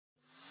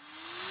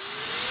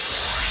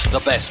The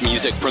best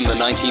music from the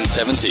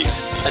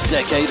 1970s. A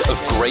decade of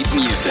great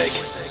music.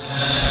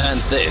 And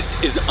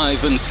this is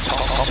Ivan's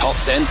Top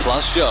 10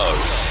 Plus Show.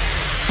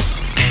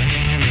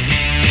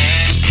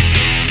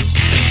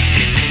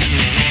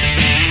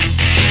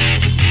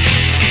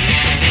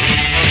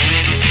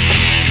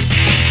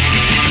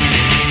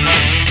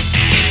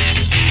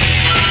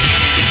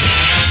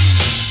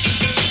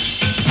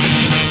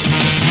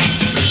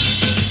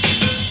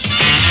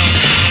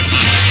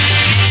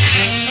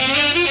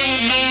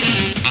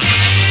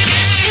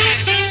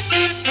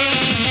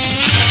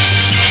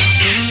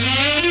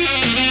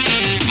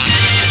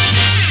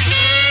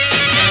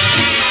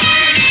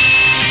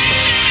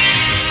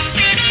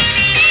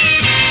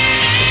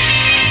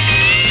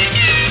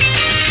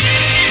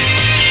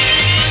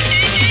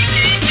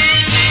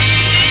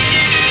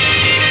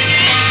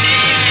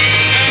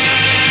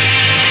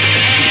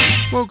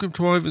 Welcome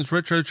to Ivan's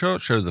Retro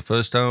Chart Show, the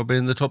first hour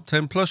being the Top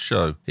 10 Plus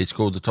Show. It's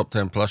called the Top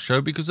 10 Plus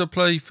Show because I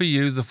play for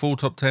you the full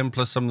Top 10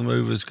 plus some of the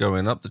movers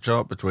going up the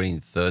chart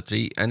between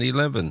 30 and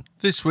 11.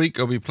 This week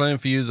I'll be playing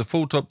for you the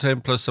full Top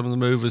 10 plus some of the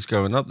movers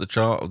going up the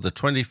chart of the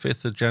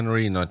 25th of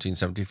January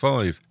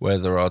 1975, where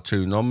there are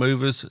 2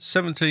 non-movers,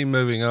 17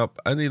 moving up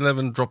and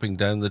 11 dropping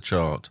down the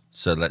chart.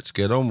 So let's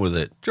get on with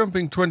it.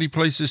 Jumping 20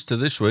 places to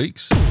this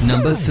week's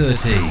number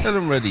 30,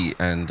 Helen Reddy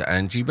and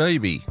Angie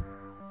Baby.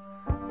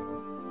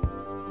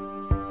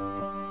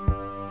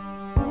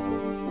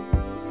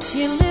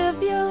 You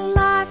live your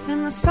life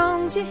in the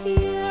songs you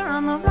hear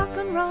on the rock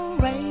and roll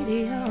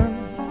radio.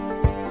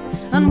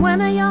 And when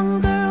a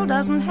young girl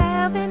doesn't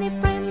have any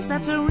friends,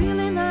 that's a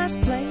really nice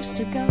place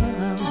to go.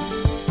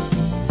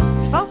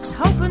 Folks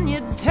hoping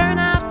you'd turn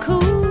out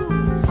cool,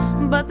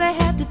 but they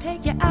had to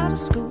take you out of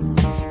school.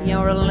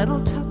 You're a little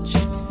touched,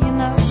 you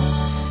know,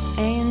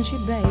 Angie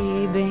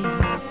Baby.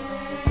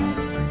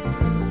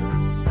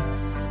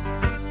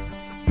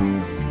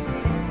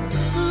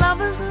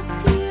 Lovers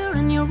appear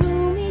in your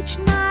room each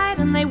night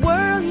and they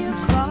whirl you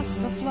across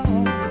the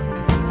floor,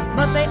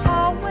 but they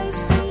always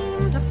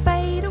seem to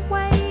fade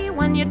away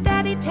when your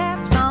daddy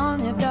taps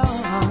on your door.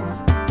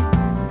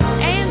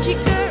 Angie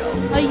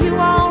girl, are you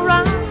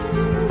alright?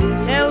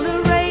 Tell the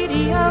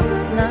radio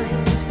good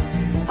night.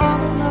 All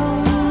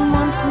alone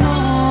once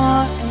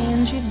more,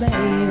 Angie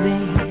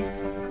baby.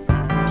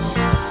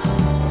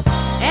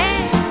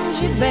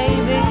 Angie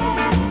baby,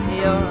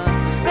 you're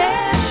a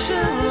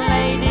special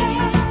lady,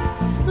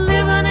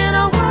 living in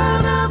a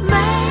world of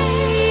make-believe.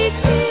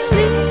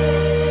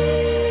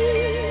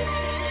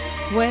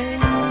 Well,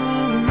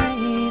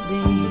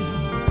 maybe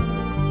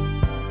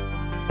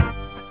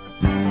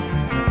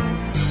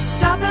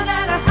stopping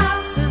at her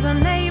house is a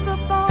neighbor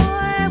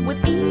boy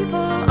with evil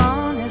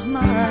on his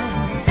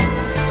mind,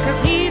 'cause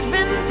he's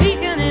been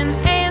peeking in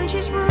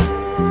Angie's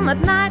room at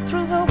night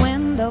through her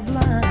window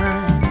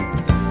blind.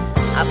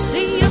 I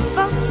see you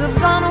folks have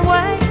gone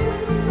away.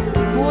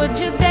 Would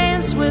you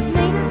dance with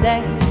me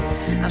today?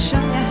 I'll show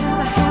you how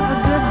to have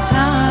a good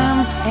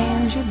time,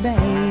 Angie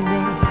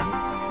baby.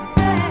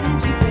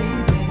 Angie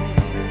baby.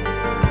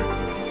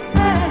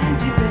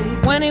 Angie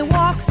baby. When he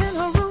walks in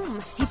her room,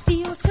 he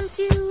feels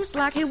confused,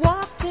 like he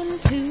walked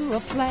into a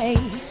play.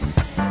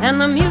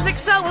 And the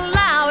music's so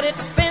loud it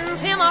spins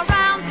him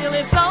around till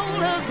his soul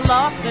has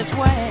lost its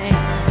way.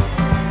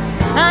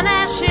 And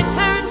as she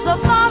turns the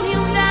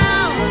volume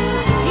down,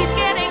 he's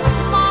getting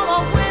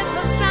smaller with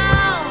the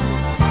sound.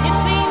 It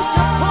seems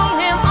to pull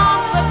him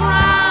off the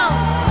ground.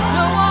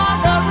 Toward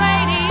the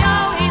radio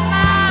he's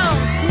bound,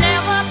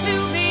 never to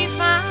be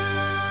found.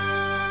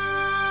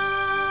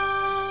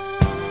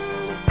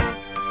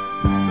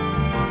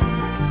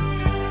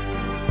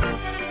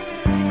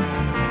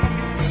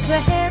 The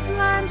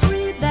headlines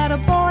read that a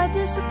boy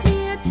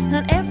disappeared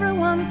and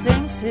everyone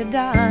thinks he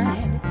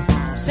died,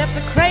 except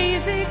a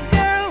crazy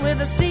girl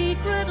with a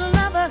secret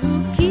lover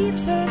who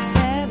keeps her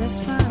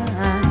satisfied.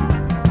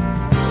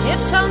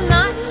 It's so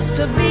nice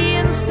to be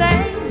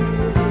insane.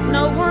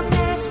 No one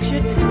asks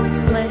you to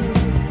explain.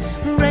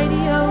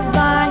 Radio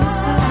by your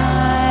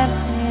side,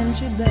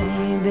 Angie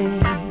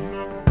baby.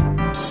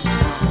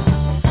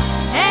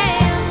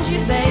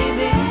 Angie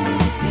baby,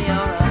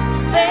 you're a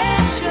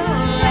special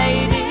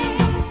lady,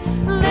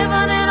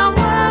 living in a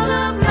world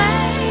of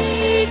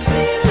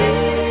make-believe.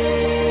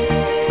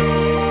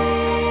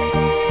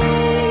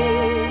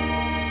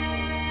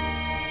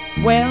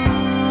 Well,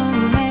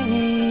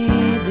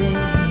 maybe.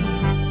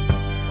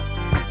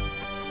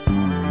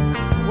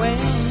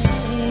 Well,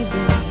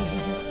 maybe.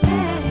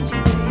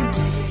 Angie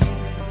baby.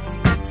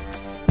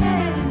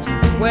 Angie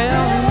baby.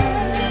 Well,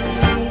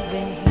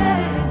 maybe.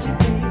 Angie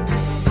baby.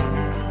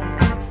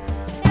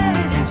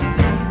 Angie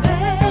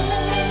baby.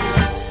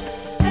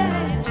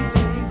 Angie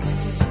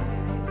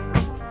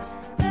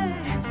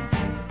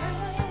baby.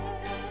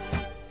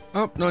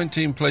 Up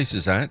 19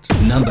 places at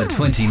number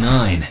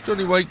 29.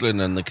 Johnny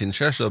Wakelin and the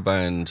Kinshasa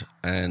Band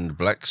and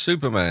Black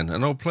Superman,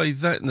 and I'll play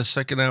that in the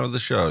second hour of the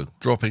show.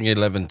 Dropping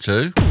 11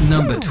 to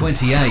number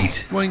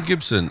 28. Wayne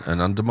Gibson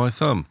and Under My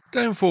Thumb.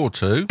 Down 4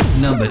 to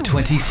number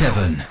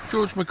 27.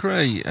 George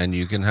McRae and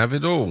You Can Have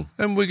It All.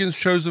 And Wigan's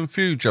Chosen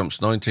Few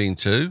jumps 19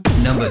 to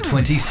number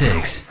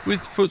 26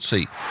 with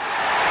Footsie.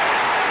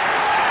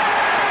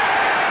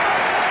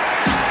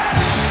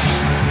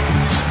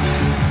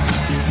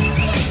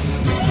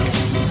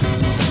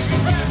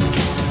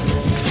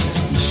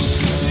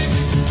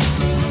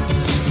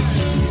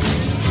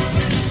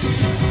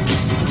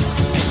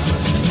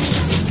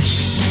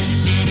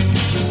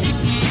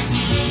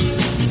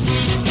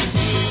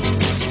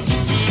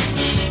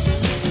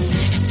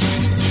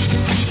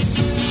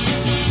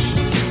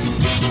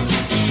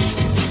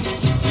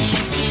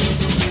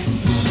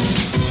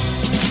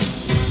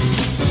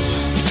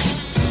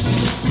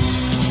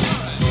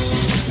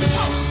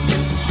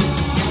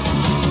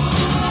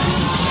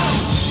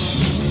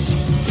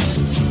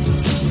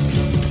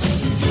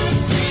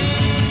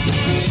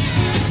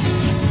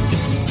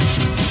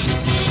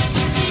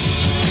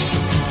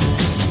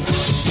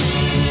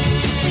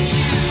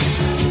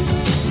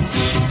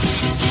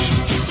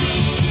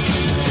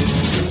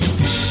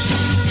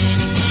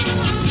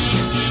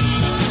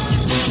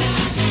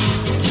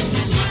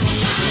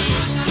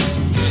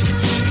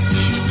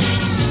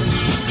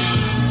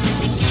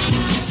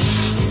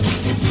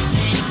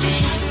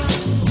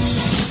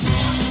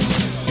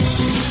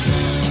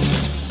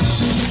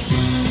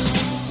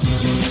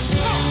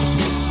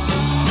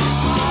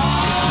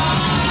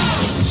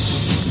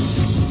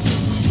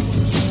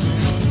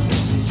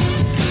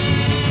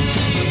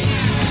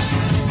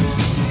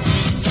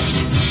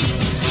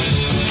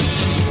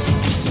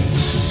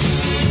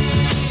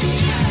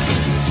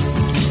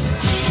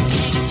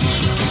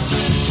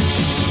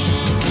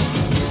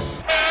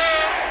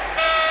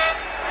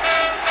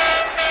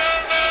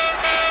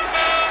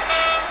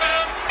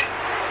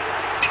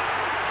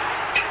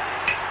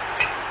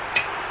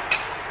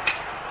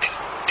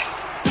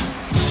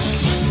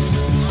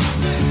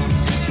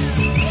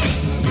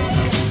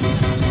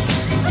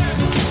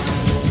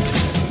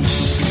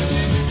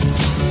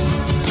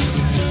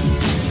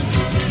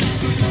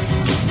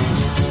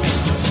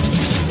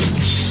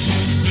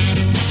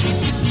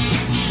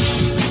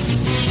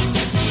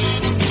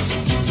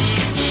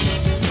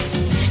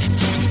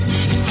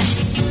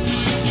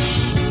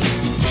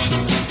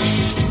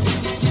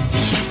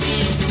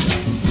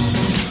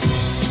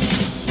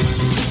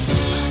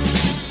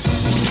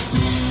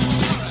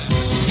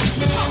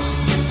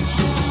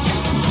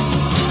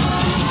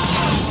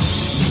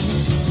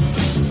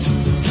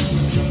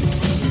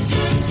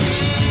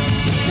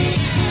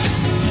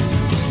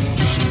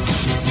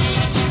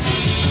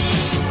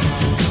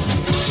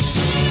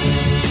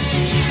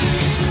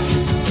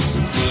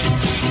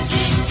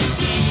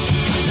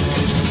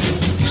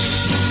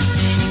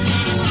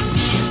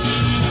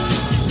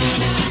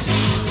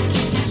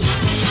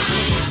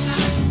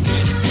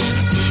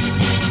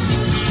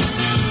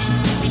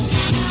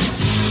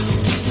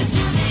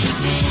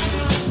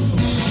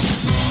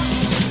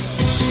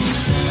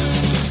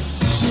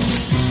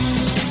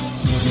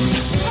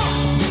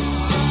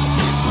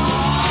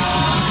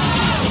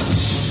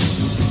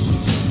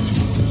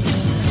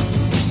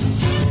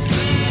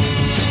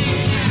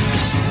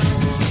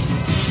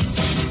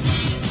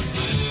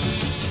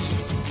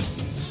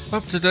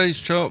 Up today's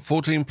chart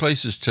 14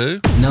 places to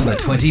number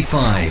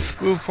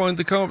 25. We'll Find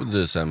the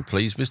Carpenters and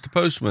Please Mr.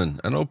 Postman,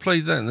 and I'll play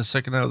that in the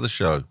second hour of the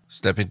show.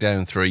 Stepping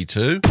down 3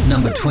 to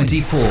number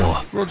 24.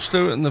 Rod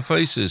Stewart and the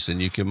Faces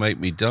and You Can Make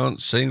Me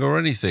Dance, Sing or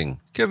Anything.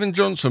 Kevin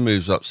Johnson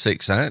moves up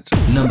 6 at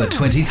number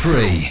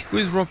 23.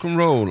 With Rock and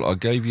Roll, I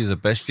Gave You the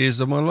Best Years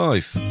of My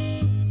Life.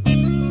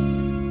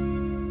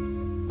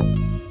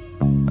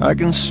 I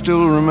can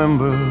still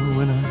remember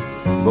when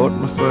I bought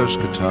my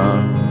first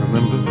guitar.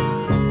 Remember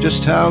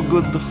just how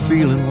good the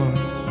feeling was.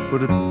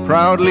 Put it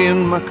proudly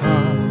in my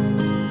car,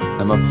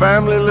 and my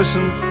family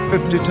listened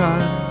 50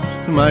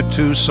 times to my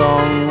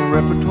 2-song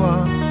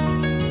repertoire.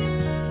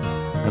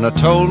 And I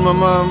told my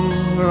mom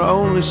her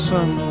only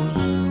son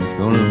was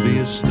gonna be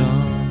a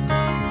star.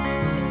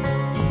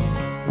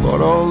 Bought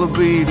all the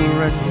Beatle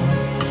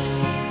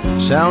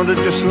records, sounded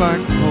just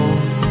like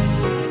home.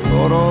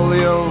 Bought all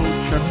the old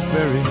Chuck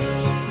Berry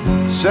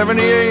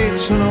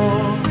 78s and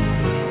all,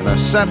 and I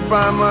sat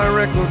by my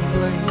record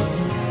player,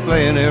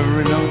 playing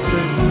every note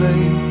they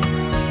played.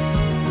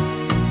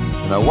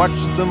 And I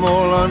watched them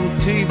all on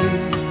TV,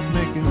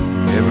 making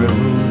every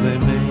move they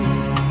made.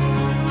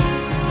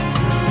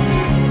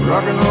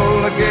 Rock and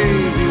roll, I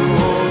gave you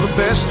all the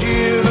best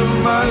years of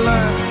my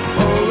life.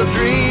 All the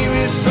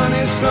dreamy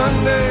sunny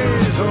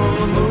Sundays, all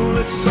the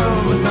moonlit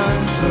summer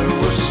nights. I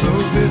was so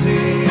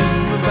busy in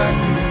the back,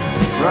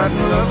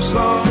 writing love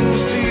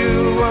songs to you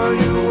while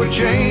you were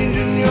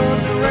changing your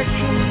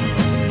direction.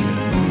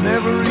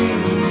 Never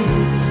even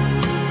knew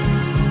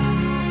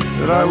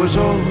that I was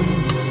always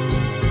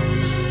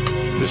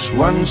just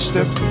one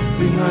step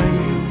behind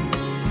you.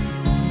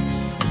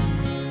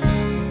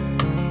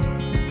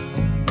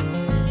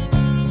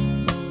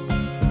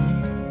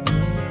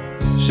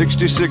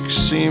 '66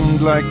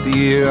 seemed like the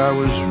year I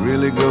was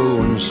really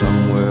going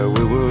somewhere.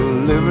 We were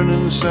living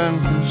in San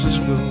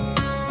Francisco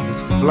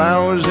with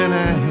flowers in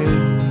our hair,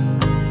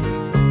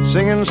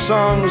 singing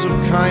songs of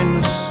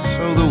kindness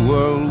so the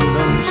world would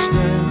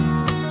understand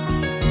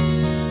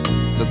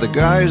that the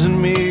guys and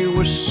me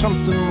were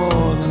something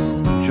more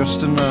than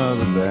just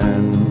another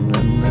band.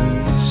 And then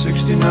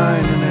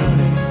 '69 in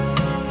LA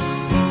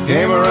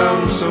came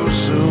around so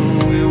soon,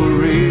 we were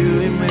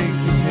really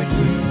making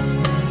headway,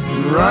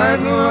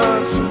 writing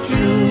lots of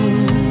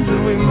tunes,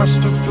 and we must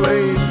have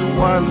played the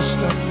wildest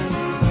stuff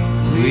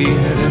we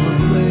had ever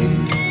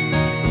played.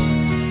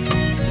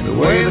 The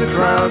way the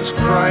crowds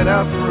cried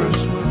out for us,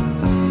 well,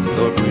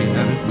 thought we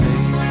had it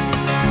made.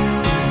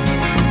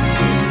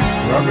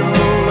 Rock and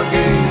roll, I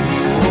gave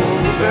you all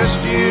the best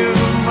years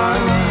of my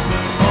life,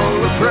 all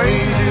the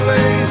crazy,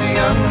 lazy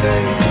young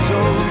days,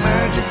 all the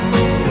magic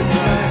moonlit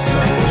nights.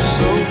 I was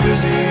so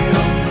busy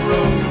on the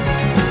road,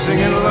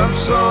 singing love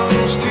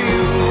songs to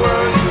you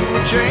while you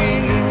were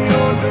changing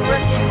your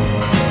direction.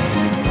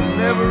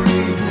 Never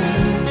really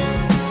knew,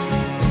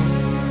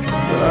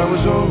 but I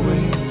was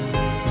always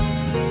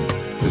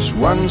just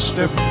one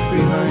step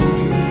behind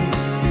you.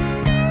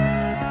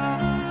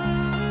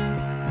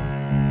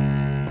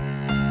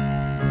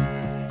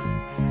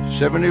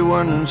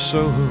 '71 in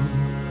Soho,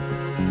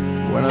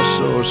 when I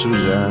saw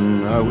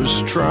Suzanne, I was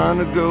trying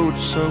to go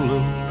solo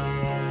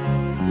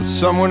with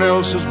someone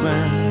else's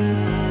band,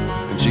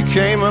 and she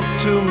came up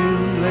to me,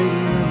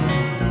 lady,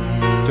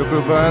 and I took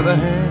her by the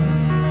hand,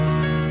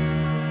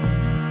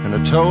 and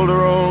I told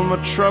her all my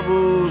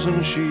troubles,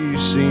 and she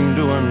seemed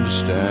to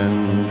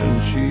understand,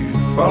 and she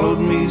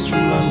followed me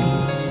through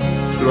London,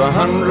 through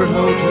 100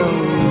 hotel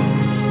rooms,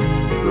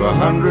 through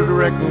 100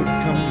 record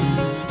companies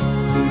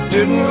who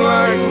didn't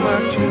like my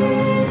tune.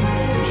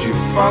 She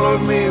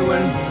followed me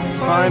when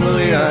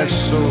finally I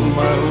sold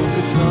my old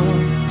guitar,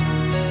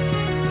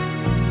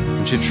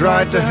 and she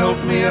tried to help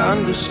me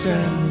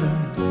understand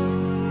I'd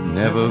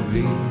never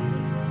be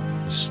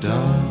a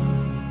star.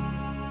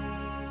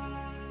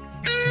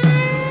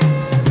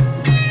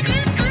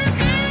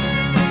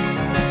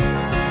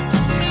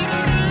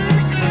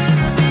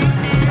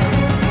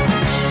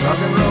 Rock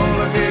and roll,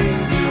 I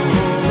gave you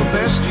all the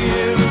best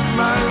years of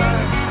my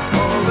life,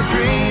 all the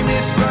dreamy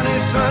sunny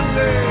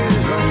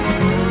Sundays, all the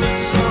moonlit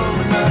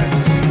summer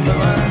nights.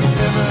 Though I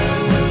never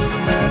knew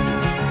the magic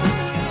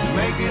of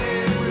making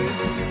it with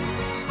you.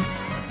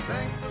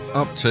 Thank the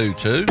Lord. Up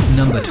to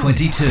Number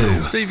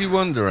 22. Stevie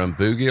Wonder and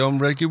Boogie on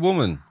Reggae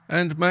Woman.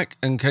 And Mac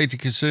and Katie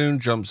Kissoon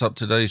jumps up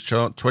today's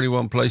chart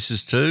 21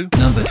 places to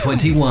Number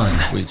 21.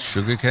 with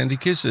Sugar Candy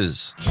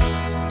Kisses.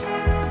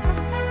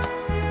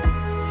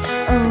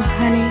 Oh,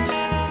 honey,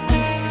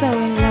 I'm so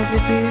in love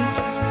with you.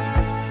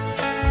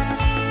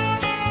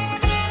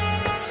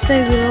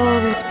 Say we'll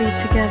always be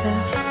together.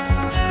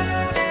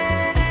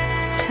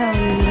 Tell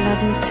me you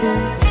love me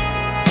too.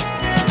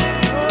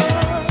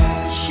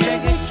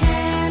 Sugar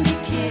candy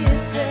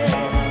kisses,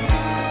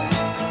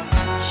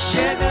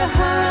 sugar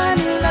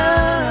honey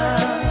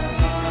love,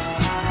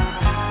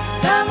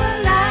 summer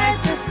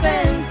nights I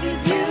spent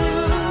with you.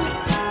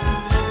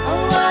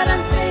 Oh, what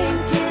I'm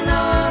thinking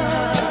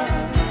of,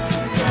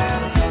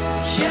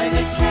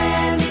 sugar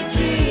candy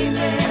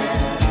dreaming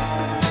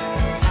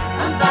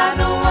about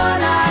the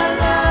one I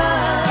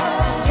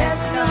love. Yes,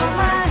 so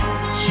my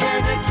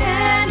sugar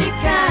candy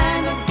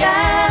kind of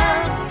gal.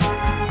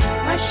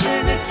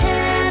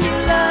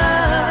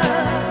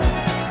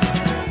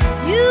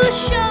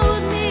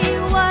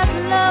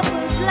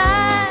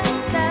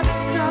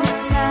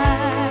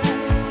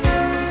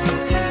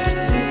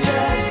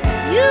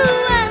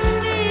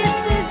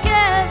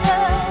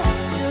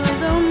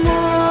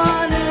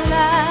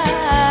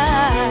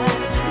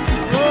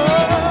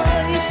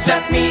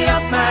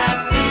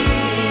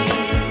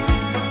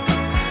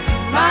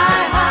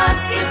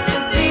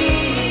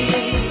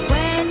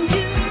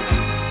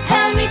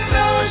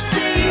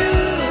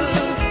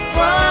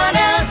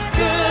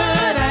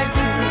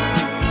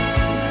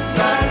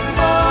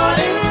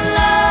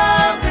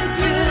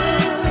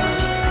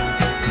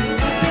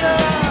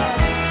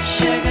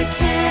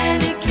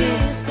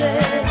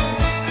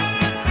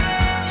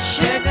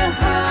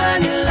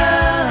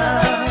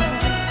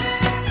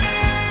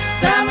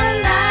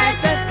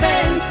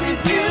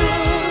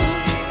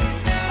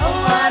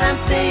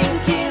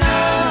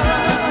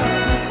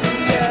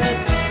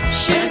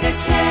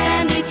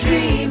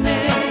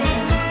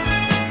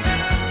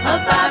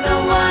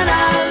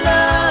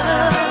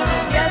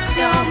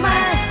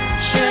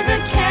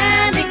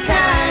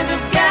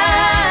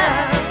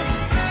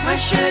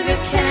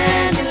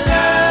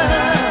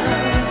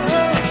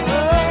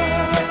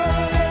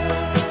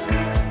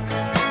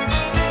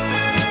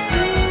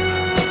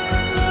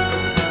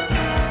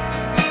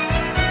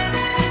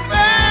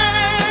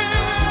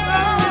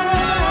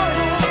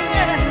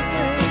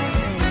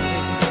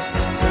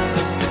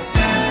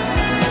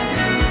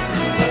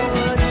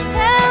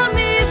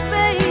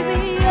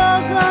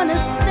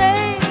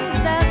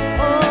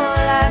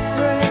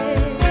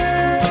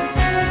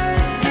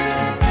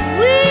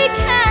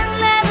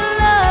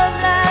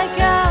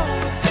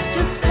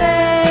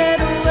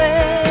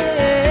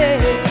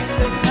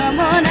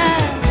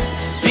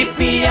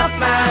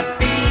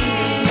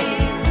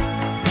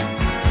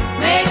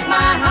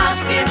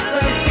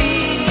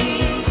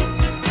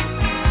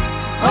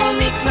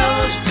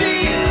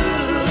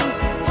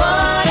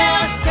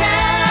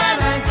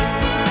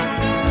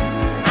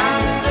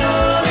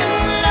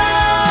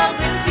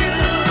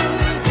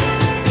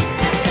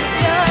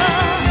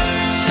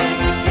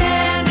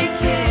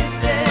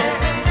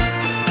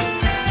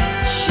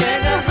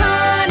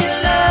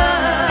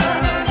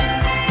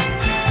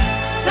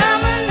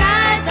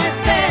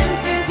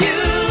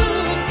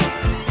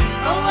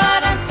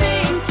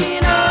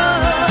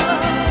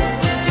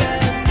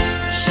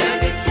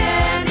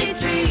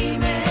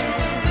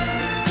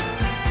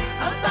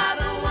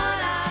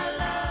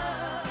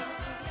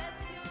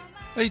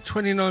 A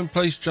 29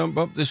 place jump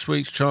up this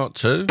week's chart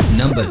to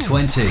number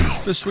 20.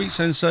 The Sweet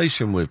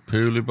Sensation with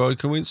Purely by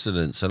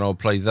Coincidence, and I'll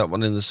play that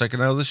one in the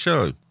second hour of the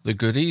show. The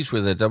Goodies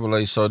with their double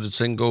A-sided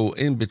single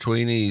In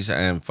Betweenies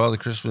and Father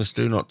Christmas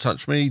Do Not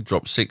Touch Me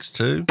dropped 6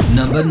 to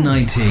number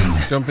 19.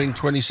 Jumping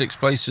 26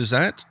 places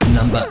at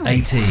number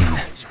 18.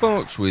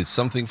 Sparks with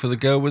Something for the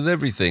Girl with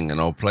Everything, and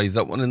I'll play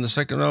that one in the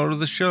second hour of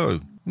the show.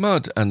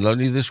 Mud and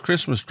Lonely This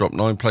Christmas dropped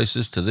 9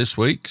 places to this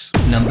week's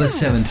number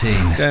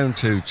 17. Down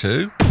 2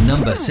 to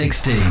number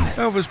 16.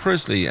 Elvis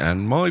Presley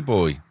and My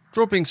Boy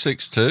dropping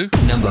 6 to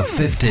number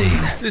 15.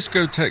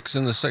 Discotheques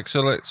and the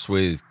Sexolettes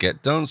with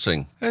Get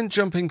Dancing, and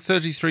jumping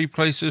 33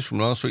 places from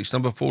last week's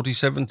number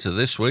 47 to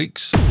this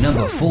week's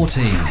number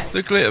 14.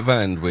 The Glitter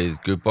Band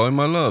with Goodbye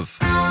My Love.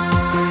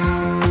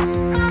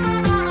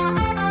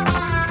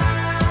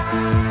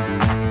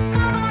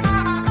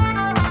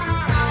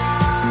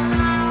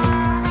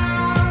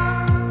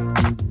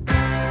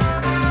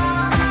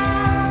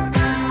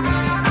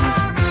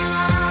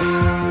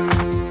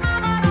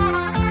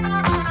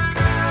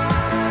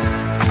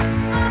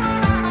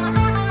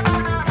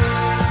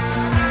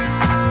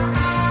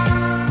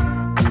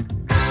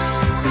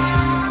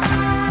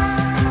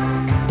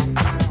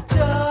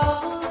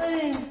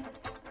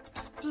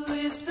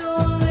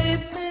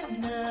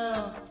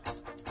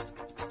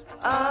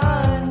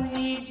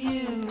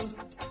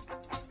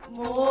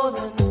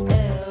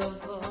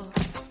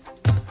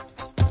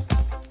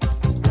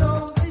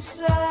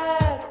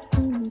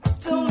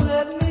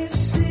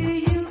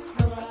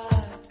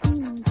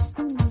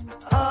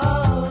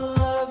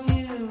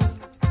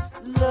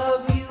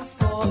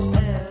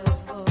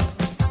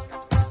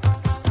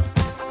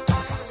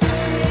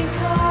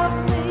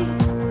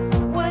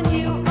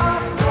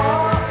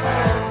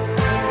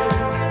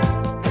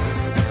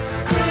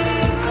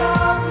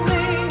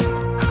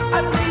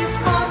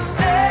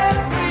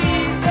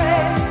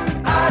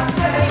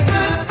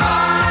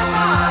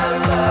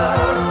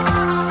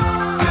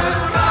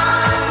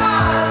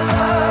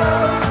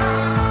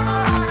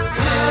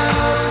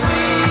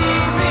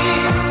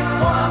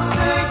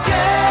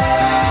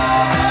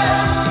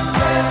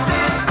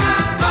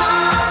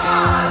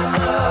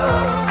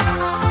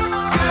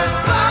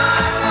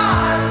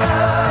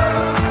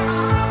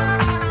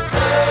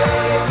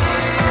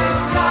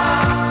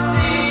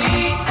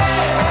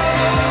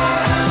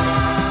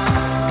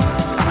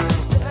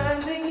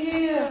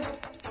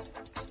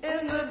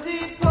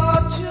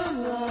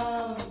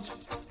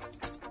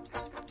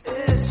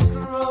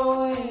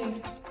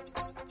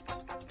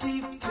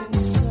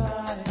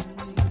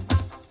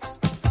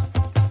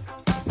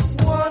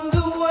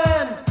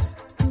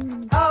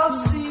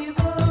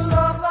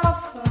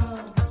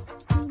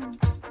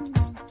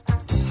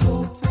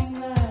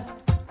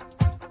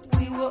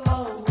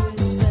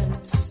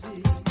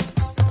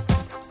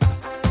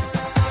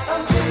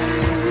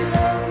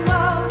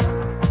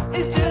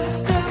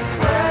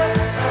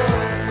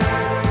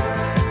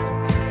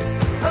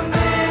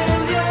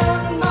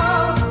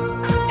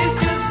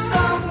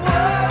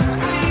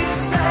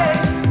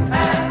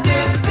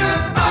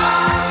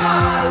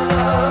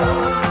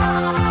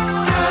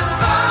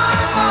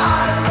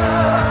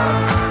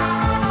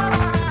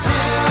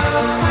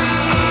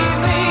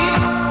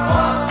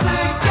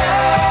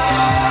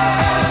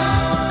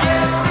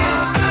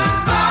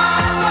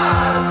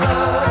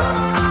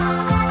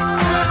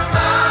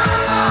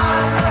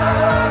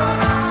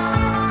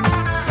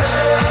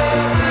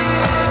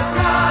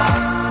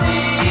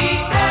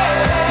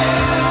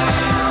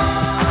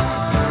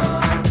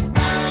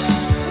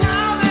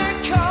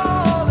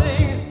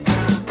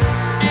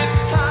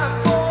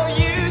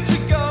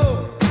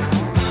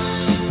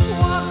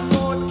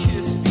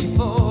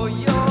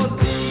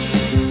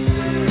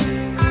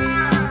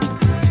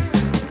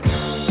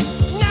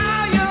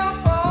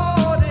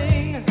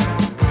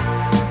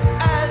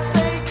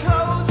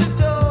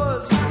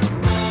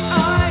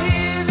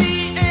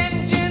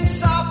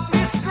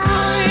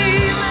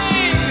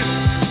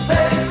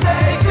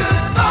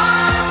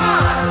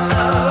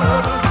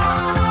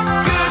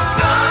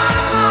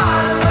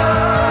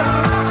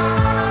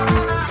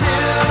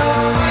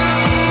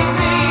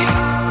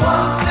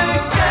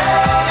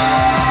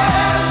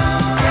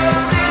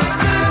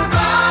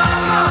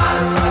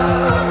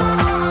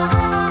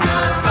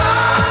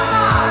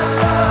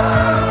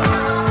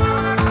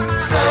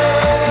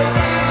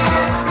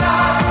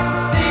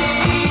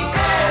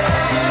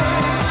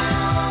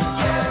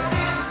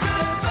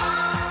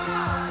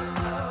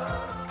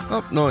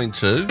 Up 9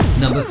 to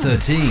number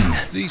 13.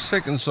 The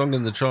second song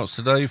in the charts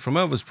today from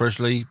Elvis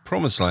Presley,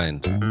 Promised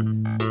Land. Get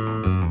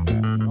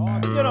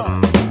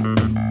on.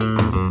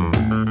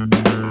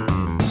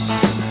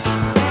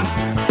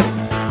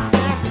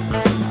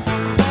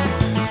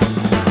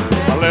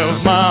 I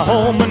left my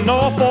home in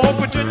Norfolk,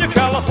 Virginia,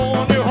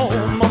 California,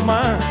 home of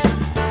mine.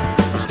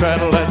 I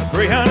straddled that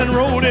Greyhound and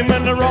rode him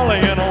into Raleigh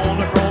and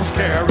on across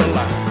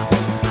Carolina.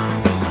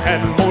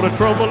 Had more to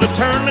trouble to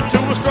turn into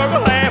a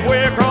struggle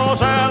halfway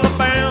across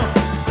Alabama.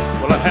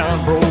 Well, the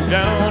hound broke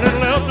down and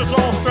left us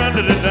all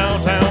stranded in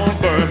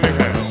downtown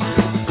Birmingham.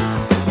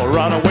 Well,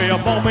 right away I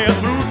bought me a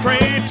through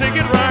train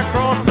ticket right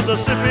across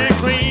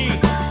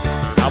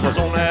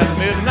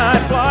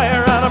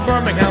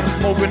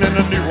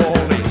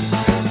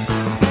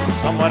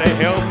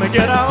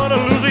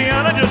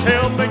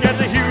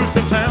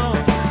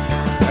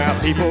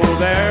people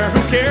there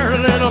who care a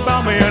little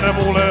about me, and I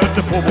won't let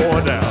the poor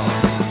boy down.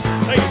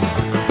 Hey.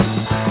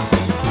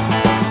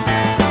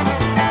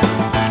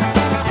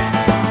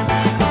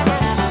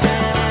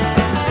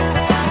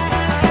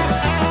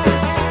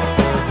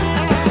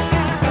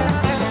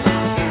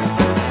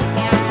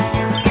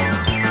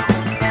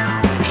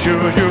 Sure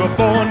as you were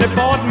born, they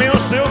bought me a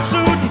silk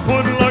suit and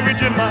put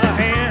luggage in my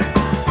hand.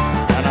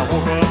 And I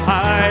woke up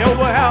high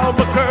over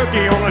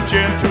Albuquerque on a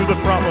jet to the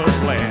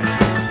promised land.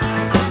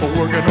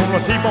 Working on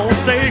a T-bone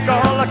steak,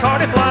 all the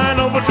carty flying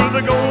over to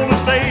the Golden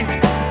State.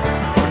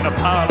 When the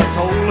pilot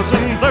told us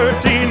in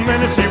 13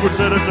 minutes he would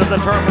set us at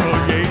the terminal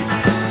gate.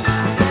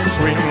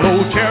 Swing low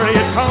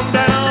chariot, come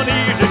down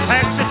easy,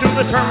 taxi to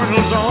the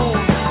terminal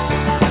zone.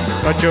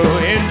 Cut your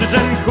engines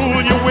and cool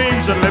your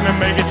wings and let me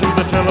make it to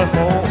the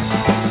telephone.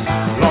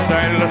 Los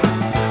Angeles,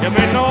 give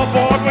me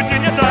Norfolk,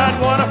 Virginia,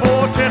 Tidewater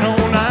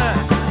 41009.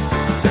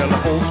 Tell the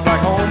folks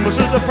back home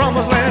this is the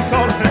promised land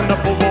calling and the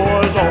poor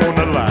boys on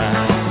the line.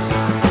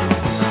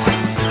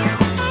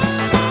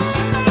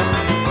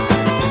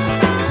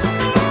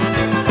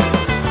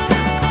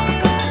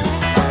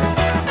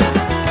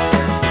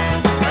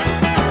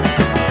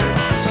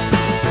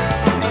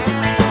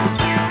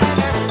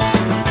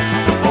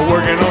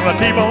 Working on a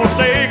T-bone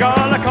steak,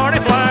 all the carny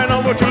flying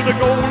over to the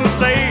Golden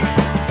State.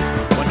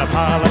 When the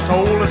pilot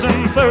told us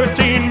in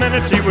 13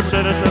 minutes he would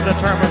set us at the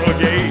terminal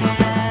gate.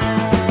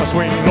 A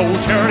swing low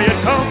chariot,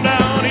 come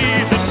down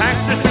easy,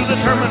 taxi to the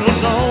terminal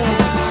zone.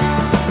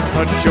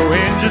 Cut your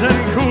engines and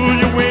cool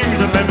your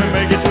wings and let me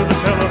make it to the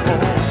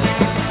telephone.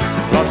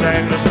 Los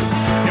Angeles,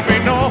 give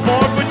me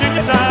Norfolk, Virginia,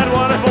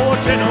 Tidewater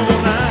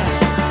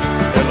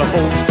 41009. Tell the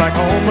folks back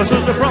home this is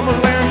the promised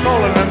land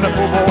calling and the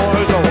poor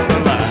boys on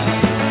the line.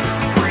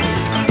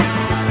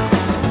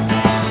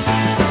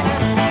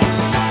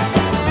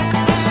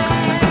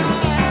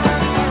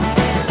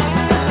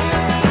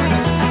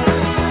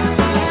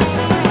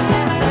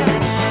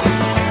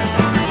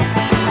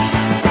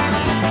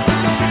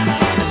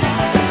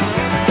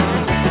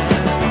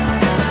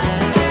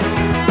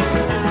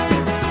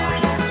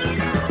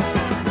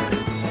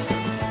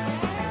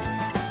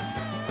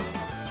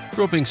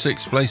 Dropping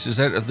 6 places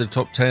out of the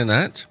top 10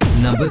 at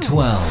Number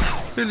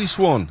 12. Billy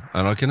Swan,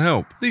 and I Can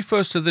Help. The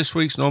first of this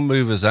week's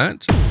non-movers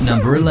at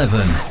Number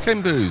 11.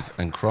 Ken Booth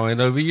and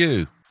Crying Over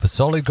You. For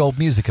solid gold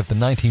music of the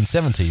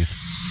 1970s,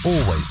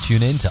 always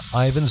tune in to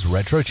Ivan's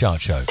Retro Chart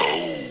Show.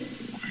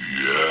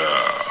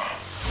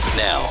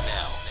 Now,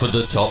 for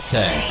the top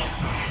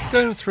 10.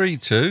 Down 3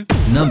 to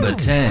Number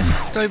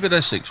 10. David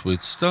Essex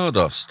with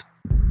Stardust.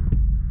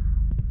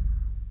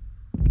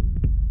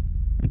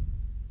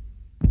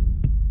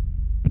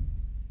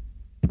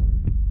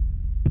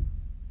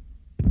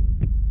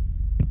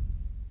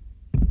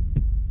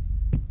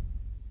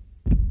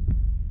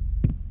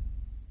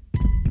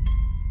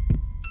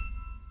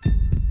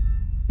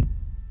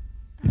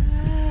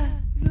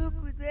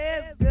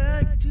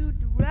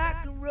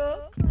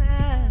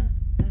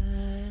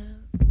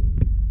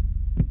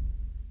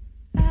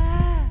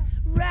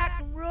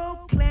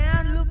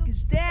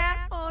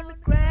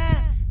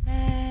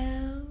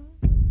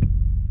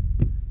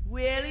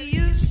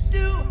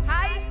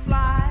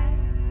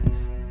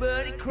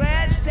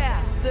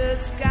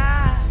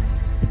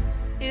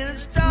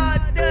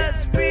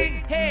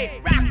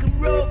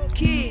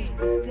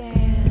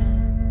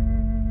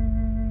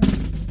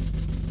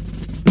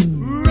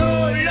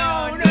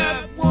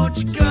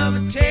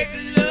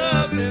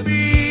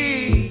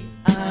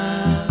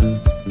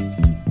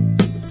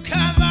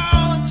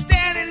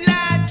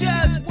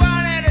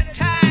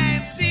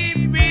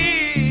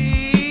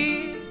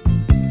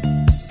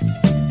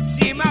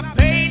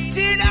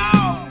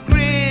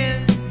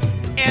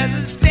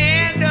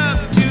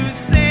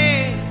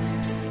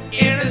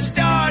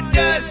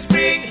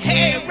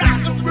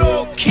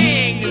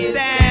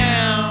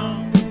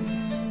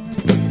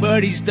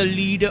 He's the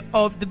leader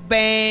of the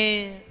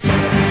band.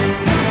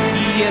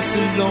 Yes,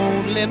 a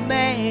lonely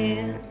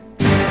man.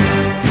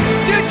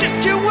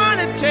 Do you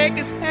wanna take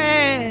his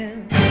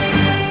hand?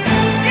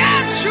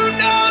 Yes, you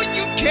know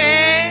you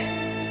can.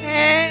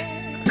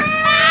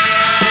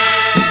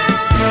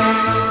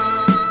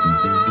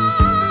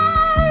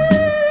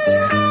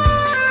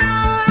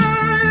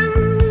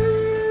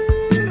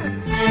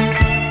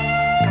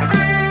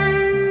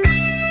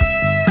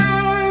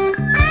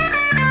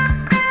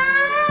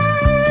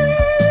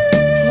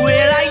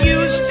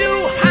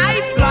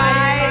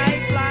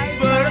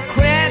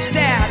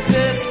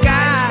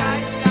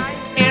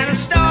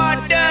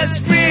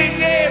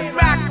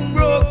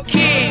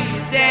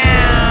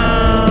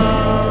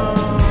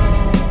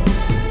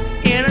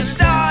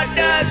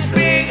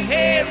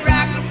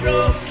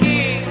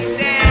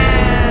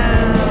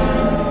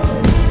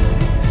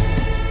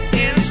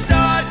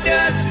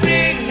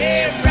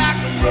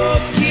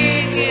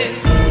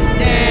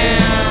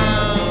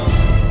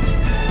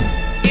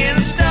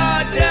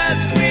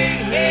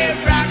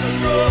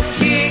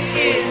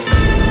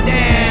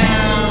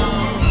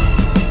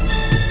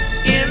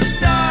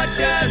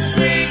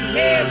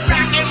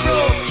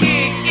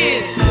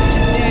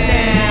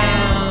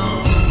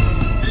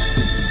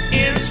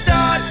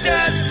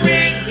 Stardust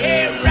ring,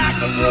 hey,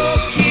 rock and roll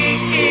king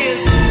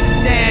is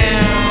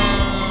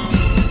down.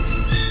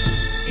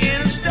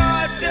 In a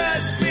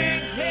stardust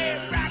ring, hey,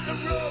 rock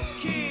and roll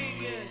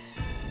king is.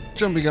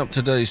 Jumping up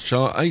today's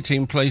chart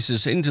 18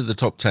 places into the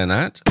top 10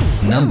 at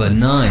number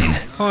 9.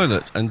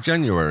 Pilot and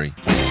January.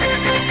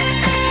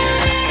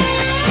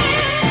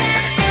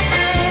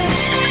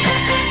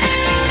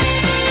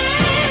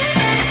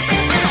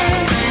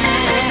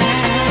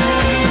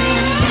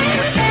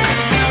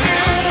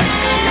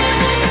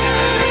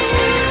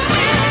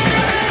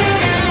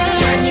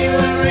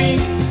 January,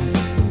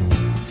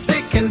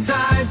 sick and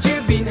tired,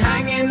 you've been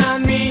hanging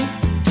on me.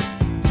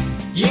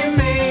 You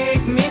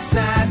make me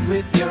sad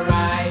with your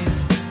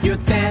eyes, you're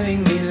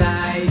telling me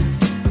lies.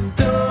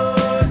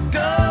 Don't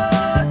go,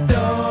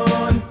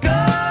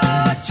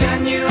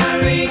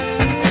 January.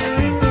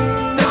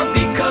 Don't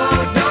be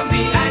cold, don't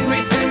be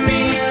angry to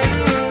me.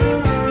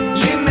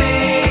 You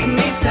make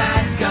me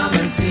sad, come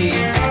and see.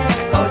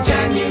 Oh,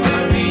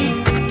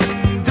 January.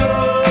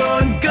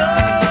 Don't go,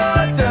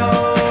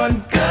 don't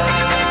go.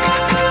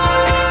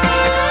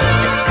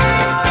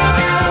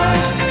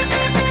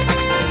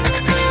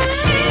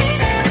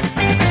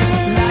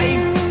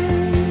 Life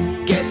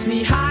gets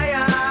me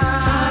higher.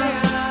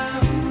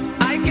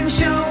 I can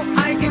show,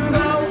 I can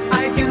grow,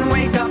 I can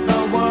wake up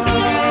the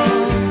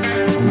world,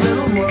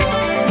 little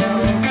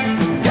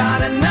world.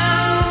 Gotta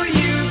know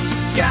you,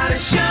 gotta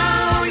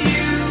show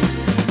you.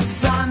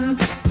 Sun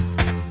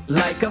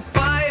like a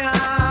fire.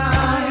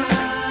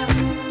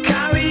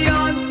 Carry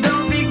on,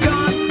 don't be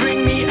gone,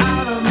 bring me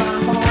out of my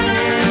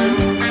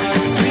home,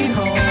 sweet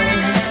home.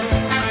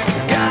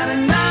 Gotta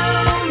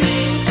know me,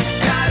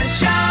 gotta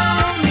show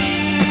me.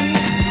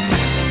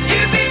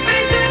 You've been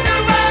facing the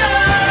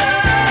road,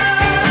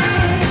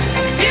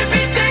 you've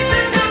been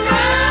chasing the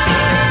road.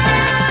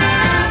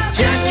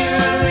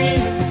 January,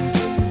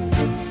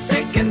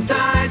 sick and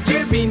tired,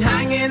 you've been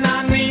hanging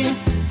on me.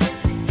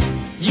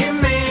 You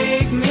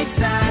make me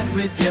sad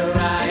with your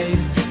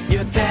eyes,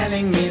 you're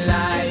telling me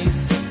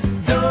lies.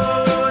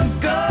 Don't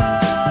go,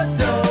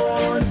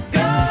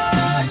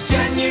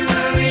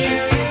 January.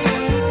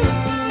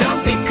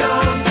 Don't be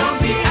cold, don't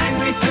be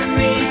angry to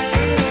me.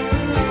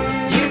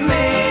 You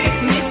make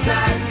me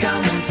sad,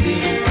 come and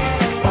see.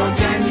 Oh,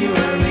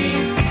 January.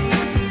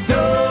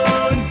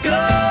 Don't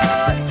go,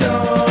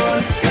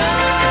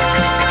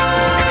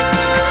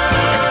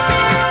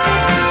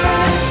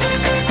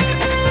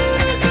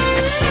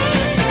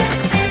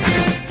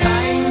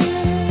 Time,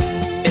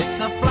 it's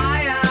a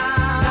flyer.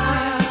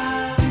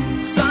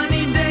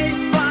 Sunny day,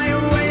 fly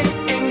away.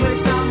 English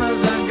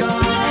summers are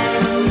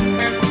gone.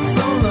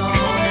 So long.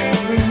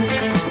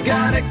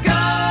 Gotta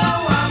go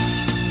up,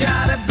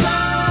 gotta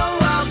blow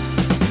up.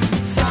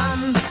 Sun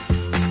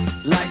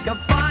like a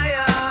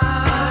fire.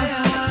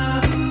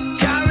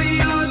 Carry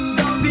on,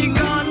 don't be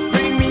gone.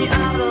 Bring me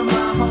out of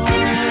my home,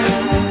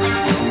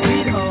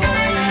 sweet home.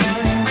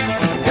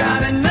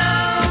 Gotta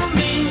know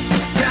me,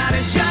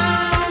 gotta show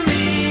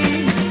me.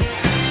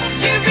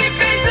 You've been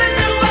facing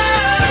the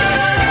world,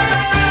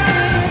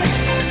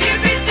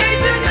 you've been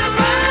chasing the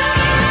road.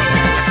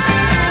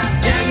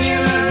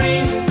 January,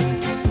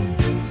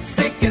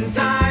 sick and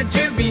tired,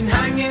 you've been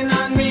hanging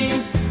on me.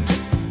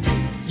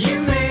 You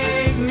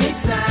make me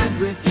sad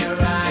with your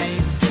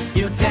eyes,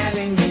 you're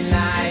telling me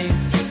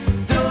lies.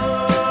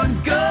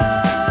 Don't go,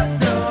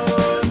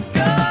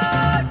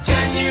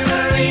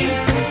 January.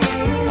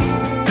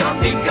 Don't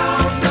be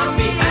cold, don't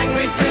be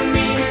angry to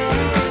me.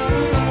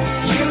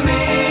 You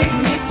make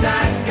me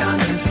sad,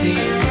 come and see.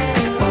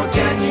 Oh,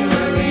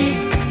 January.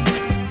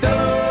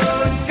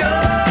 Don't go,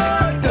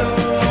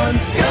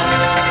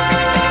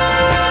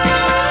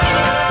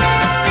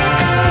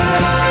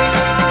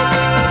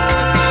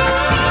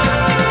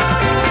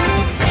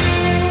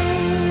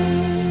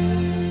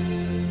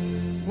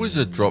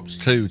 Wizard drops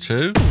 2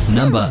 to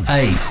Number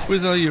 8.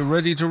 with Are You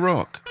Ready to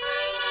Rock?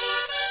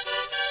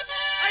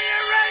 Are you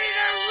ready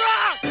to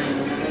rock?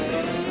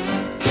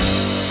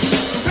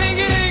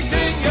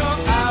 Ring-a-ding-ding, you're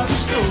out of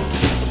school.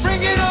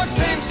 Bringing us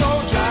things, so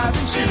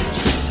driving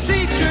shoes.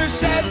 Teacher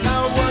said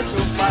no words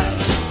will fly.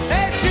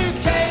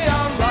 Educate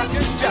on rock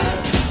and jive.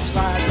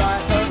 Slide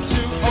right up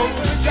to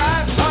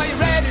overdrive. Are you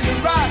ready to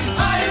rock?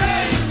 Are you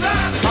ready to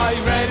rock? Are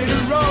you ready to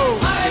roll?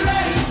 Are you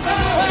ready to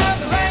roll? Well,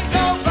 there ain't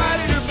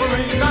nobody to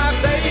bring my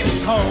baby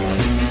home.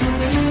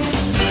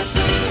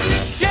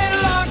 Get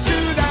along to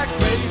that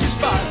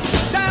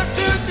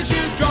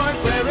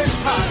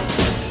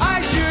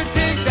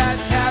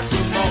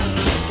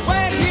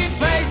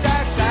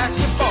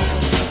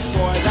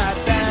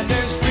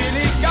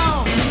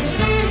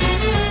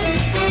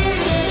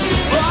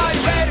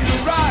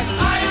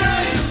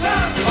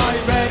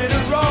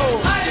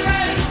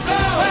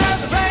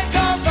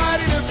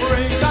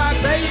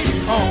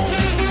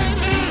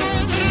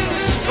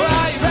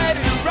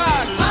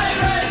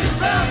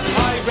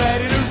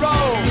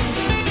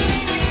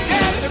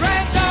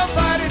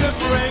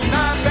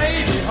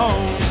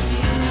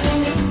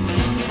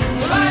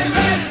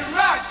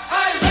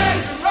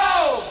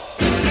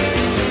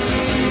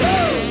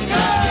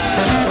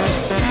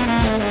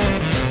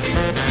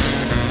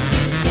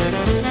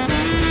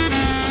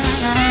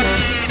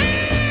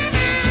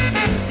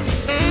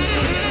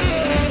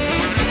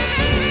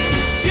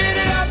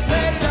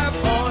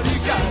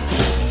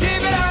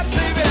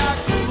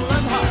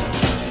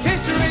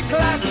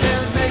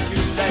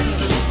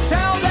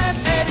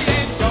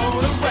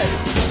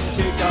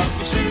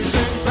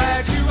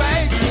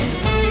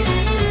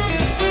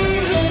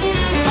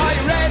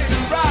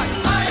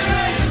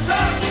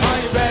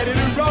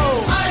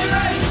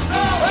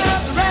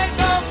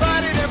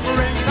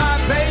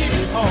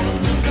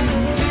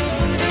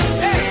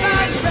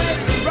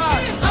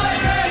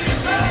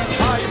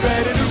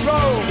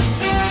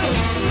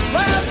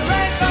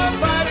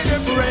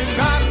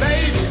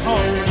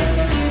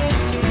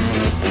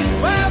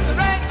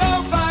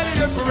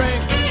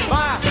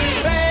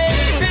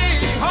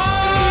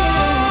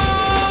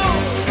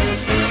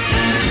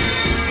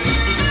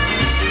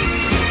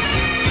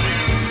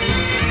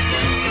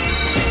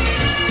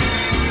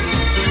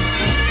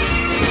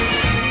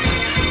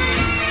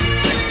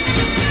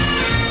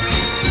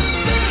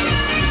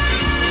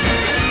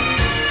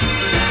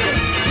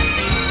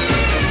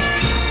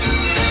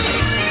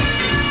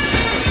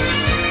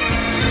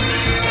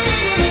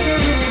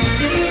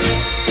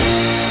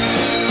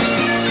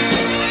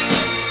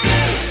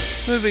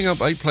Moving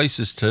up 8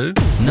 places to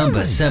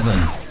number 7.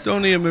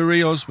 Donnie and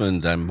Marie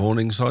Osmond and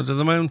Morning Side of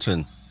the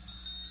Mountain.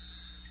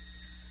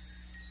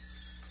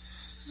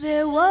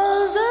 There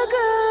was a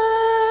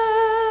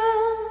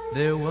girl,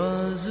 There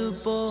was a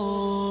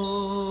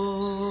boy.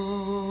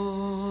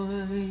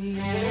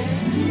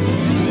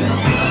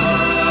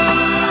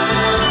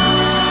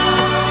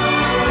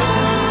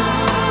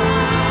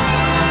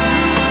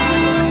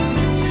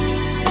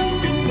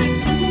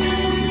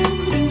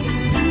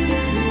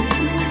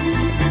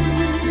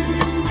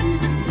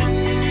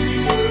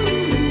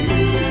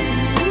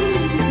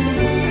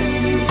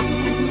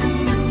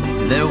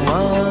 There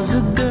was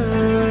a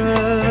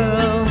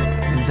girl,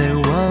 there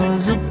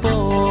was a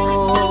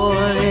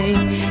boy.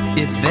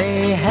 If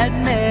they had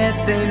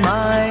met, they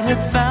might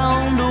have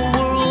found a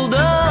world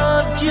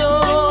of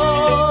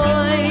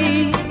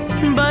joy.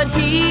 But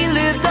he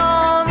lived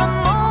on the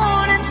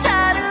morning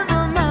side of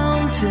the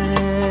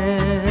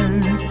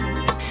mountain,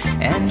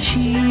 and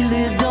she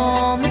lived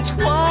on the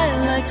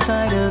twilight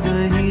side of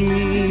the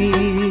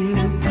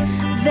hill.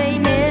 they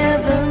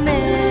never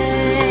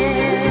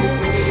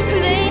met,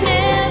 they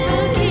never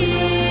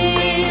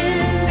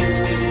kissed.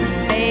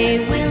 They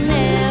will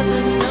never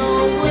know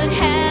what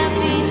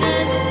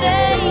happiness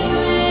they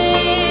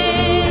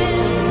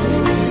missed.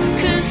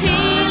 'Cause he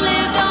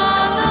lived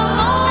on the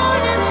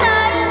morning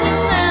side of the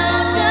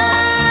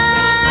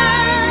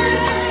mountain,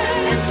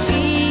 and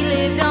she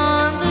lived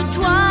on the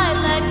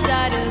twilight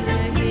side of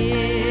the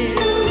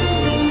hill.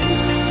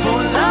 For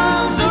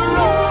love's a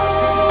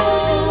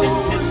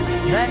rose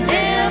that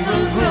never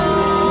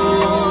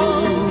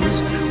grows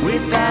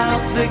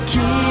without the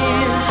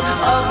kiss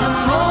of the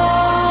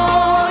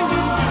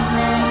morning dew.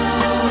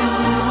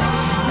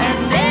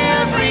 And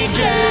every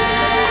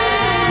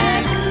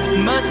jack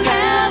must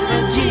have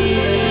the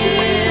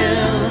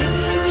Jill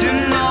to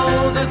know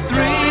the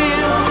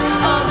thrill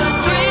of a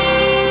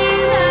dream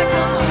that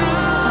comes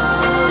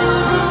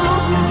true.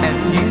 And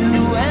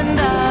you and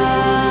I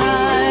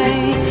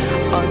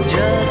are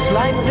just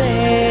like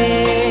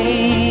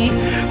they.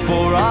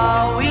 For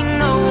all we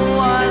know,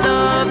 our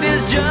love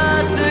is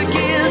just a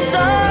kiss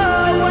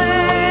away.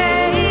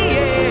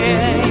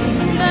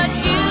 But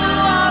you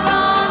are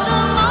on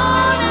the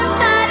morning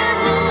side of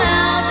the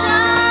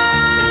mountain,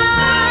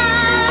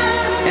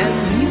 And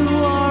you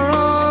are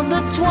on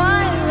the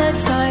twilight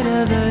side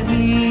of the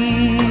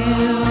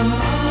hill.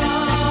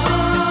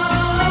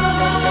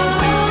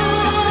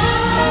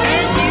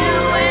 and you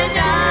and I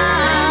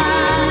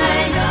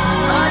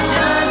are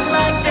just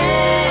like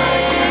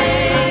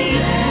they.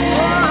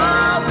 For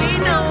all we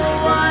know,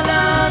 our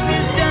love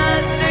is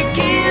just a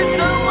kiss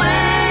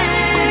away.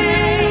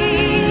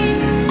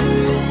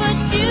 But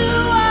you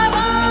are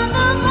on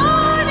the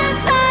morning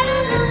side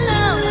of the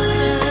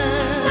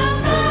mountain,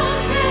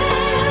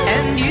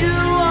 And you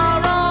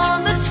are on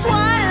the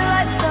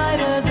twilight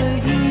side of the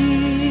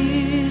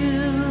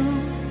hill.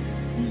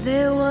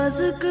 there was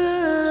a girl,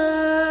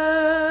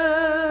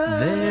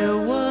 There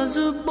was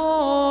a boy.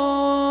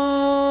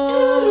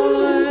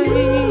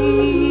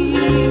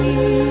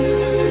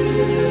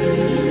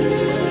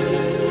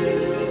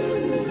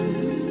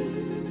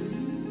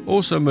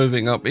 Also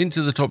moving up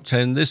into the top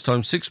 10, this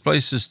time 6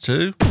 places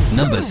to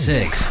Number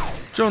 6.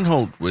 John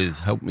Holt with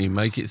Help Me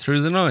Make It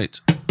Through the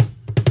Night.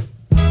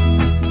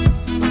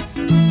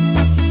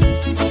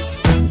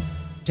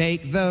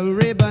 Take the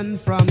ribbon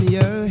from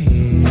your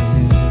hair,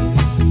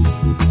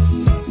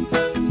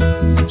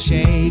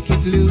 shake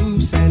it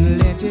loose and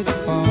let it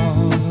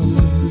fall,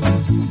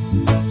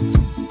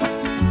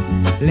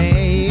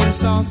 lay it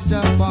soft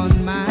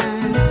upon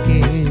my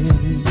skin,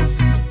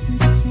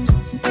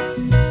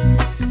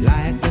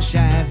 like the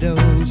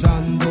shadows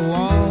on the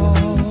wall.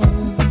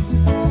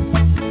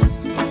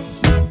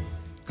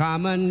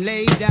 Come and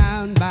lay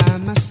down by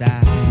my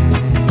side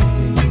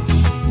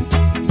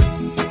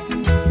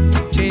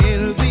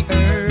till the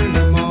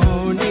early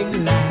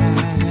morning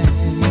light.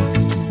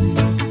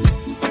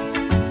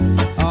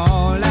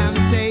 All I'm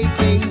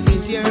taking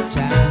is your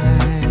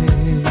time.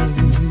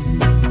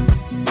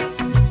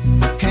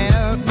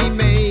 Help me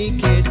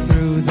make it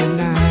through the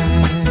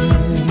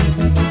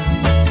night.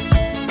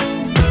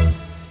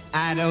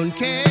 I don't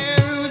care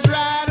who's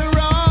right or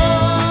wrong.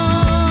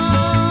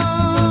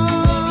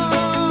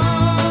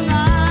 I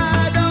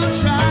don't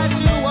try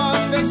to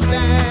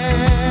understand.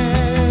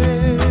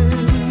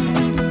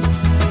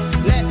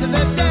 Let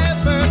the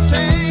devil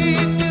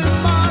take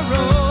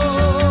tomorrow.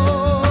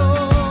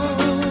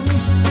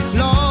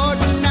 Lord,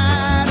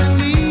 tonight I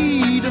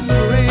need a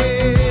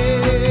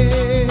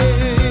friend.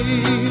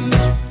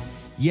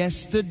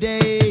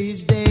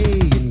 Yesterday's day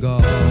and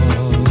gone,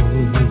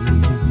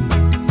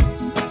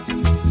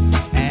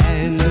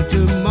 and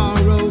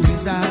tomorrow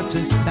is out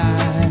of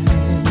sight.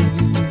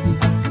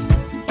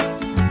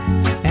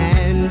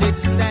 And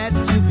it's sad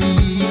to be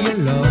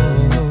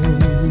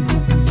alone.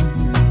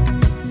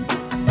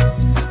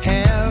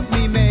 Help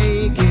me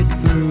make it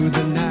through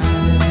the night.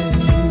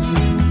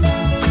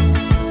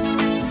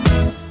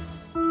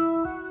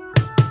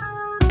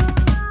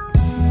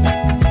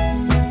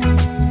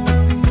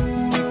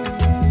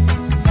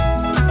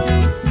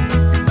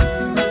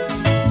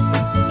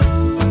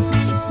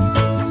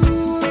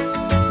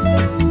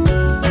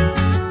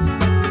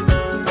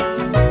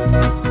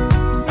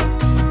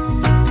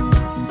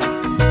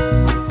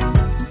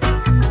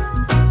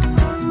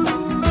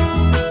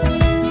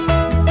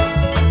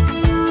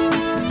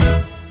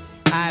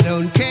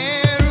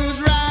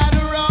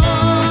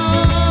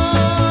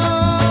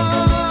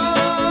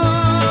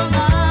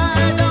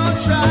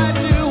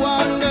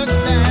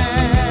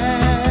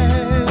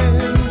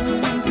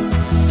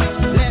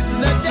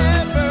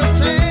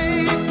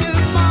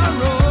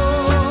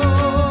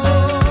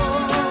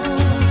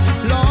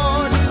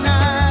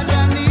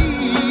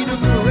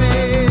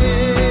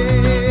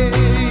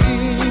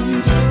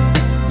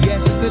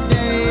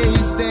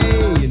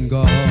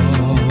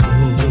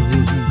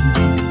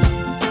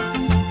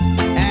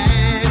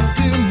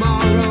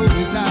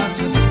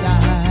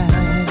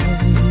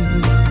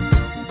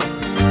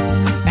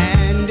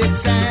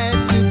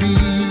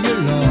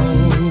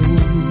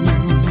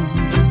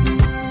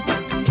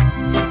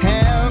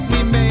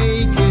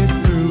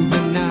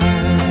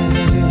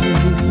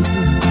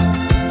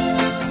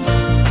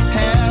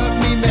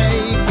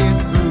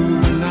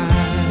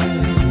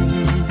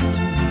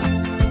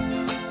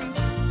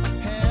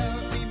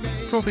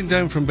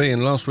 down from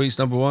being last week's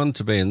number 1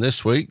 to being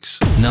this week's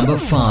number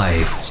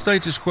 5.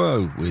 Status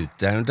Quo with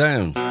Down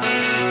Down.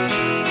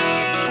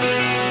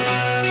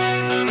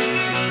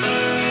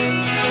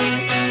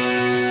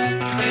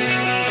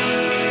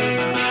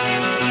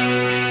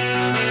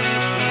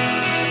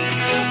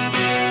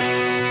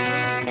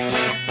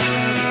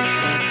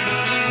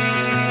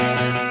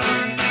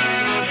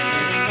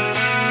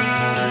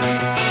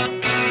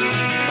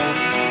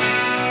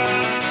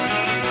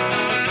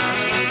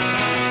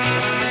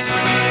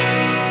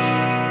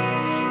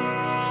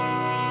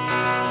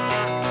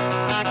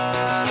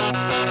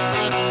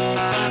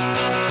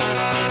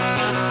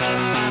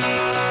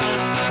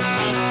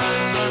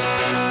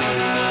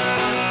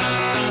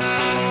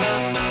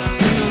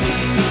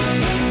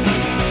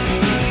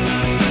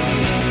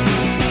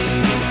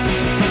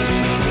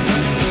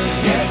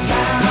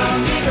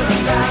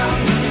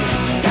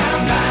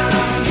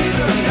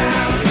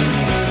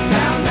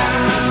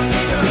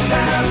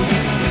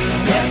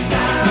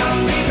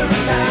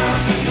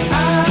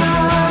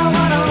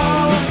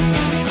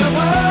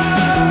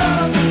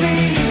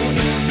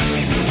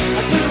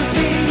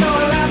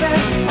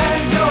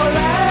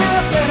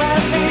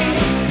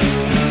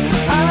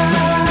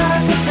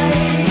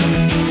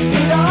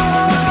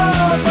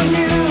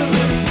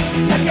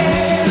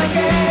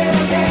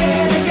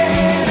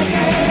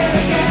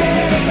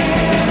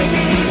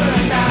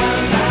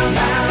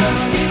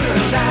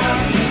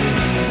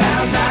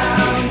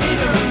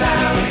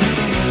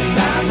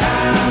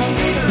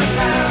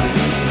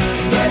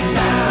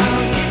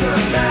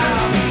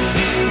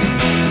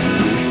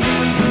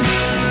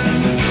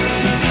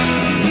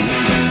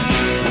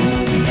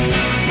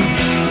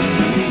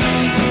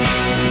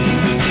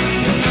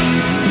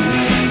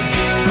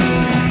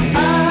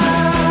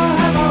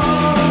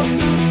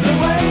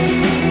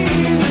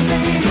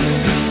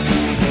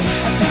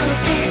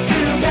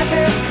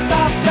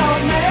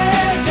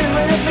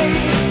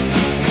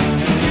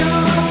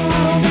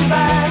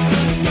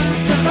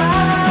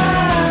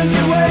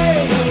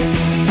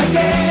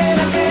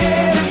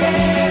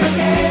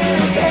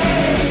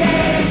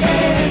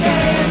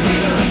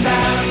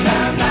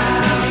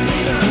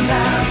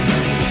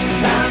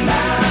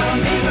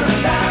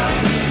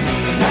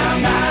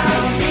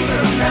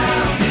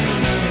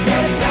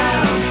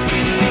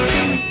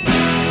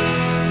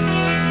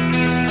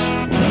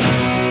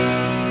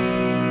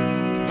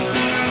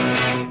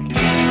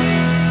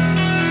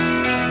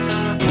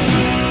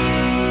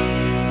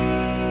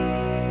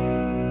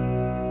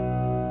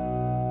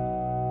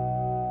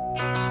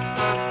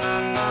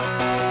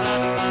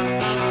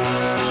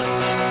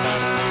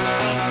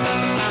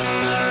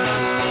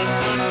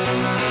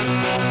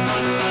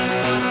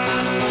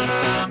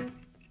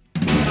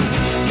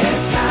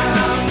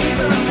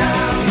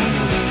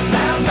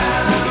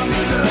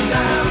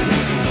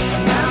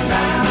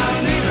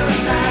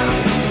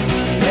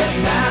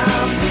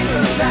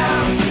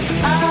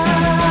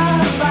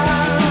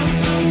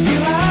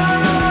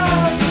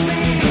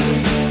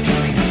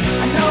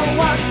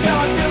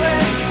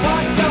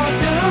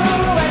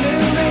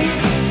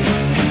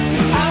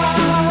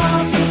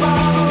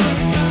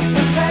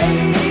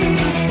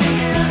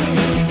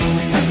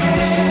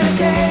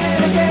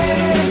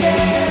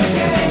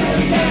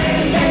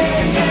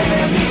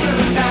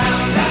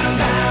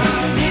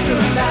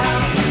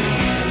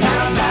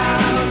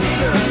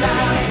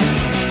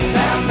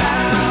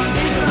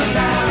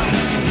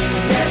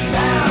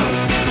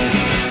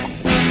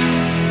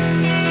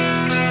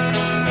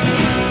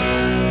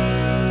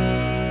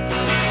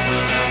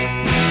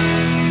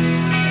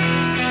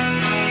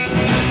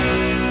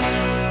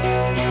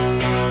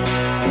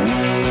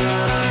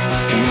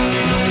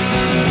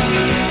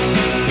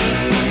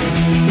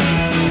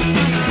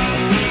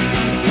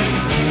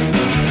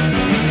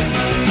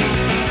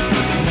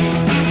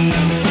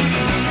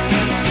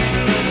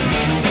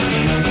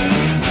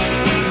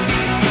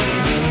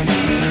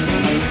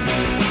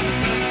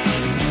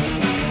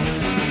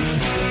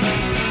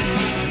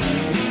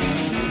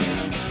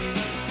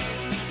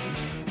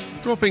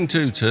 Dropping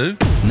 2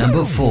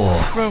 number 4.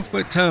 Ralph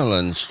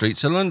McTowland,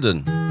 Streets of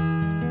London.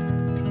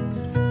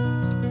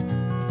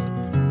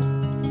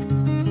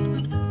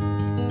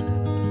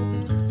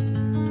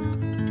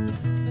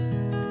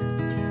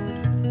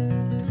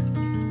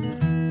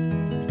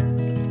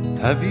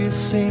 Have you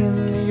seen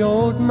the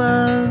old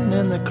man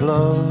in the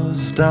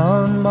closed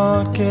down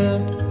market,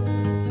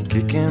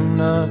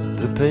 kicking up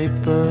the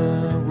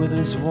paper with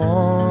his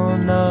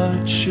worn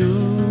out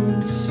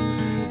shoes?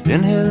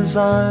 In his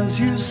eyes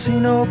you see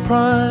no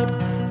pride,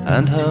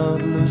 and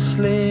held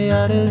loosely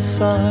at his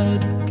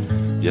side,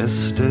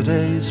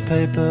 yesterday's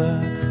paper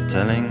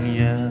telling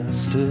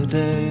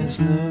yesterday's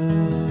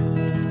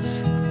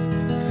news.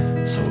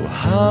 So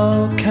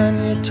how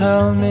can you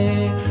tell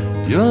me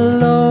you're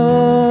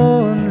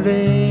lonely,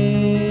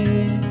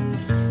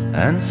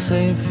 and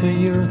say for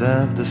you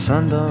that the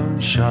sun don't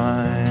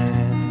shine?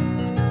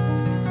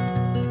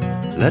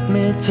 Let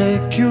me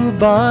take you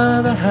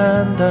by the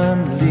hand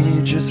and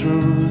lead you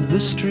through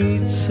the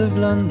streets of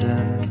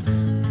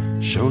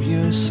London, show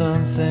you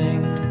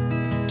something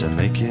to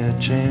make you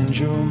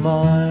change your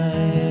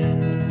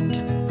mind.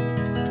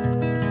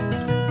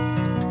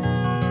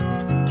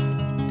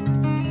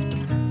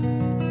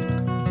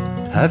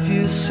 Have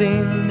you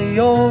seen the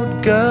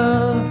old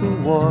girl who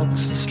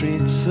walks the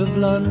streets of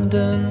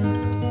London?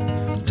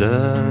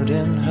 Dirt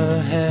in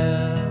her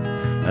hair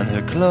and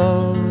her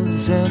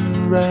clothes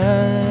in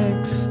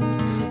rags.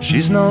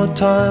 She's no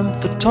time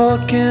for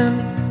talking,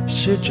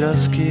 she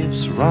just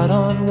keeps right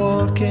on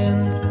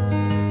walking,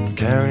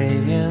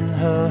 carrying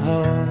her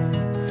home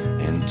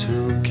in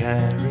 2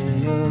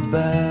 carrier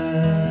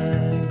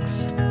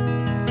bags.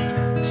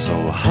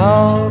 So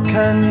how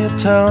can you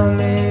tell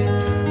me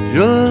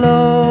you're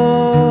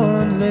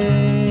lonely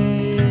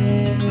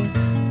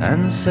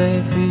and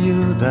say for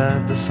you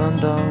that the sun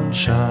don't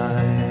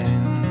shine?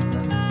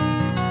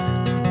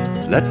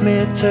 Let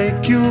me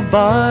take you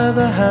by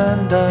the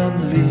hand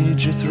and lead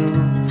you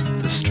through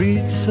the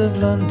streets of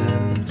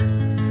London,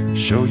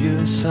 show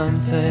you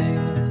something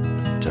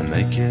to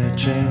make you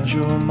change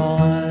your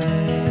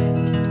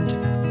mind.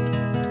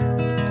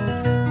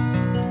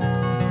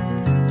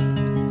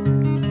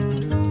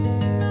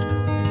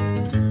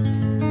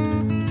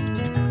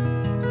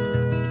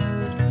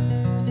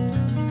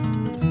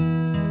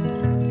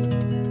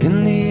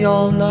 In the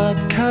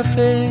all-night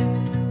cafe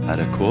at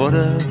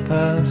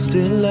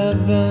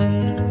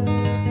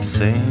 11:15,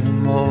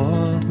 same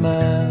old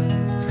man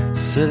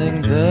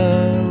sitting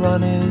there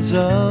on his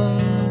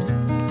own,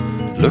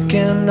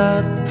 looking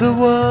at the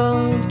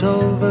world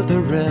over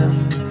the rim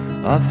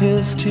of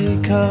his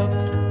teacup.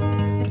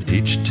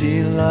 Each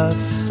tea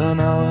lasts an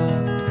hour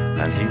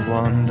and he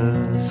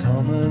wanders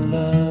home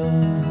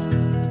alone.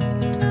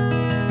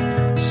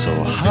 So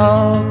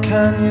how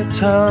can you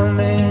tell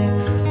me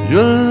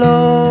you're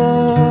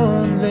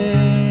lonely?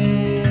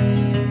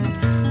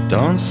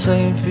 Don't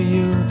say for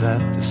you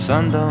that the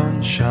sun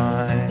don't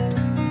shine.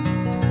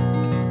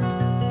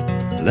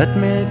 Let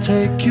me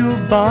take you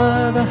by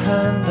the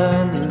hand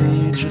and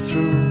lead you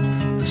through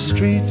the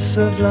streets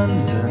of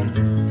London,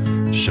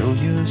 show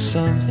you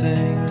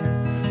something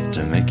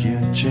to make you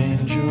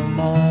change your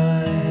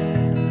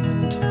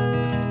mind.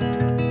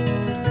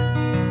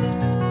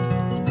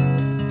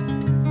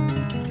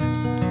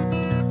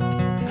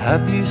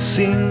 Have you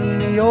seen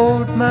the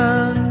old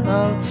man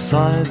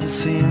outside the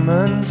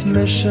Seaman's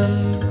Mission?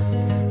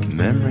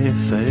 Memory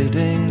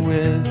fading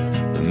with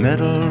the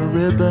metal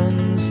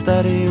ribbons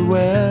that he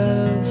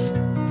wears.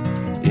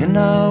 In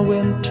our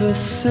winter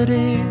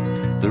city,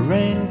 the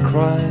rain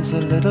cries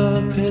a little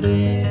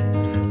pity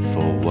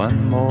for one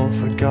more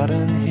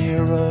forgotten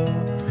hero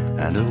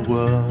and a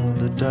world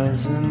that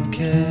doesn't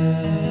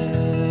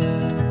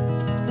care.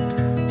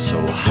 So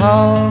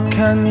how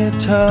can you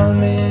tell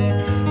me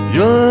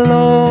you're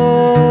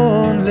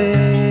lonely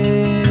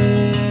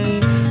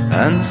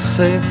and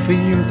say for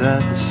you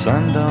that the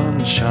sun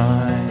don't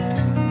shine?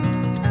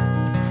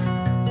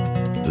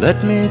 Let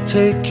me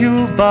take you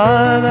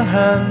by the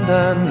hand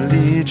and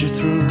lead you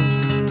through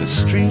the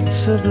streets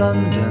of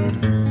London,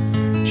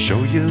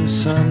 show you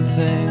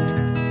something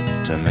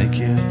to make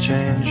you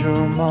change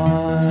your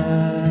mind.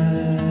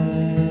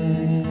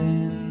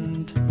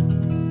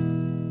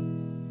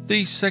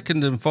 The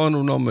second and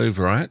final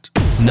non-mover at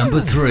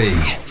Number 3.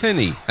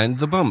 Kenny and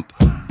the Bump.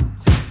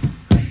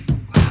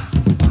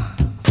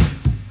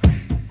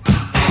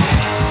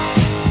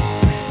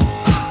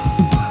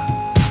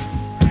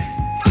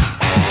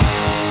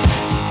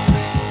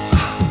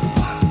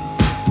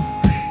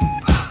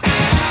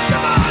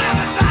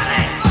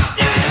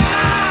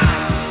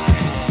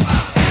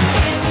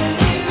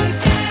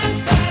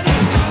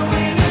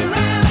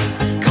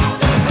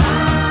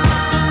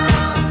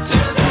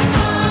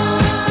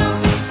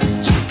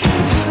 You can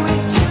do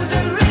it to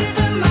the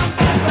rhythm of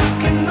the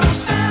rock and roll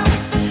sound.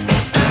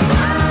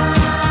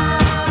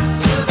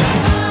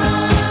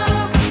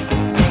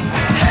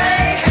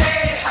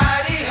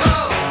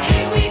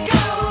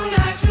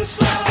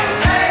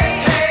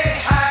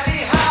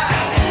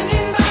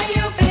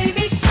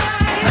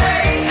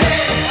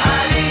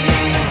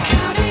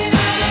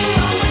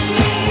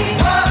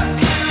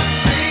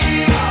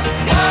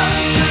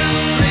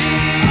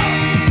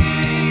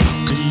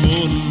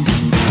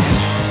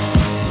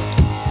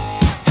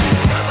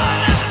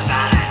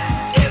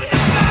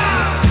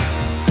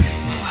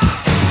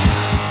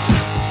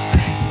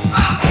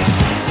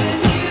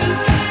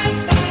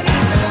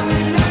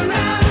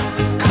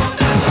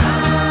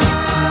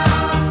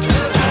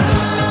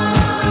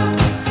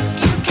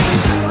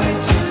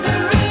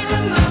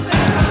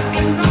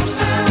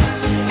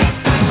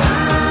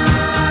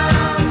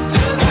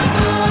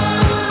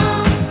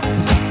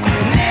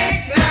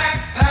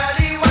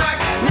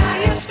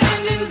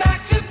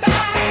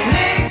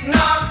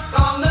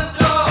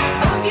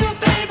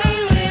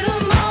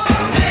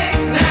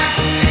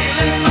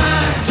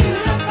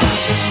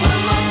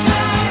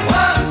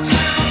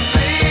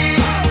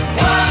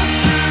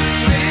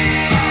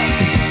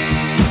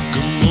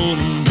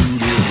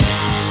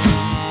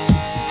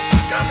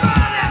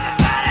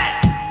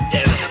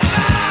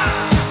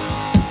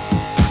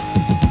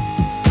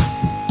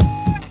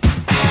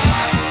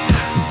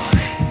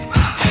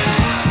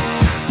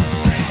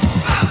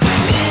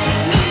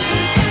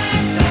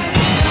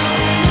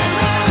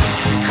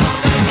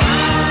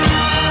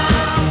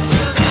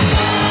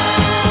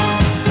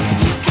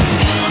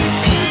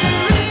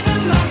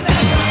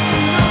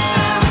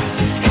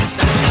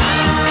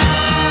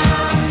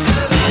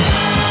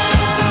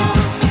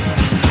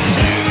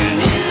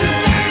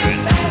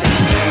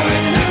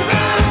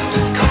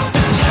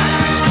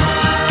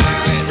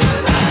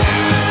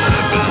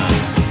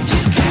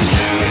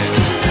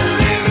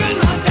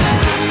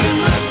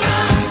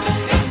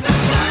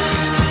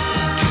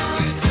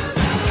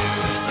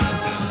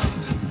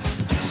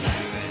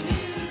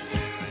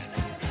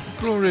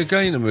 Gloria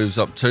Gaynor moves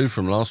up 2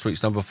 from last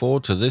week's number 4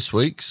 to this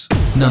week's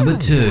number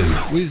 2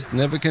 with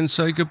Never Can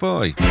Say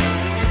Goodbye.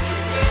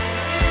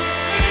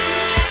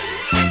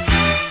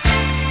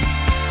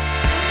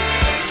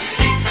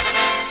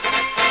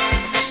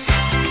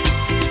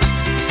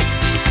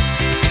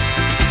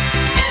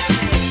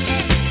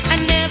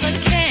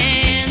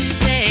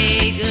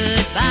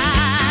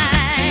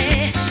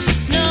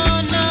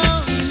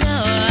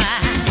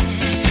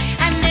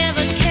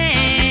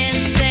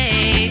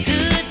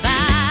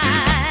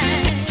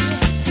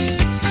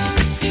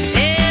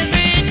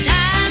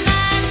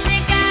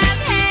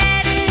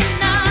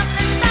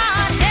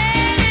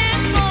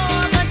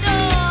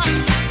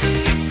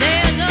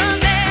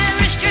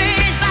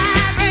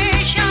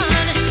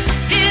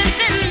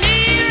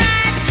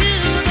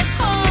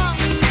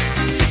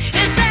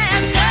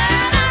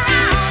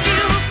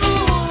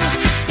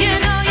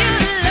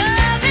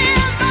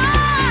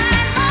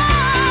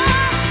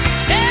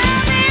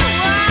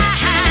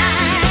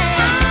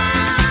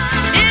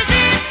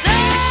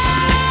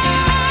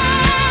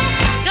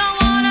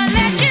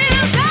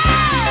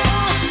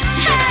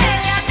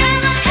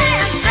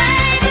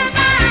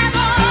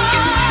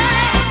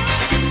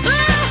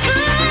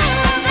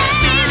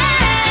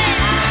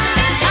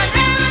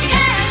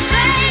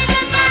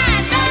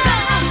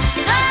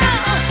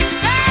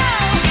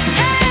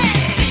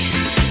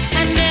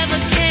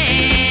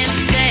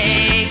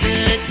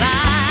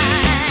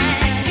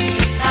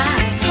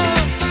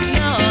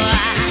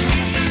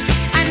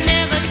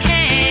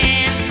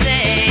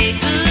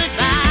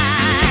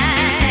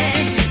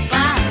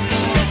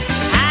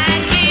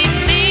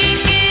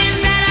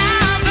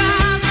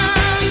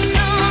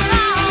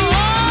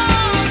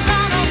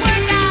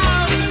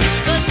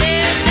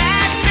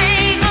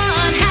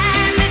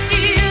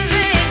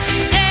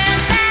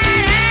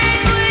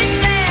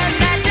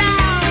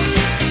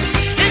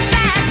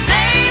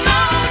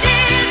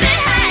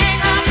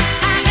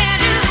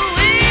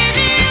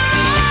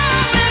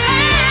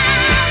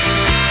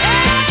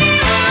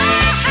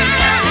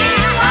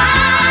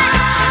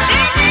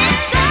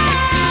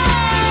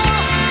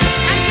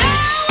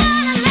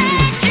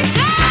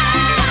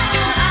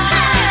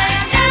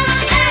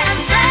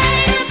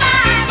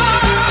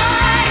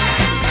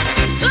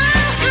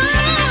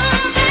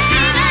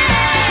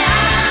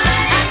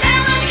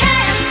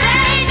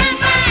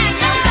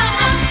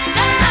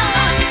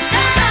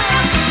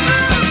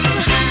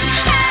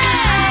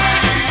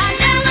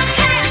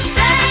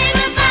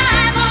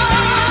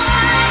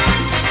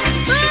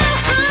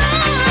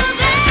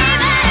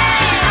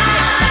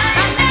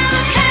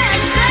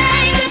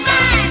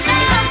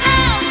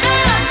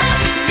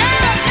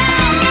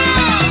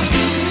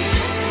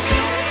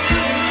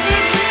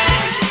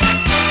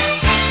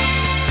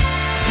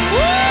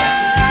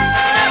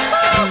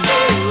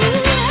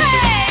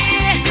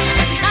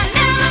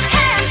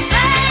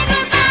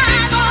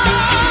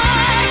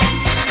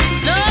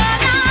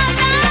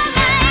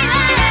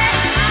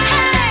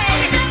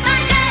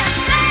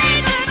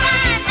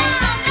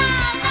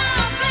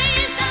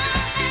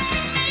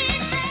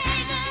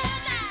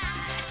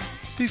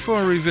 Before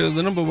I reveal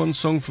the number 1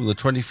 song from the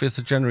 25th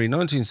of January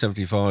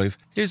 1975,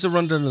 here's a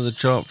rundown of the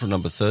chart from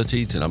number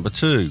 30 to number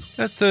 2.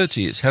 At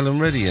 30, it's Helen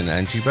Reddy and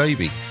Angie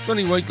Baby,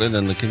 Johnny Wakeland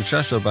and the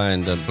Kinshasa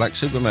Band and Black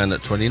Superman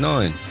at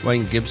 29,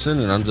 Wayne Gibson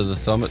and Under the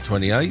Thumb at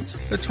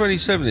 28. At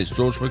 27, it's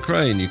George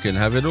McRae and You Can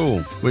Have It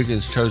All,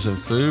 Wiggins' Chosen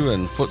Foo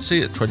and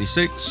Footsie at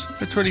 26.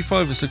 At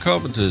 25, it's the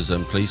Carpenters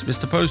and Please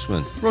Mr.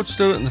 Postman, Rod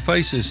Stewart and the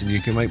Faces and You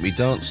Can Make Me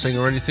Dance, Sing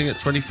or Anything at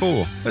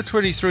 24. At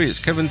 23, it's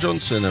Kevin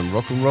Johnson and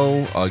Rock and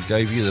Roll, I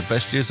Gave You the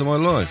Best Years of My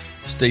Life,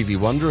 Stevie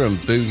Wonder and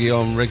Boogie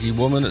on Reggae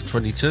Woman at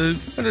 22,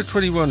 and at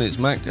 21 it's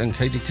Mac and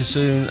Katie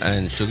Kassoon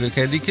and Sugar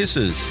Candy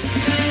Kisses.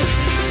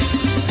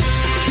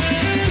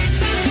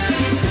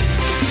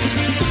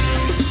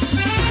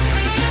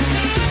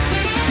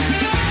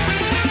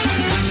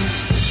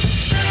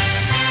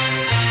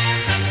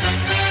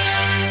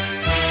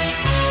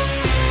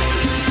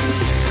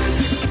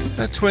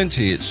 At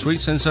 20, it's Sweet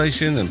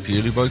Sensation and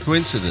Purely by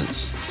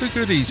Coincidence. The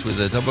Goodies with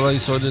their double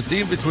A-sided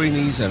The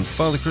In-Betweenies and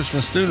Father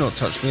Christmas Do Not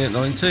Touch Me at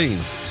 19.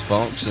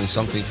 Sparks and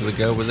Something for the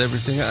Girl with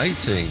Everything at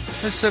 18.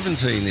 At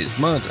 17, it's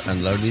Mud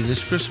and Lonely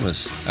This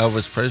Christmas.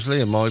 Elvis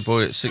Presley and My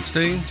Boy at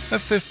 16.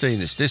 At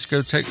 15, it's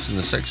Discotex and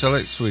the Sex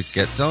Alex with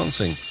Get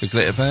Dancing. The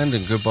Glitter Band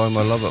and Goodbye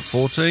My Love at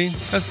 14.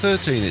 At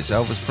 13, it's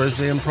Elvis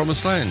Presley and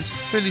Promised Land.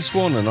 Billy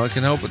Swan and I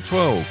Can Help at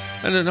 12.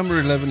 And at number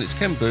 11, it's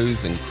Ken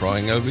Booth and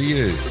Crying Over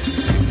You.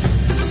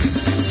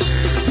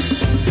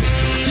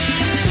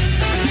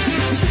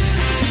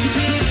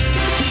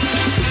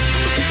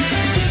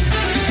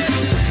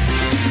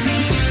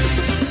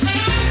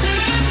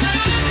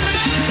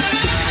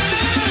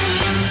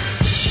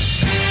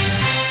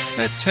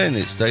 At 10,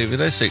 it's David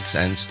Essex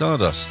and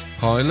Stardust.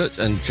 Pilot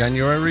and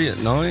January at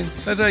 9.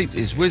 At 8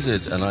 is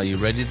Wizard and Are You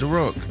Ready to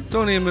Rock?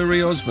 Donny and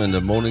Marie Osmond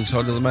and Morning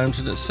Side of the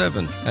Mountain at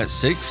 7. At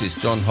 6 is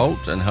John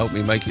Holt and Help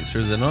Me Make It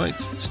Through the Night.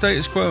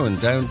 Status Quo and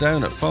Down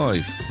Down at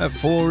 5. At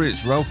 4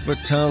 it's Ralph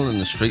Battelle and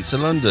the Streets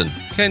of London.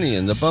 Kenny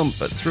and the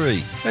Bump at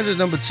 3. And at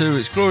number 2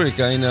 it's Gloria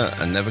Gaynor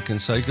and Never Can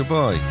Say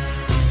Goodbye.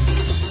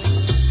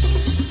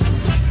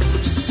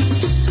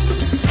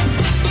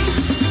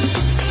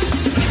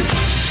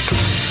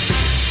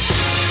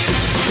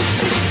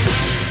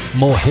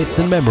 more hits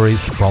and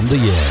memories from the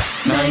year.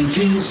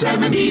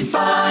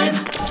 1975.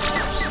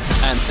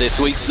 And this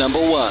week's number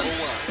one.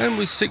 And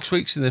with 6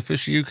 weeks in the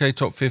official UK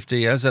Top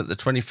 50 as at the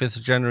 25th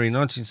of January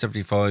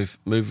 1975,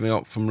 moving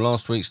up from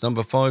last week's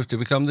number 5 to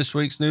become this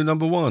week's new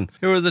number 1.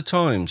 Here are the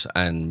Times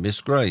and Miss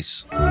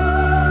Grace.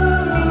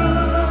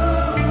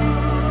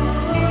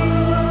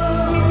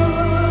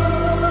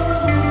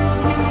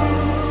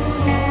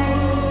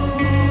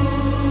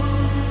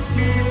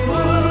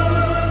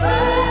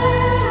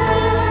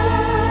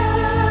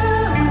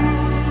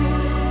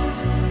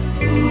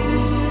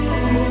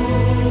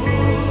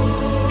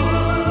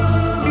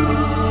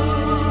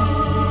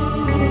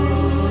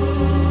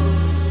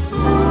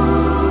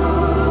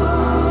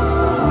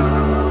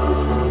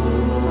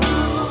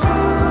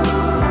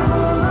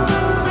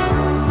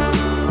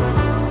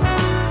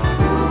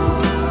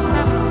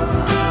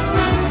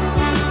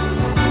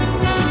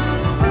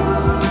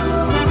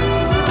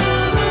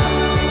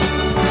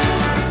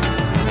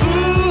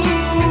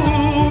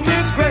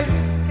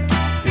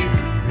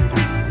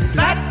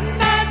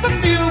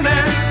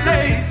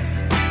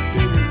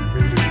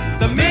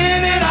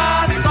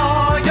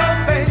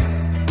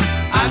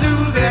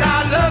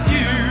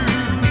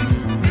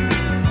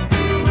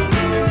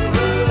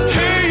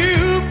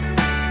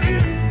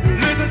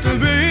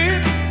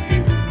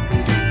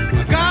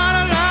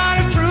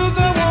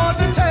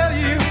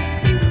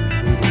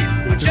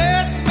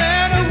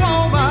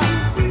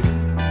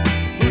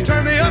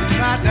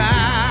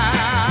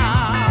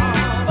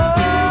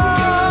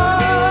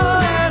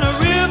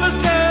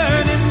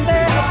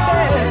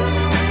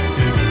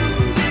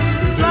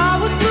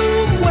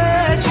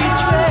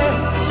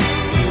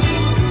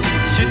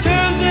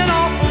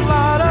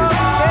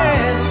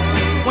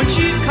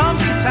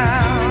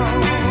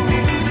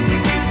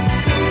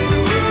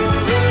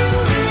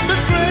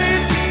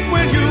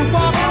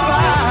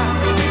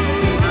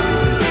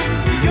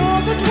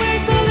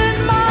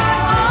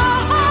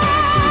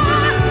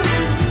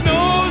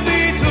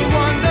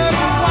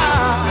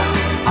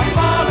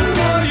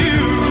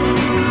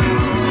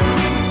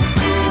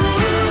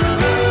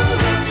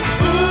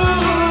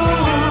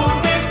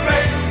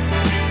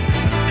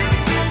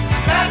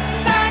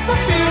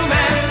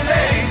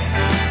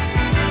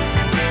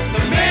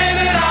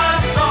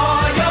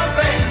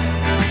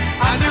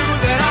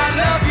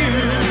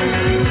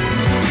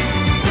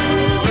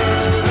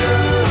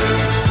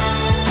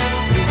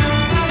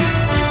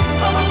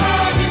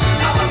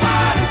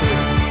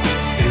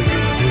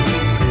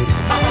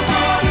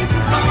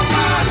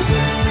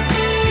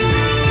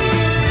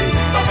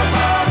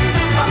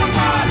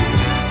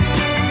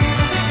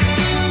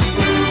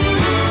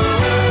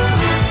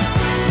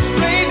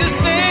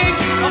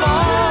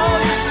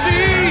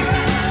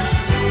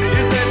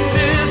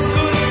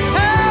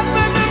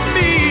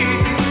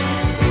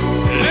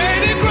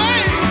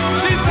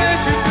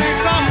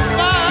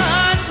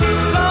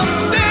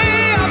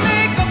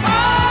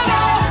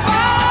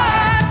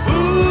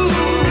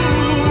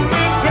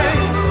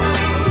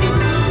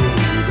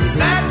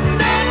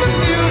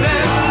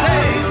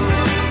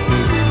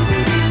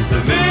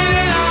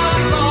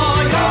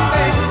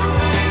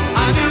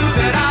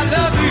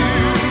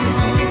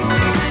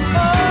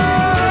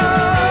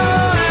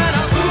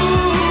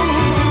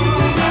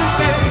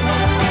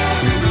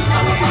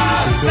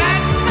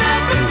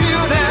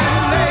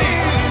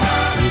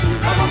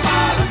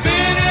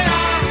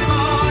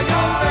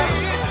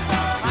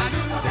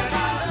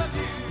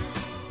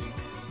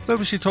 That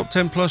was your Top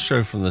 10 Plus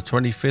show from the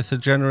 25th of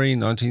January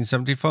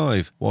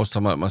 1975. Whilst I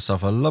make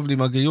myself a lovely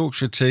mug of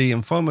Yorkshire tea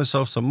and find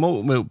myself some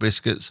malt milk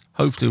biscuits,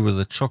 hopefully with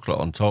a chocolate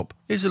on top,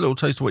 here's a little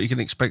taste of what you can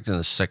expect in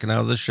the second hour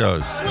of the show.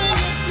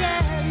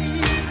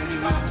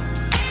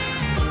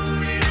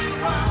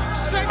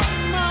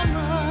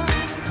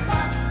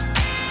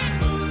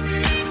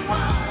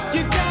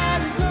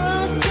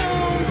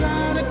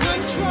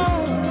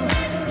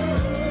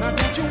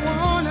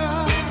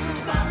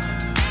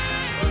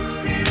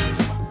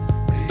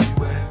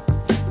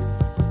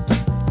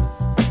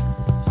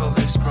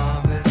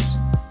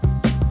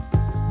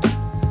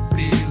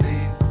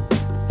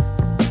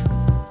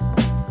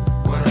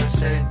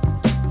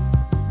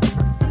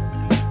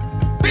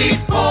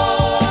 Beat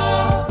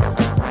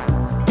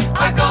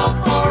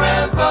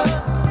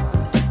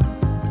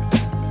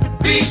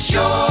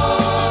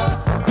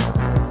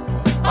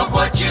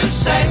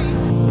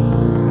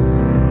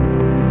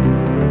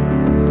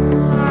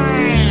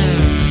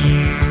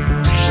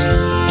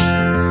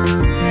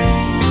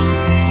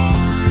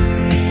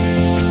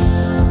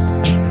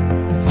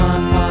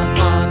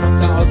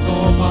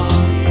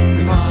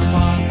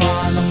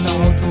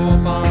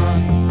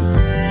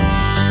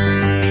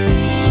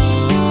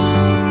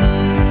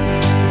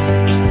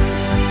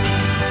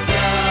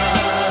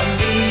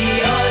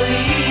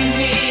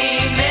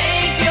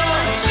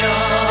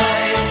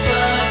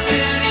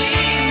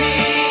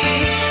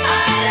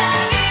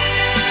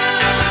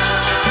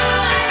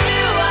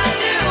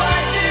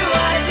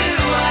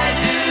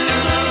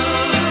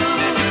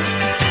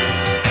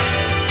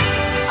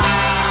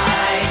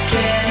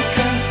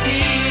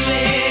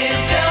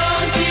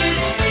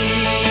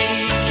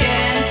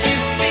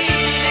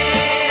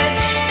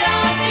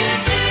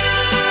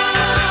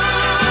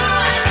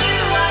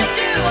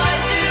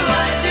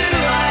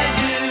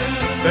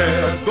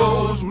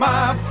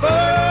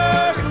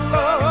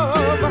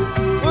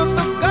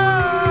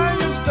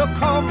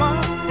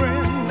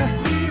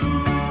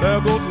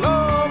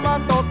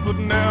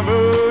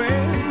never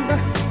end,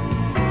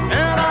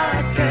 and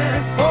I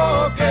can't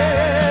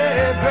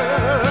forget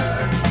her.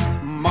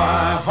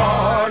 My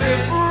heart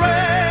is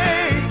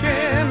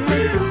breaking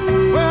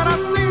when I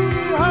see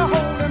her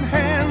holding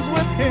hands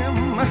with him.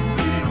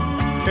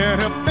 Can't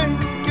help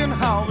thinking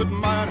how it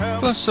might have.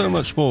 Plus so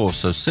much more,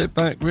 so sit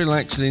back,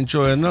 relax and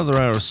enjoy another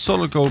hour of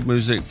solid gold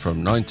music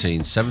from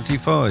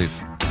 1975.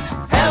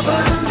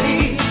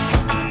 Heavenly,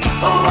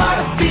 oh what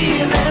a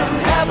feeling,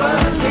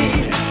 heavenly,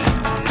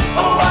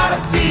 oh what a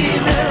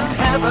feeling,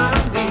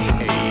 heavenly,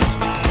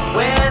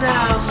 when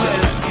I'm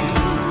with you,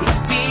 it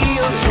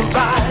feels so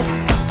right,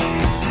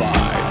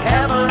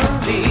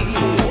 heavenly,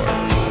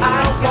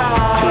 I've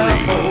got to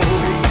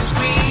hold,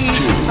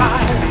 squeeze you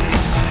tight.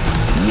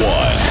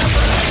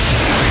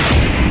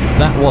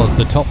 That was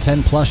the Top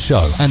 10 Plus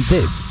show, and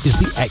this is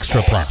the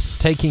Extra Plus,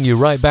 taking you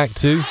right back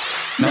to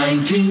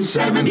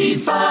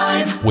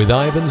 1975 with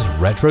Ivan's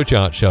Retro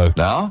Chart Show.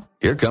 Now,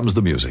 here comes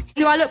the music.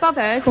 Do I look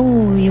bothered?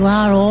 Oh, you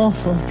are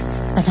awful,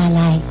 but I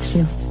like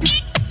you.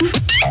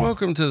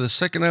 Welcome to the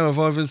second hour of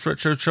Ivan's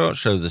Retro Chart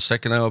Show, the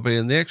second hour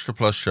being the Extra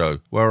Plus show,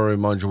 where I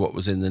remind you what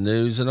was in the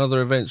news and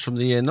other events from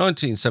the year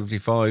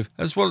 1975,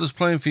 as well as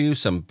playing for you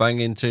some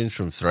banging tunes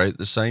from throughout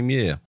the same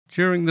year.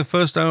 During the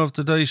first hour of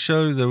today's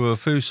show, there were a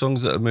few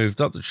songs that have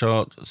moved up the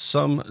chart.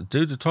 Some,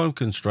 due to time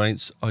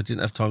constraints, I didn't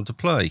have time to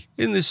play.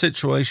 In this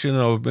situation,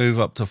 I would move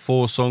up to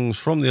 4 songs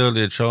from the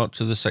earlier chart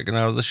to the second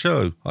hour of the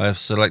show. I have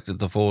selected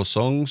the 4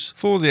 songs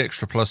for the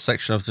Extra Plus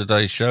section of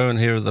today's show, and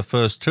here are the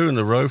first 2 in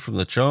a row from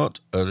the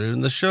chart earlier in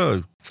the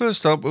show.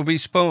 First up will be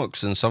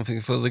Sparks and Something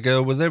for the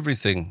Girl with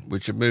Everything,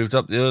 which had moved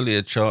up the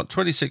earlier chart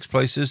 26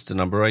 places to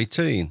number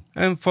 18.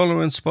 And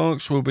following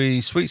Sparks will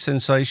be Sweet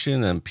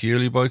Sensation and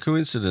Purely by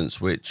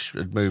Coincidence, which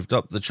had moved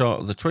up the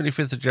chart of the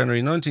 25th of January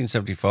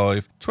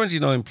 1975,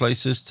 29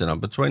 places to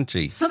number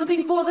 20.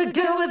 Something for the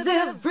girl with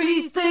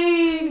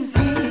everything. See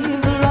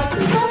the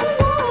writings on the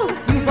wall.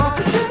 You walk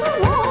it through the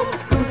wall.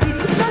 Complete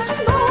with touches,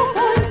 no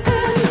point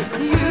pen.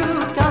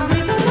 You can't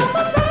breathe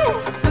another day.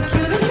 So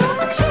cute and so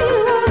much you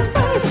won't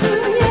break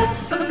through yet.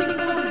 Something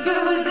for the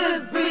girl with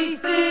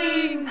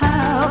everything.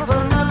 Have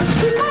another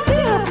sip, my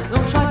dear.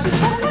 Don't try to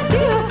talk, my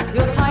dear.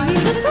 Your tiny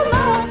little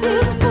mouth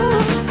is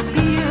full.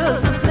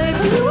 Here's the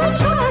flavor you will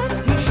try it.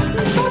 You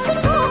shouldn't try to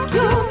talk.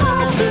 Your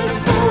mouth is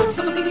full.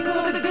 Something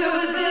for the girl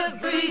with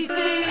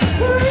everything.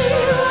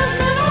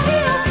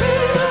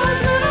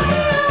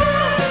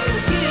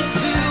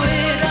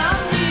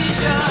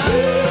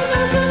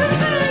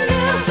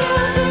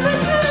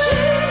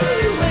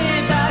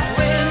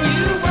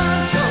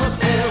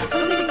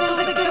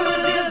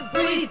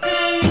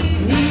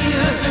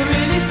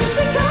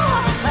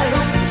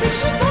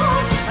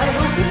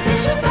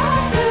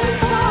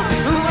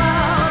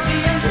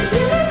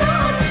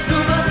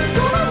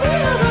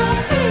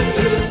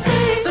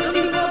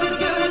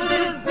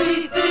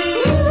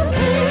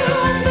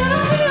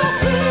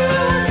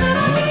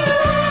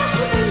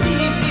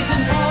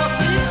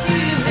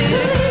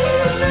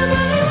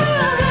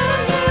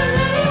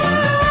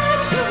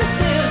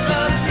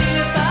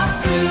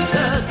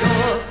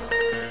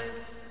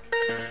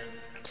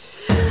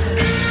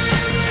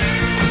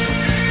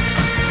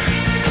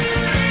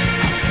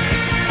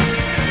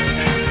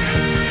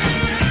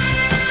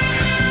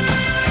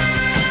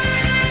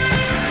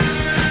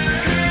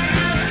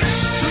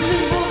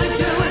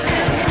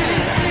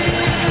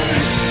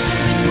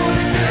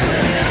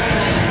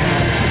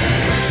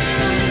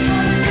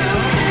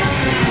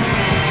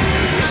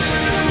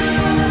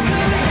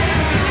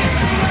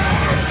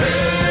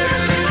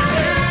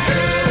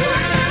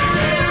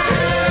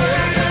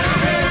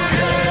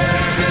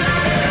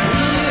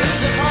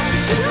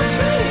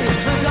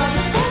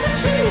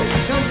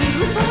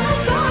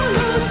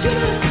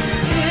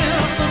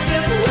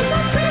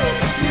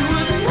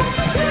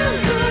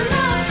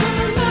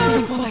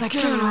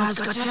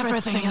 Got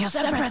everything, yes,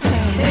 everything.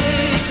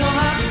 Hey, come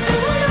out and say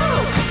hello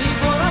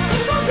before I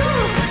please on go.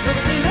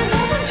 Let's sing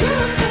along and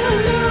just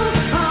hello.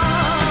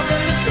 Ah,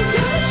 ready to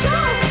give a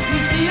shout. We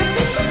see your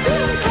pictures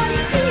still quite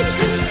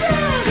speechless.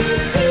 Very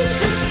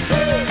speechless.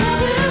 She's got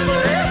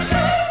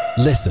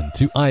everything. Listen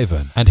to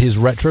Ivan and his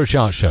Retro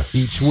Chart Show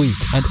each week,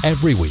 and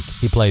every week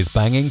he plays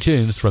banging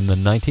tunes from the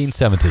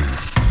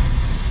 1970s.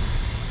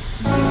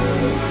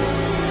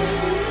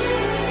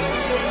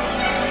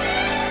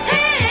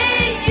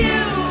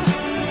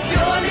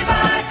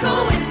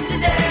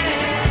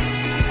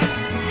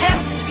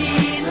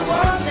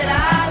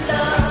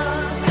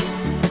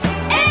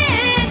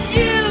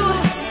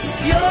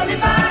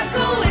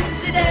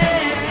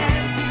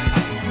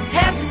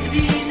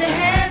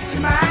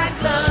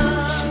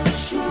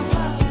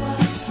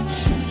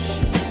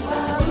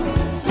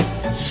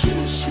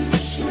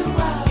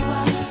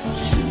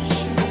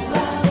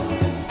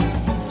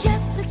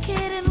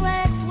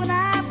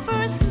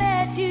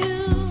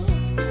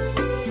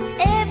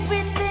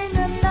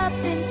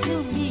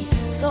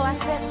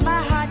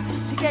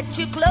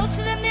 You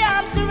closer than the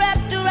arms are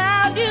wrapped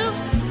around you,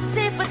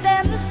 safer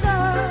than the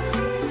sun.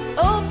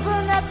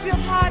 Open up your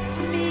heart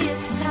for me,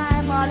 it's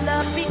time our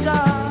love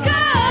begun.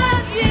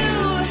 'Cause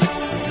you're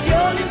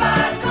only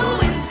by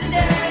coincidence.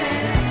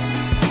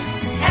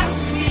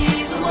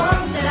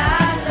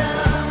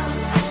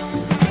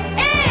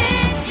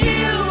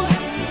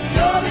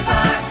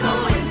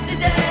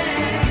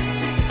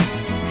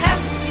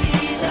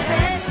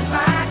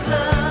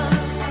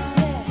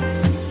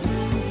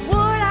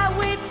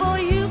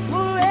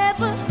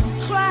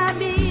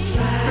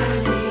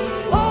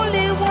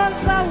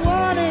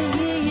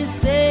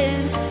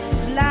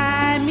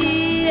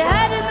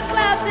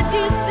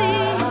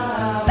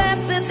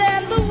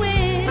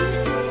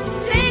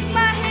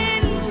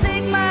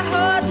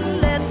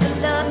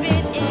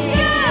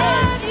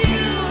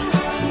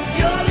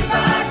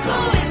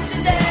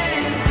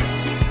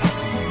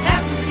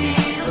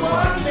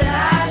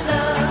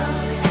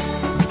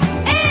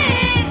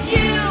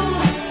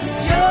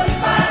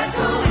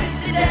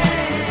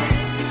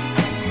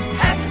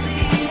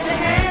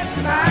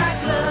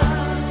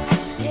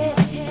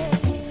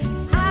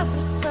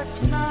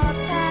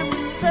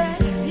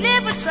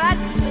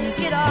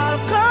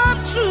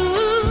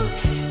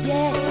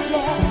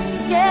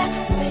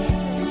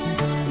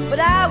 but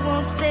I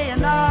won't stay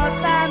an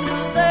all-time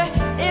loser.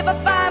 If I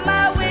find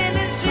my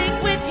winning streak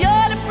with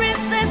you're the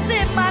princess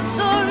in my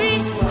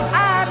story,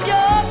 I'm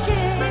your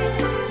king.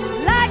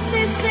 Like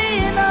they say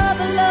in all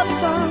the love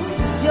songs,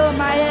 you're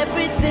my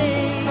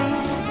everything.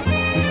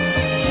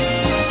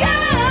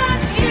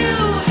 'Cause you,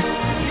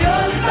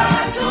 purely by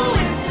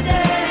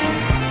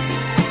coincidence,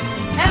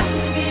 happen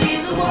to be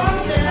the one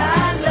that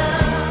I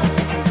love.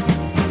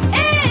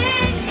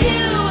 And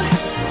you,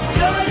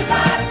 purely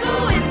by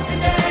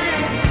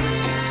coincidence,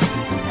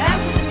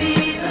 happen to be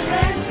the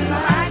hands in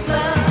my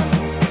glove.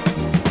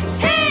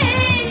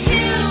 And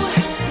you,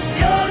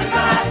 purely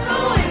by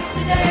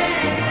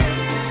coincidence,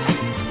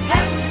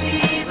 happen to be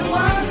the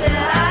one that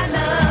I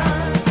love.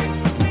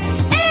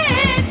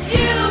 And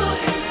you,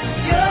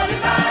 purely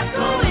by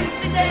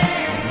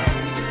coincidence,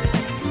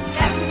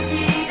 happen to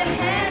be the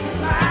hands in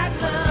my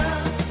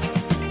glove.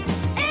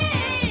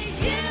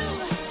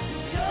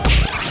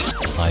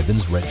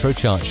 Ivan's Retro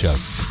Chart Show,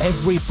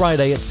 every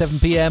Friday at 7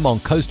 p.m. on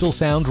Coastal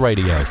Sound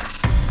Radio.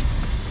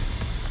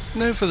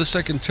 Now for the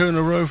second two in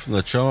a row from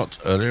the chart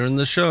earlier in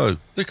the show.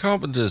 The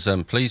Carpenters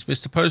and Please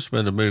Mr.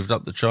 Postman have moved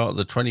up the chart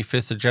the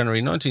 25th of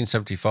January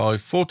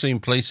 1975, 14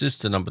 places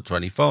to number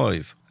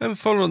 25. And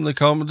following the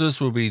Carpenters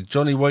will be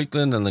Johnny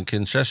Wakelin and the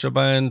Kinshasa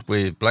Band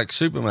with Black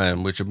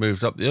Superman, which have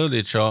moved up the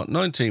earlier chart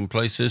 19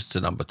 places to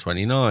number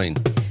 29.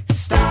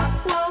 Stop,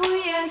 whoa,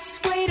 yes,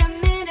 wait a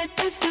minute,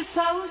 Mr.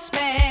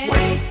 Postman.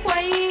 Wait,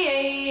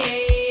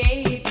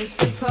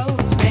 Mr.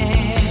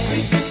 Postman.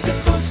 Please, Mr.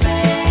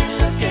 Postman,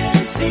 look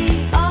and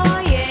see. Oh,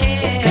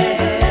 yeah. There's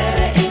a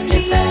letter in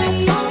your bag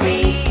for me.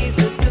 Please,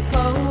 Mr.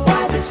 Postman.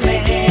 Why's it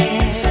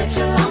taking such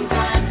a long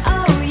time?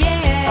 Oh,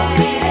 yeah. For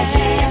me to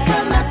hear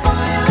from that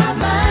boy of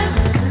mine.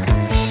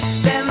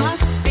 There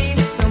must be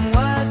some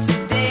word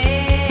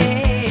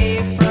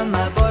today from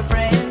my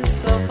boyfriend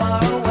so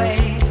far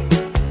away.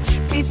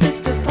 Please,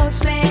 Mr.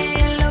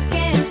 Postman, look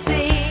and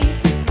see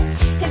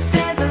if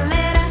there's a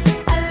letter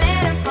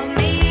for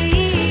me.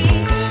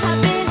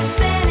 I've been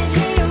standing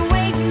here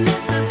waiting,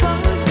 Mr.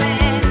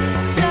 Postman,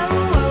 so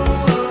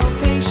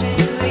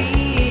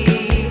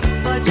patiently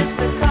for just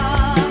a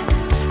call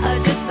or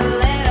just a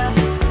letter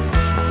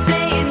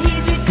saying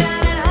he's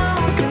returning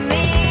home to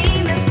me,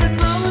 Mr.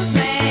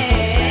 Postman.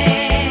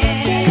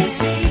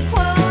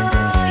 Whoa,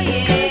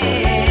 yeah.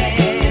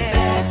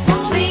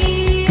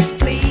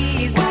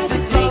 Please, Mr.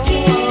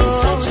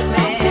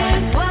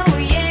 Postman. Whoa,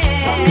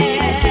 yeah.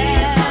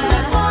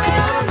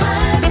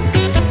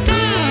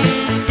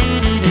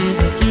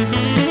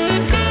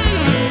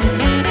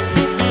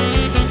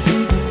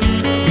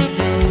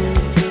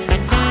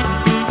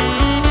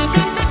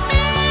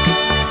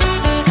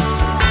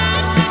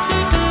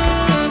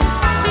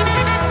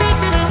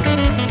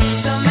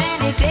 So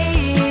many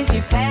days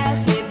you pass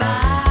me by,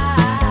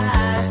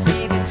 I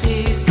see the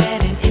tears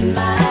standing in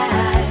my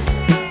eyes.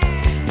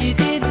 You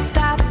didn't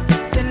stop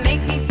to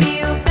make me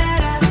feel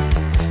better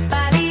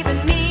by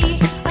leaving me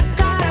a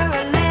card or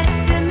a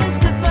letter,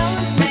 Mr.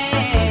 Postman.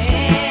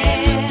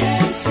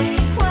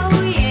 Whoa,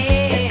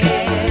 yeah.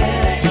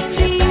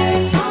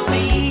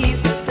 Please,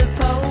 Mr.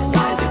 Postman.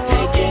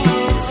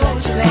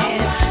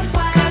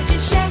 Why don't you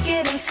check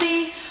it and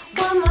see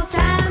one more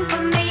time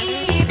for me?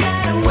 You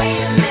gotta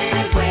wait a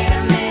minute.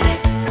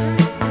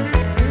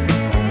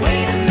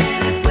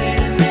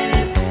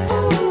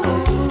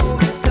 Ooh,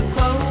 Mr.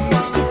 Postman.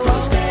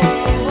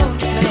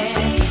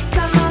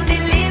 Come on,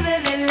 deliver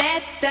the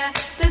letter.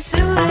 The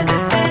sooner the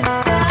better.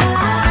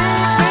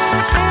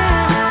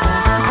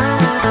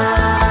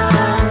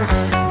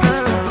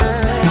 Mr.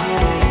 Postman.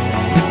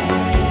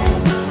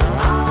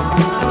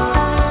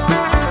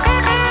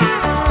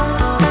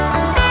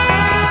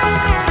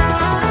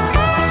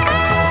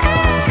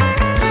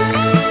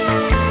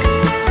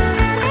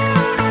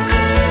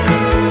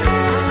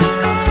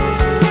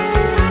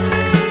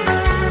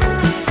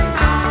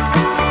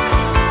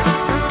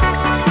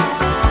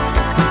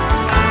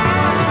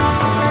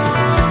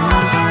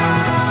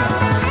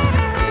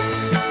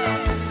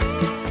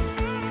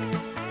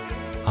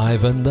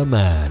 Ivan the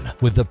Man,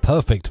 with the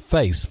perfect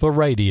face for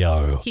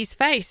radio. His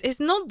face is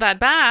not that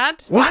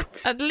bad.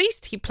 What? At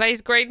least he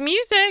plays great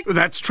music.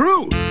 That's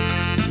true.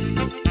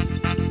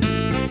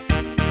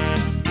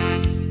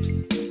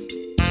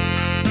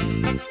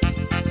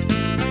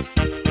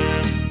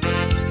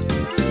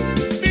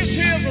 This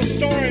here's a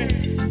story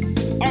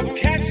of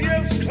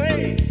Cassius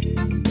Clay,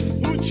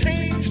 who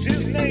changed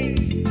his name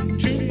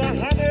to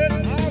Muhammad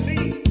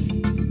Ali.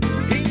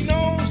 He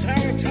knows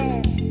how to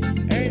talk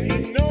and he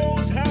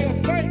knows how to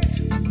fight,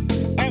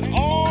 and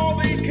all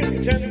the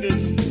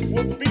contenders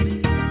will be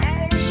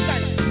out of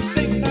sight.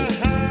 Sing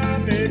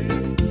Muhammad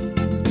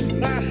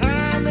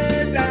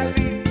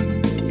Ali.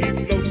 He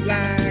floats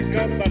like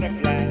a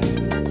butterfly,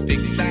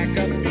 stings like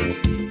a bee.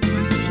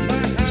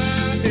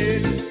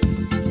 Muhammad,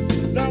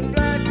 the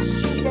black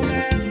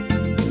Superman,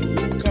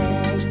 who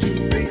calls to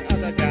the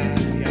other guy,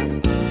 I'm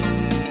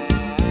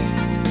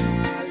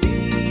Ali.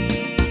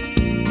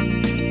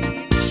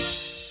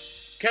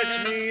 Catch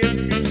me if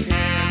you can.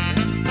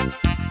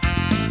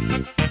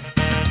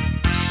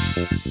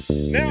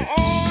 Now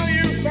all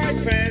you fight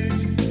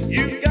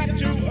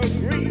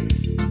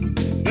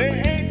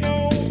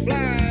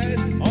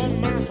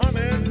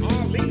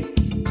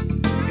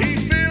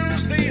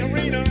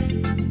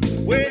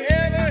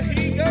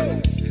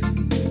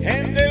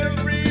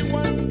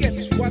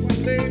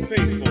get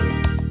paid for.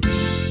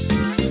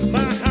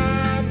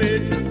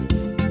 Muhammad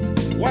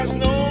was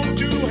known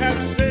to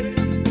have said,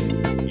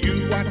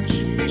 "You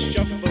watch me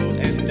shuffle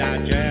and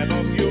I jab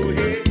off your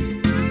head."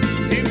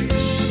 He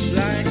moves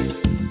like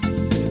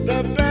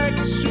the black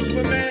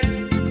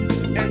Superman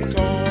and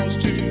calls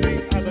to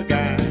the other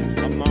guy,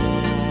 Amali.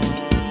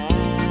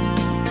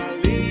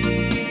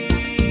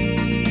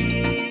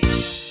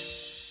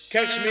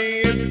 Catch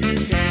me if you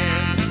can.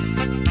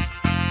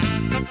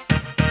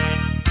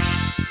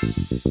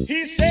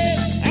 He says,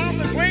 "I'm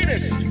the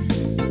greatest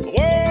the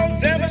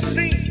world's ever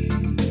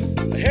seen,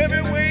 a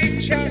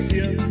heavyweight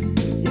champion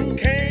who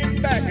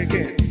came back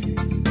again.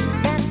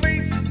 My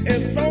face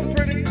is so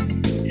pretty,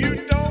 you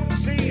don't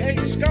see a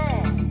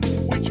scar,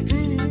 which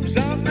proves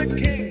I'm the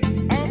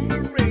king of the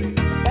ring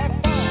by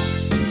far."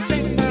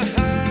 Sing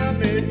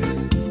Muhammad,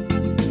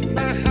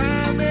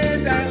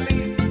 Muhammad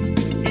Ali.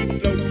 He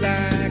floats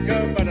like a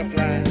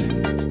butterfly,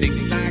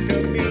 stings like a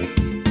bee.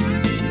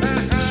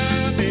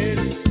 Muhammad,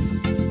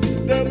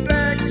 the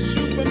black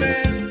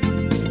Superman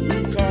who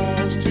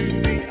calls to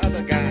the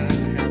other guy,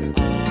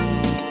 Ali.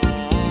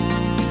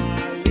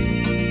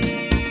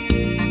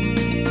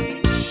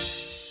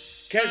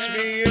 Catch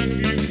me if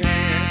you can.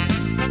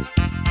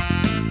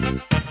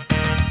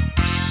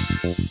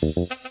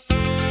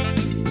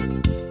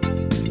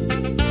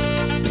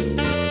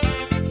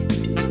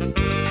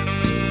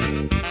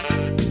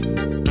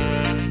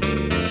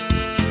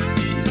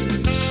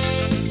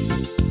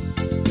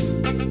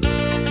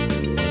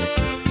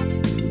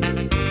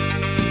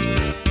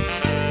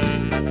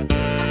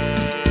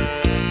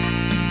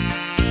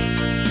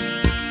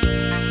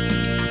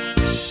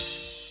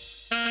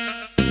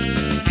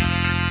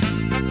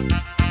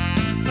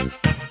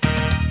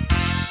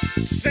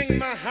 Sing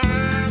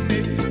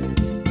Muhammad,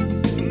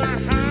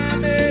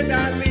 Muhammad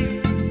Ali.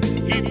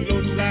 He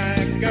floats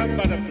like a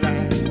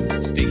butterfly,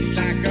 stings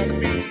like a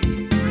bee.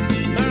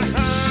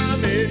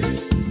 Muhammad,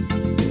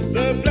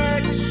 the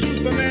black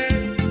Superman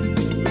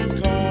who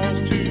calls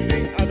to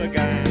the other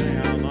guy,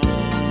 Ali.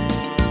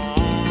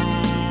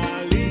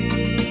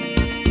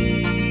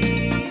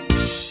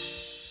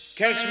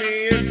 Catch me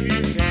if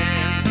you can.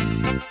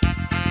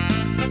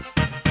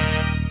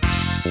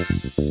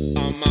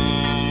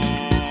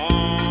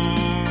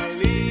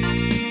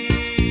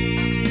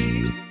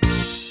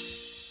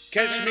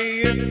 Catch me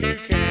if you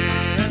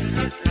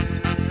can.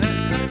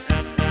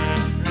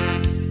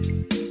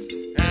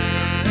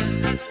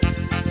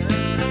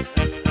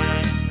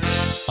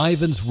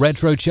 Ivan's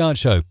Retro Chart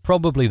Show,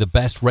 probably the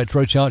best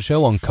retro chart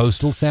show on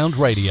Coastal Sound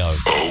Radio.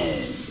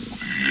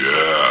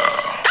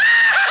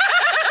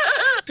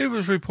 It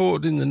was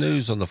reported in the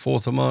news on the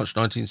 4th of March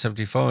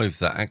 1975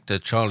 that actor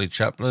Charlie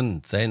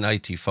Chaplin, then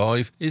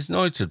 85, is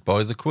knighted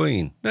by the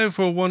Queen. Now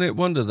for a one-hit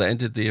wonder that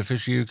entered the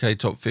official UK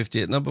Top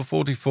 50 at number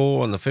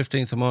 44 on the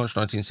 15th of March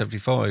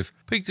 1975,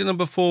 peaked at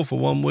number 4 for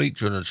 1 week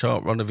during a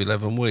chart run of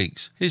 11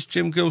 weeks. Here's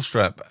Jim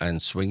Gilstrap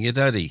and Swing Your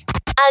Daddy.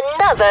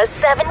 Another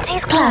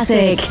 70s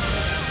classic.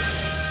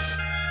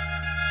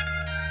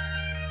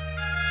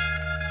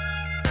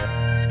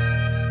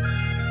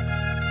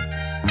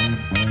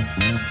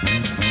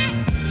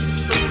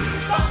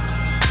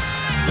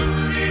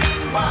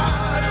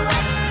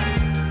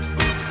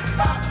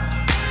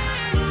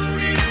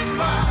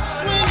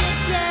 Swing your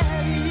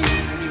daddy,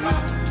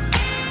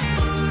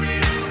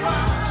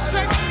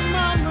 sexy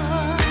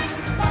mama.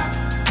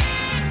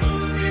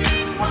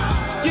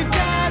 You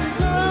got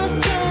love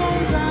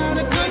Jones out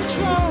of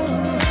control.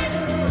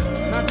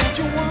 Now don't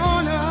you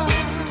wanna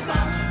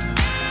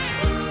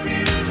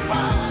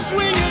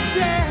swing your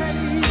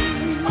daddy,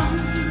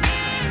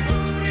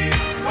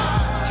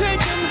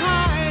 take him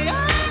high,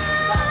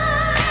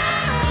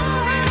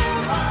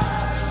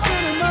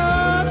 send him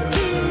up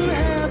to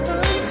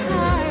heaven's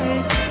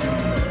heights.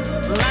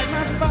 Like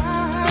my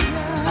fire,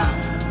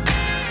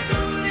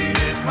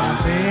 my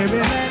baby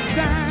has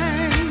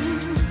died,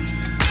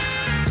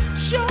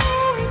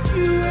 showing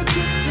you a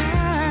good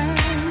time.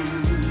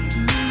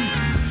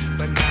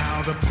 But now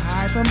the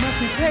piper must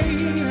be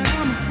paid, and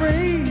I'm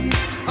afraid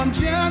I'm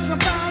just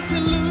about to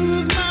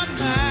lose my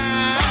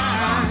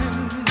mind.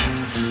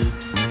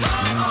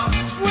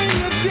 Swing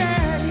your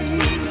daddy,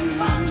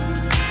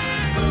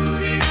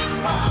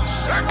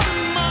 sexy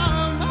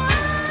mama.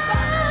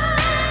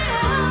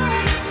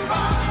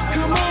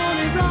 Come on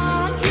and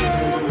rock your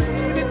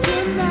baby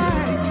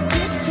tonight.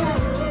 Get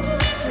tight,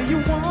 say you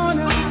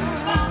wanna.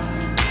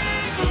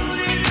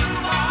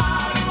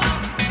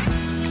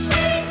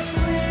 Swing,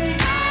 swing,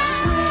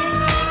 swing,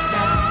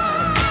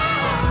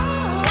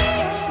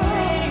 swing,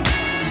 swing,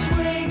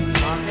 swing.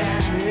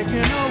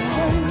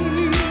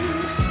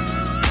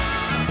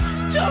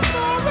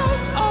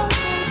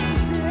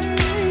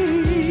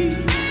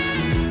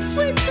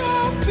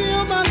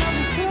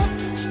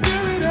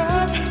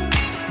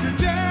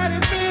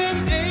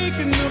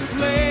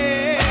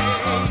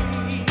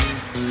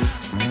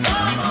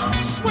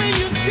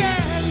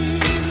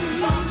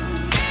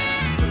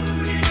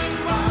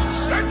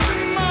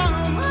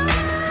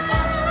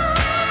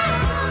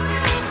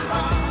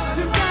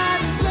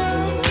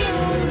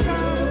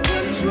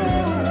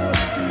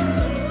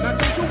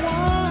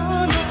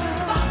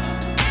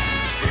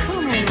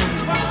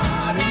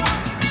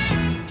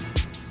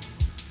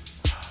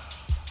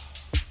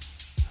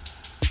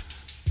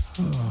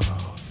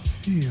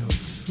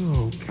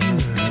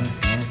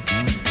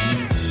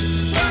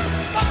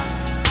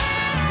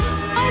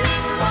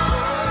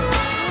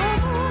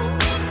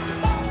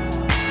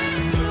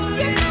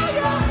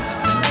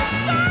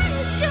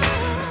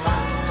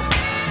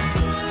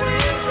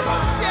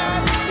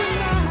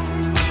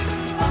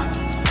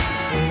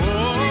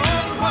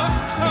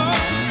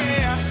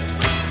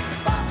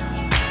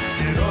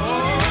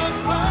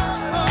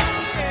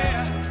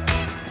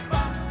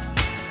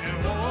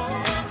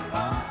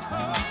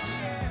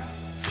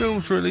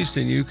 Films released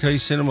in UK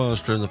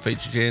cinemas during the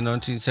featured year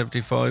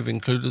 1975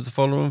 included the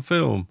following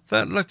film: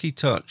 That Lucky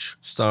Touch,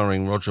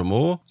 starring Roger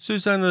Moore,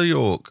 Susanna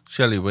York,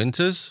 Shelley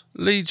Winters,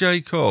 Lee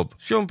J. Cobb,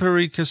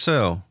 Jean-Pierre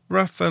Cassel,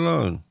 Raph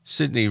Vallone,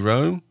 Sidney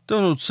Rome,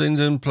 Donald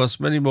Sinden, plus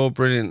many more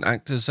brilliant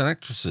actors and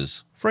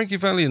actresses. Frankie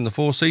Valli and the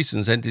Four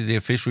Seasons entered the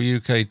official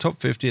UK Top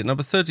 50 at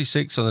number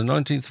 36 on the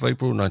 19th of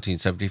April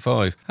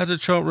 1975. Had a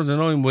chart run of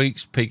 9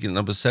 weeks, peaking at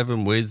number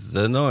 7 with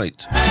The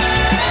Night.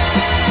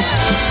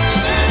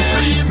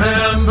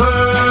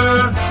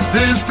 Remember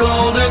this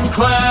golden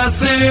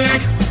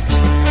classic,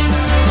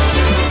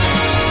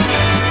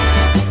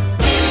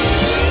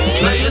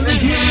 playing the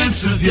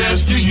hits of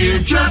yesteryear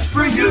just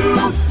for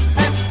you.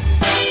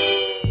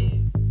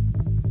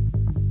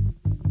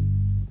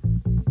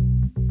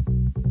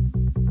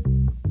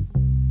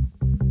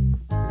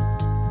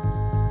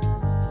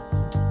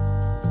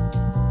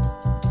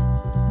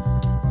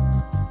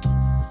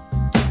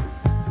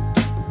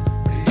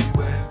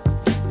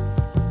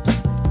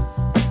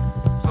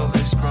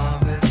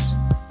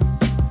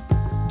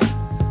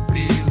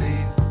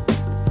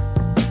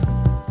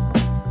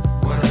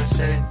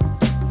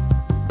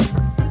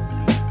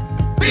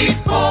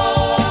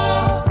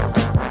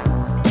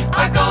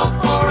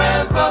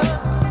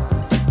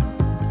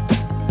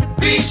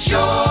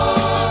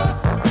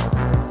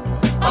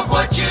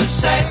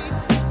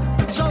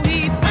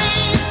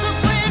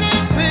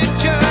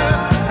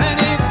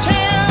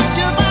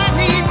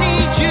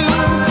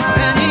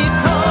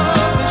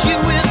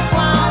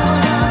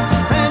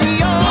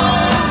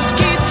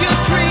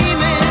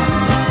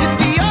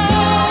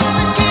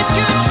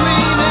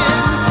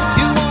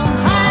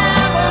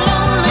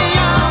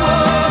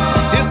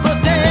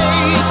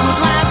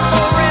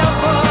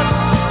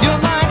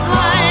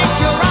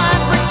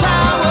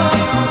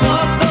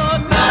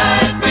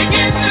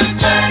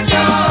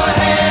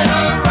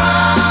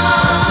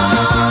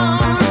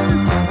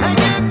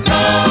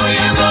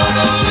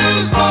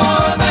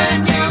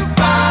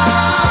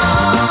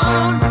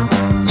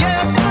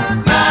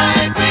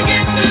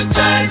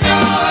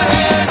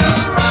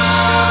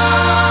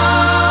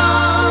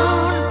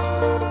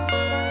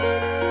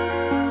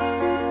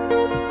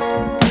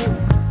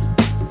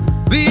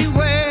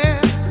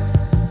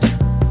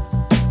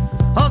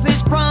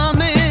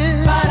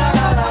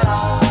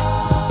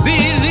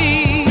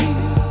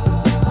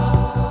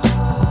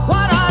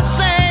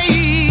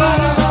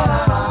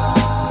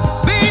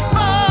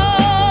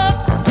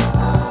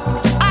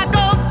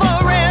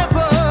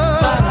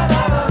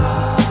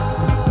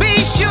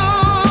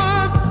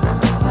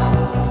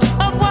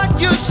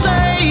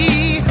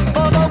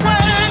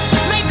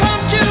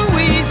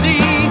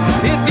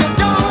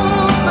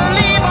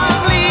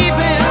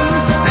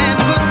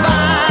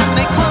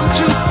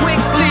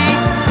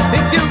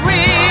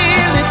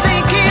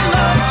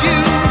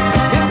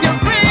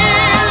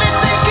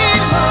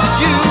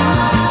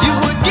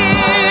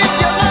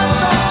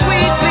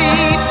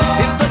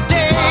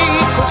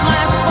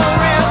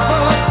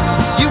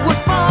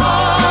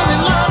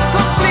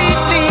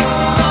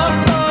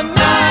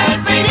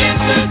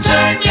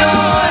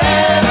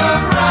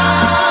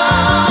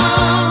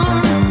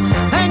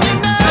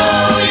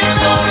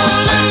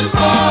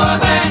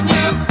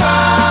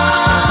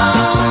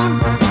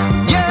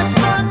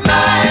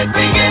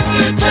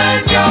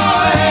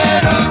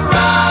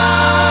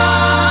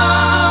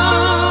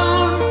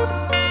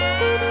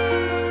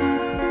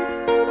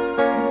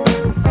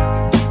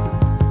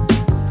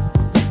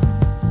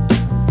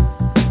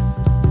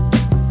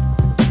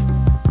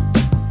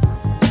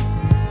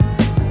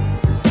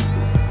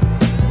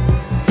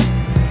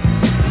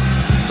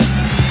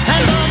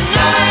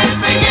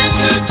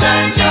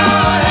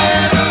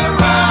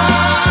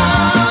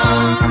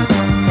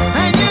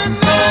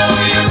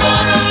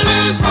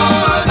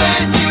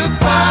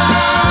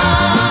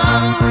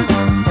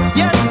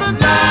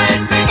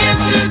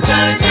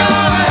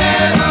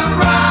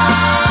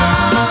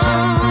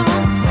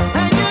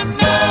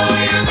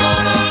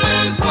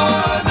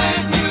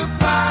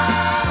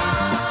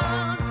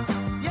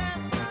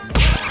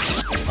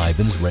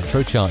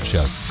 Retro Chart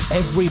Show,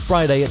 every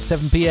Friday at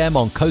 7 p.m.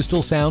 on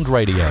Coastal Sound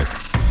Radio.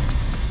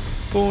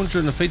 Born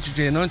during the featured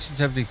year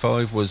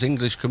 1975 was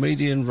English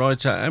comedian,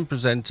 writer and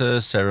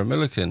presenter Sarah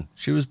Millican.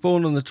 She was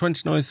born on the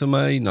 29th of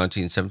May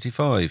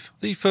 1975.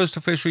 The first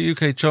official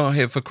UK chart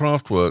hit for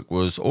Kraftwerk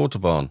was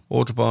Autobahn.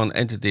 Autobahn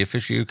entered the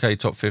official UK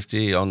Top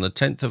 50 on the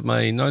 10th of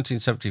May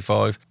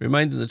 1975,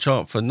 remained in the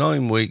chart for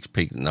 9 weeks,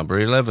 peaked at number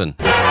 11.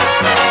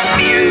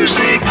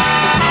 Music,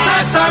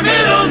 that's our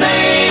middle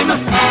name.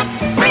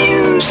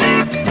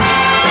 Music.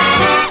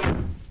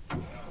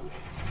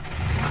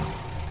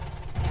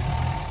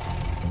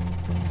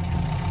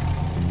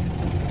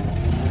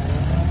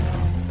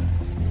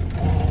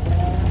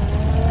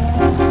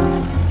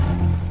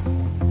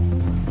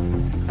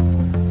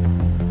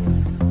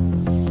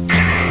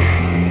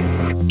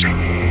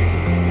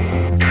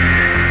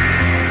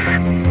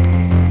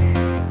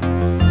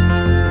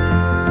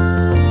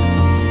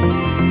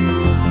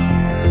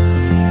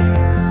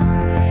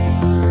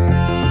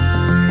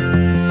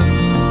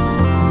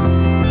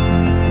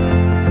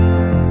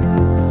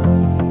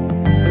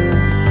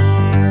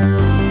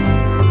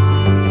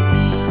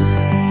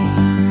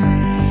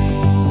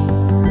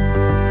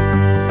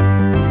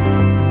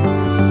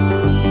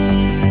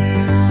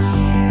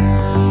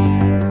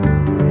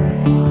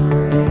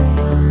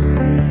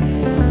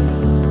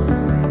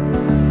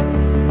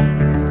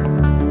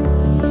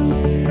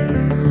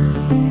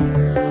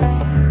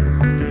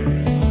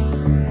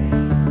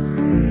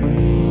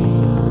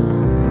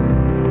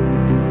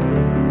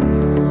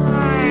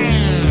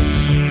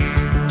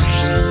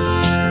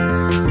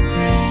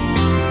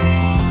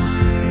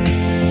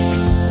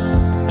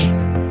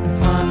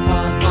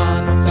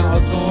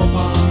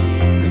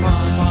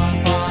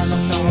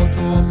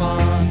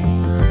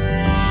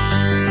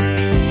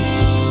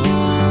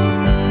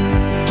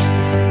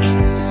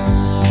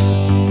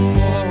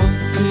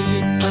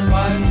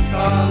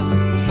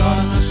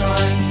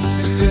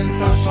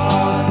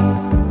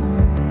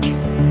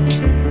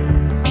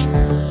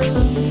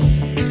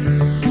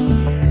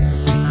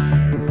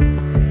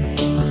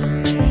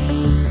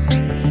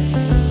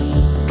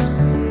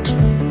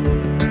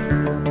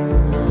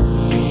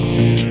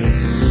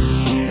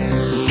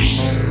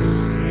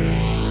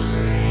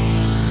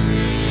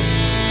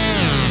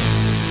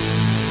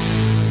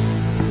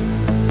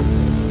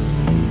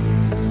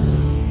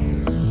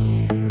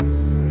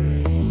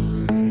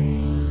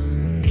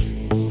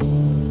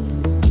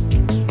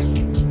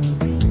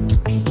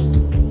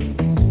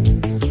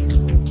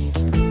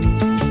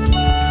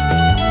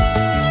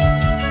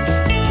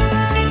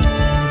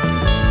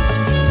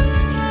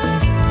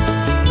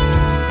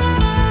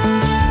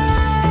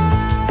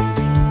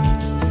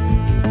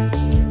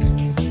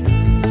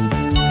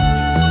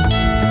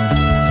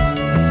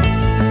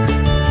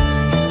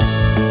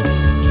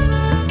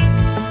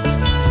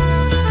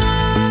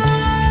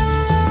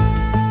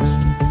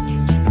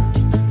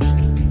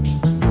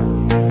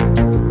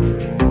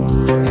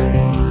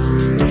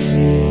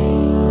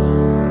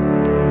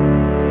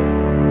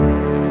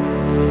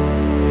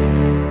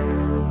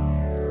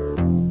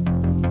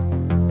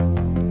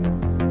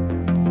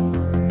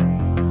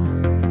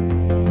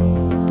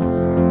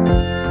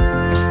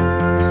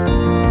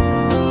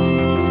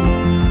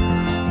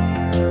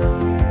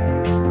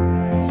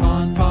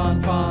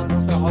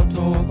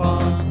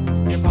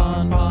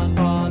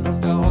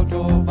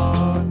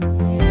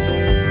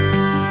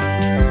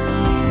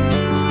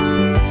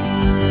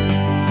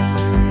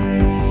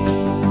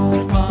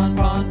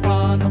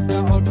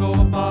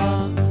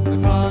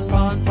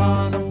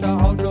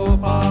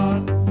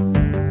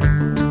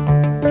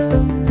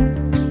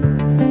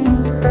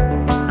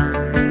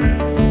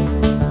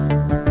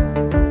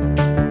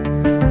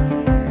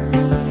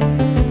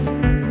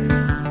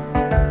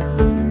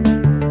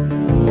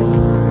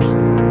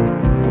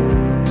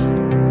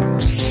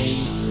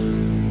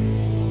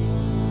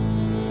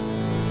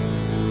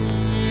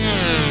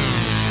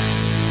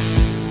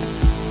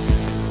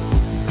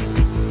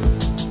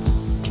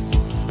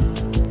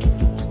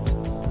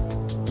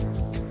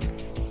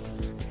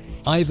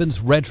 Ivan's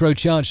Retro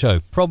Chart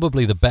Show,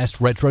 probably the best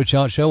retro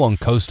chart show on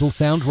Coastal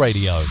Sound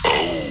Radio.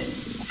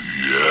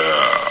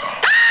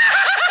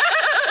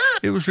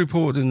 It was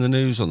reported in the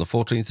news on the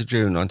 14th of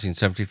June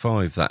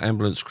 1975 that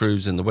ambulance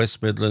crews in the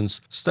West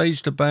Midlands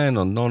staged a ban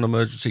on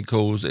non-emergency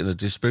calls in a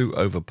dispute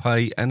over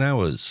pay and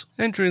hours.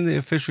 Entering the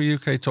official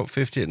UK Top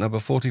 50 at number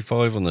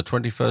 45 on the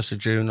 21st of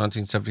June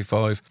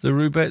 1975, the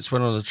Rubettes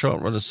went on a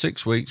chart run of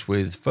 6 weeks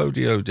with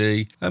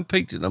Fo-D-O-D and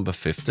peaked at number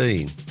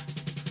 15.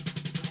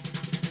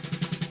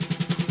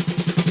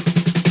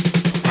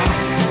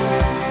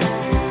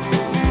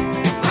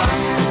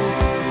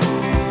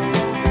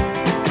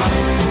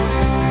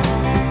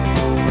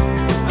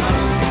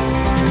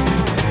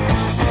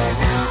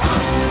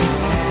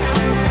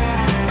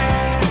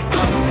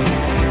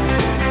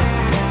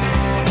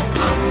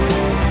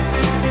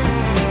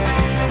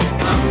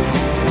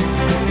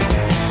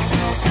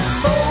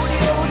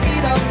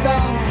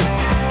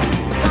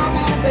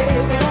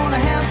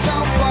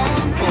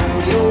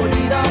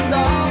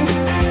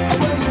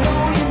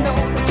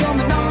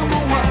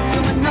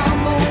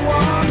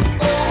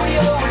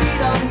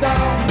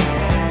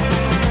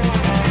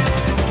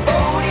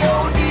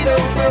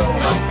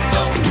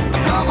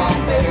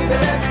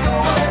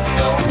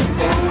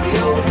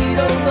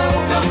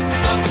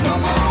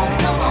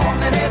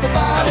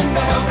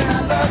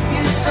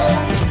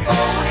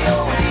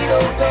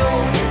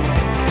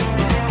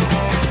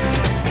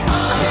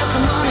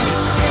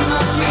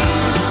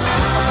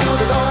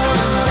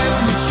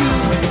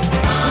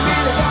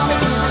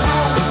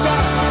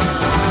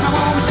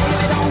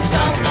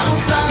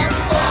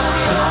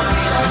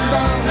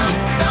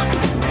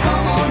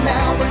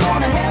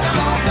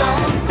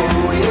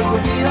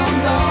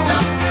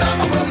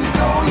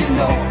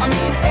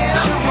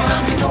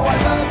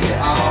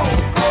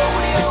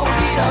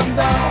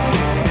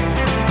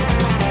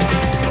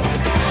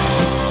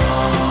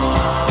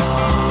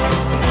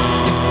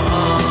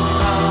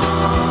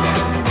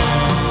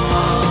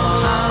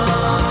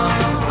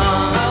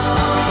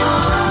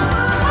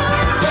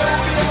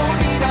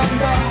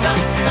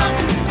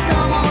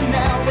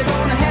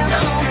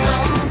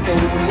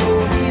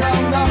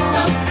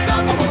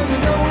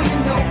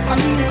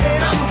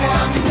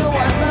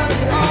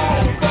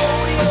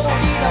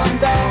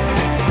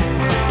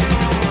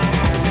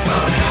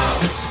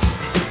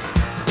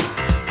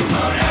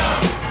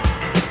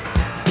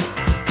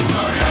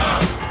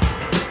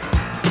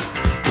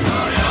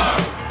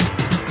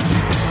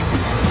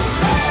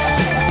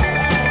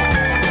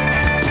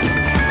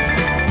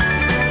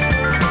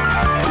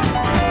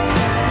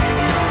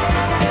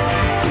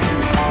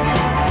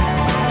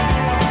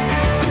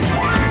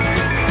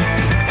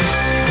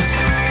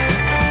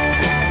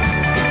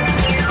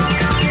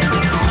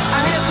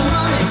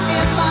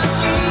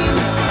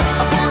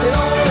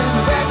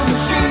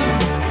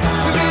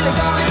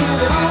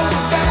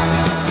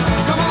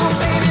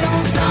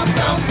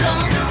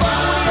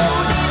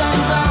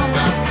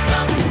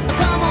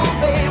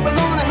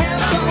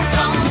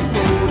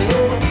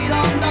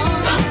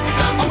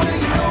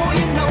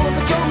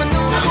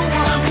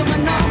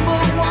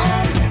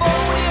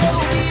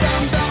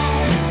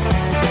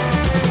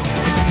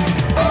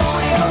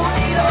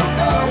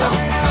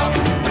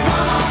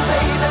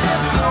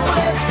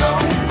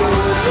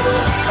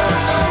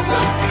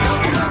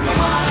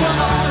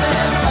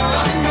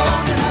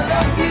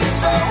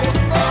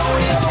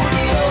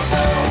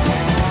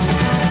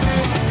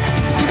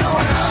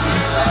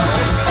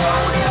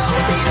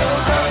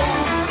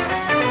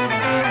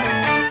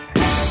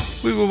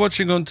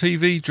 Watching on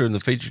TV during the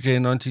featured year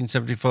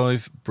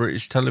 1975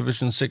 British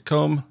television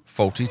sitcom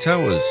Fawlty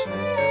Towers.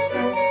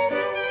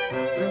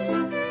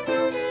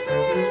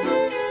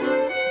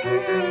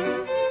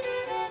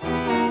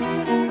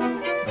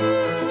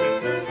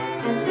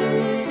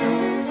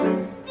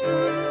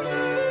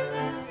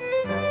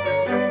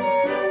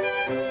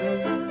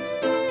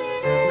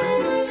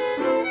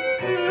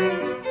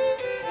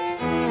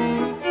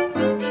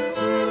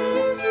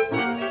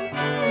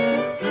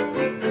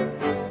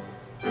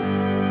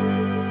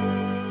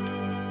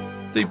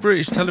 The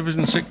British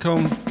television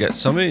sitcom Get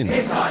Some In.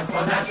 It's time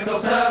for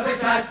National Service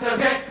Dad to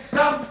get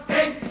some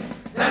in.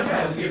 They'll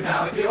tell you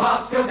now if you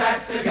ask your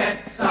dad to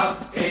get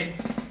some in.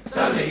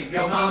 So leave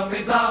your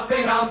mummies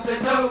laughing arms,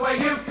 there's no way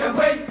you can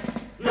win.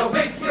 You're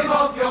victim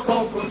of your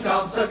corporal's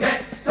charm, so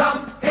get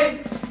some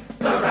in.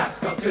 The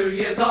rask of 2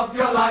 years of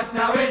your life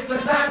now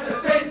isn't that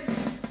a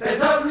sin?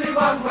 There's only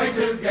one way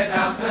to get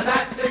out, and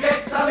that's to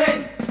get some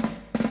in.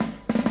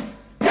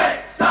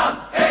 Get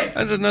some in!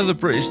 And another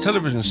British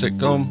television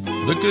sitcom,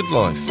 The Good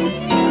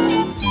Life.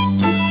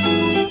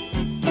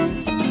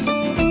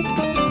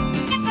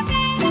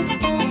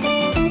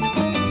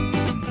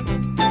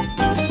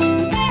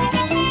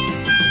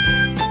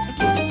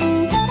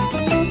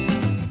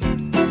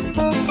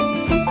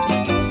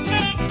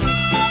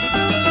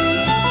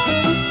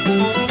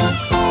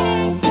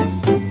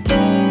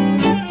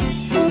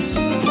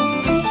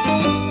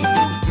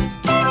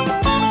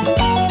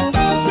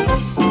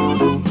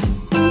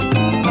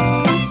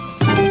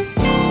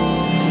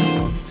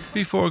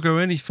 before I go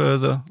any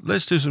further,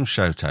 let's do some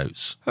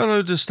shout-outs.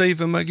 Hello to Steve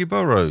and Maggie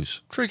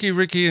Burrows, Tricky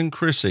Ricky and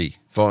Chrissy,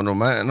 Vinyl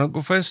Matt and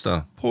Uncle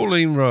Fester,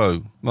 Pauline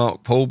Rowe,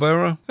 Mark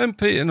Paulbearer and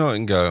Peter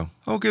Nightingale.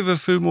 I'll give a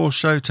few more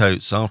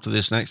shout-outs after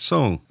this next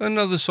song.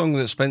 Another song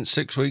that spent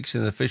 6 weeks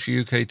in the Fish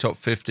UK Top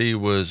 50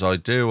 was I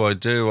Do, I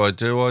Do, I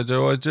Do, I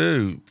Do, I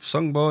Do,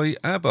 sung by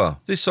ABBA.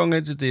 This song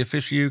entered the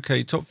official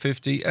UK Top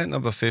 50 at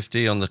number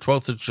 50 on the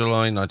 12th of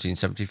July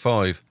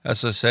 1975.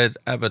 As I said,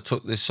 ABBA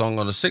took this song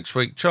on a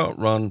 6-week chart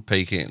run,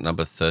 peaking at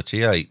number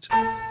 38.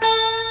 Remember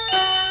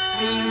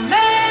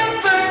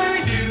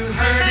you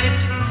heard it,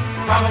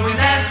 probably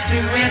danced to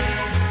it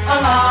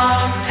a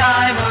long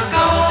time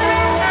ago.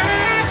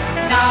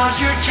 Now's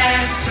your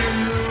chance to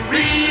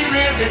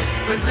relive it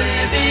with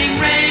Living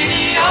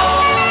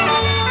Radio.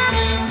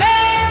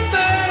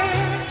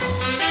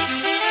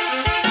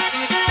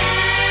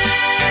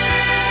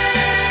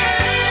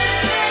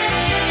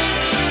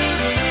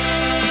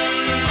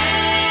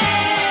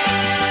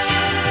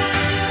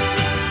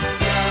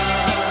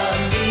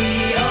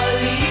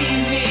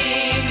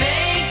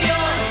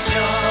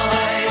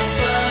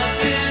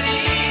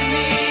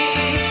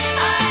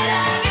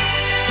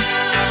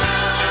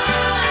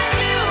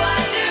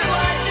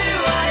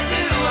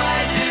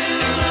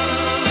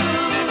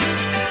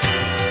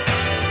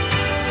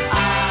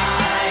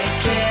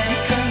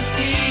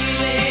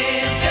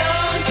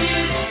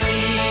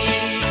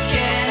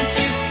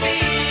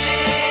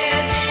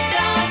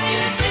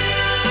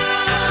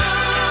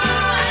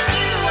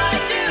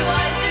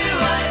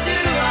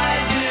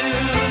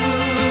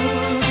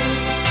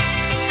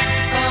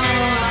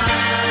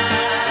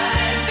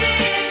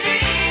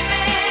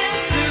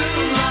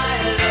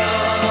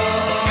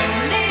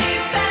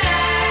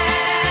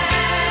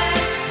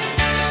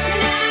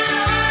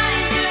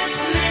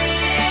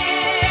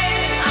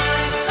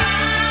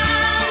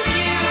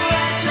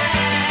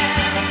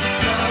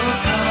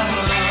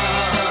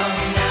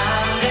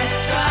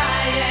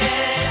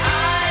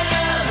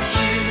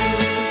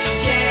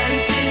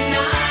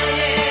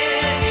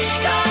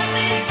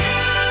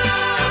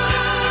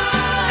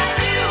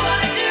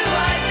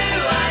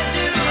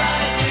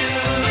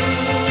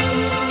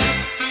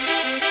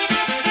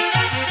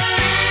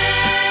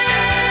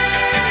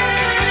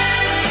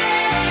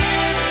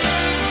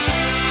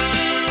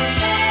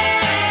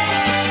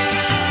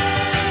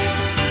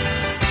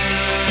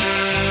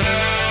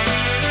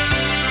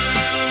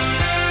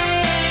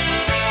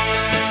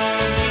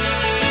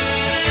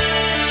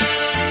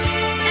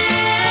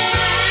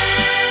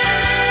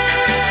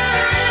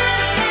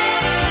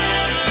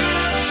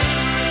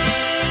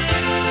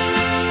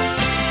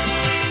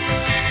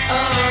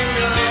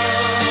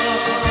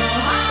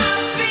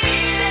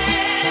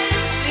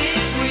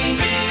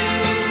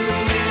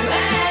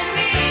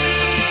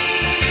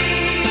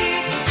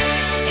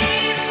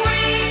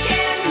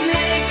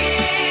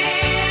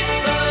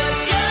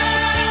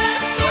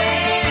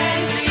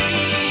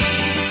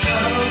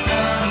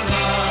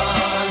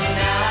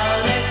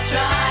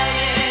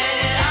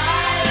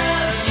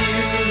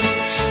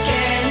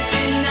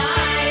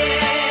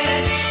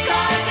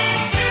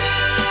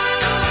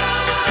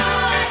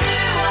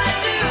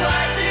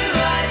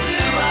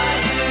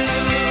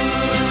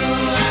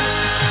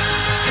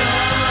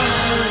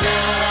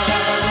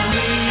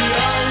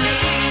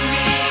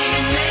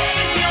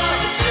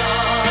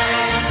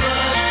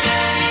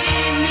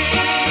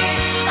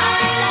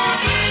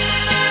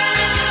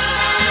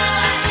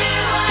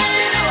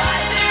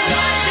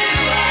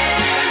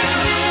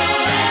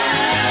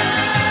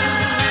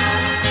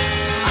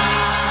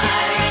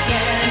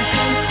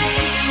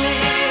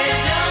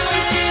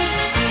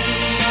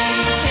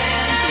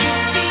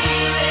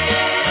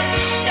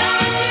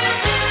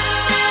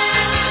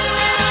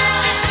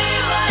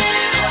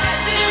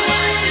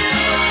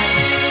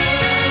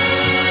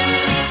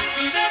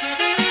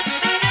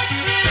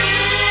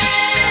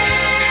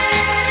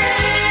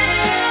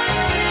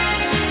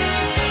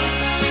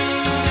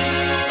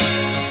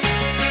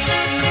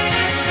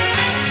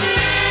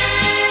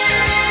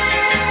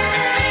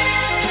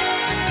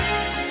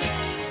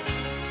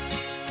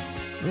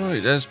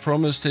 As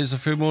promised, here's a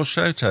few more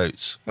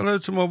shout-outs. Hello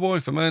to my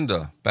wife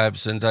Amanda,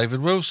 Babs and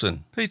David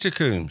Wilson, Peter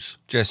Coombs,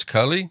 Jess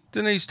Cully,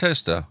 Denise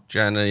Tester,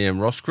 Jan Ian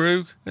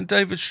Rosskrug and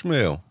David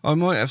Schmiel. I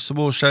might have some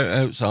more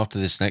shout-outs after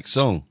this next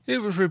song.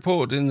 It was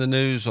reported in the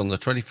news on the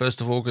 21st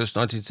of August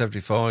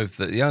 1975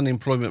 that the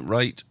unemployment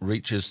rate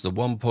reaches the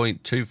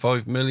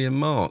 1.25 million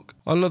mark.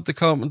 I love the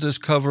Carpenters'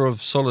 cover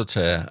of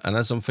Solitaire, and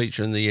as I'm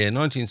featuring the year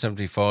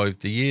 1975,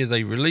 the year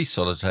they released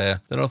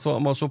Solitaire, then I thought I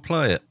might as well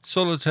play it.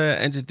 Solitaire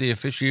entered the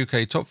official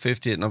UK Top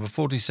 50 at number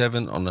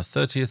 47 on the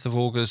 30th of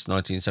August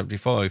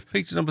 1975,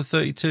 peaked at number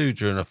 32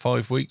 during a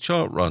 5-week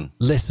chart run.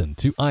 Listen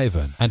to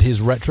Ivan and his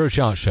Retro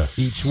Chart Show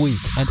each week,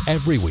 and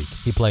every week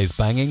he plays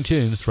banging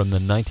tunes from the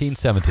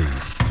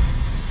 1970s.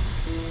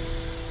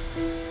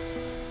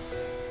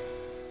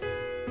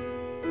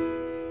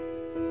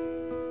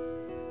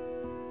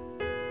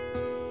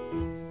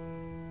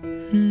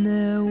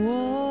 There was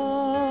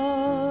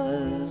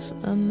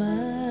a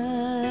man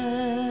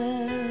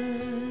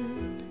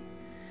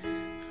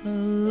a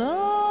long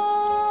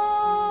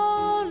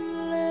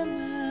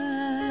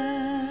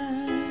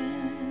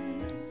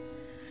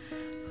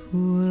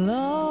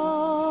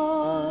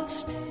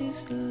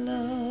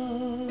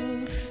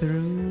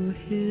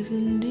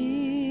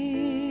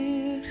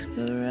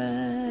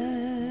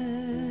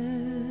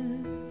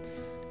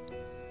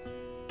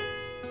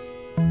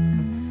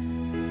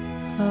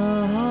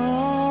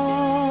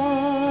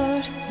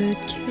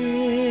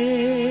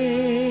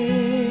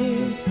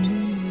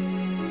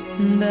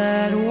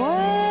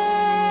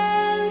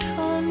went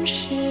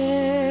unshared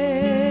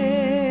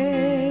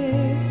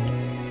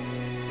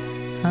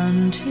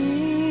until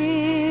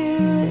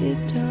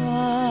it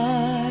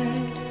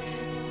died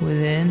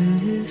within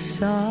his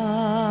silence.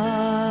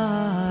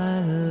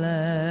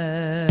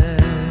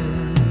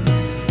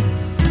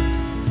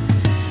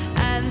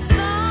 And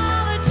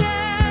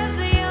solitaire's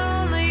the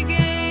only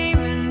game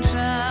in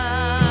town,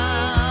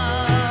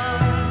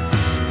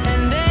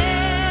 and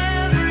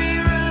every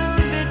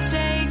road that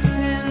takes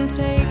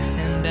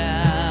him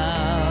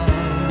down.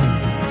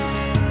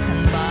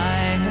 And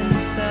by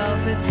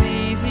himself it's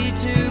easy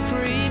to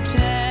pretend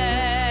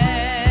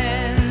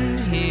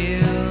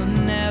he'll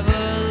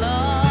never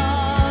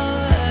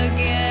love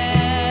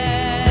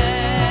again.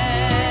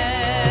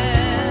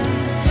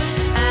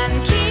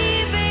 And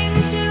keeping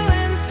to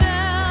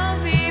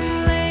himself he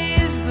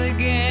plays the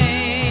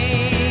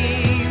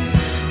game.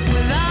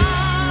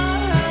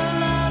 Without her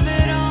love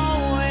it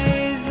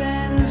always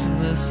ends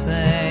the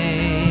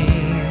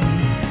same.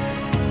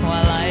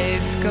 While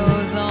life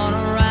goes on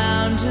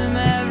around him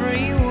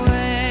everywhere,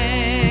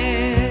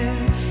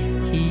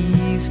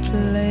 he's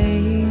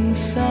playing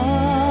solitaire.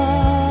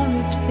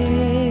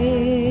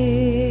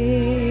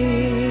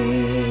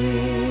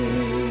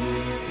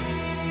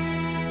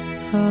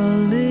 A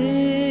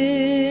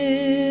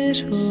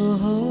little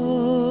hope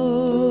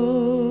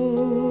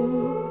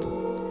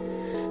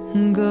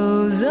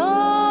goes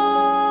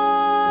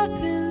up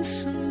in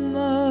smoke.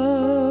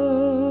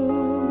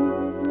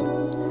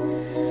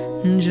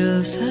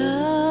 Just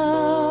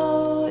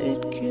how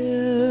it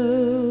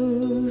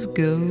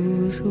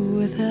goes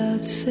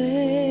without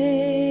saying.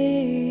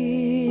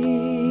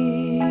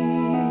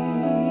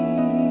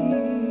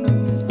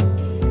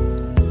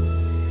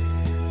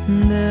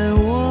 There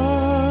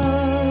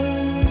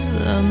was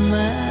a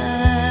man,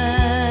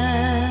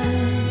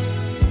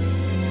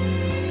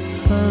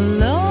 a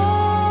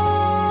lonely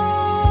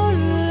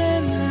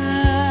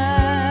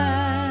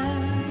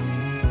man,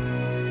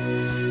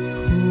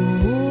 who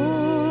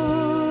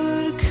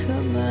would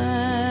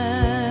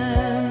command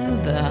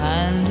the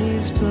hand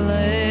he's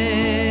playing.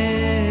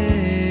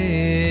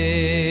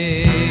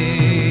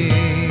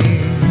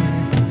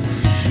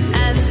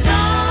 And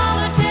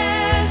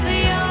solitaire's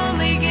the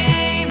only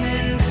game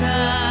in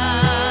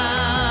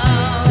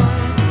town,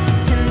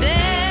 and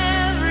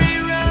every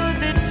road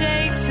that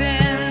takes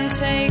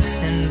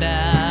him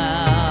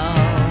down.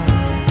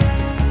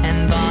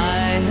 And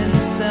by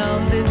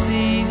himself it's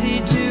easy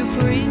to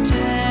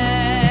pretend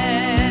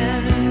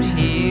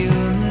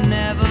he'll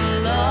never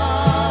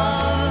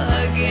love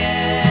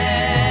again.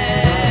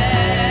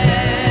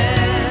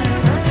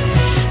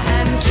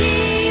 And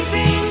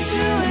keeping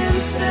to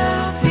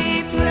himself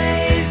he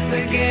plays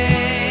the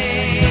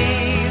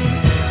game.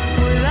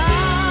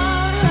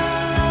 Without her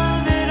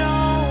love it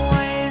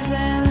always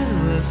ends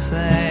the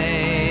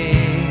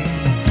same.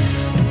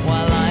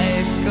 While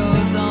life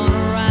goes on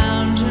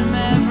around him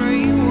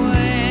everywhere,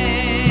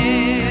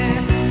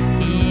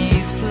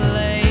 he's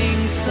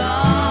playing solitaire.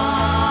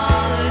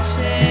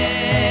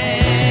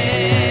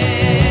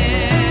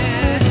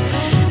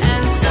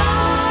 And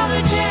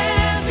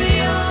solitaire's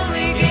the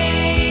only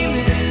game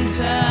in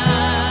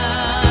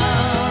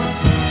town,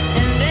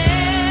 and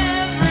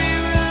every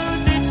road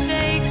that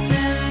takes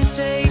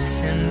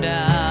him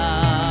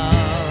down.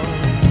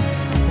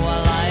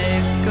 While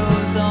life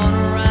goes on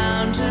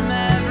around him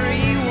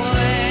everywhere,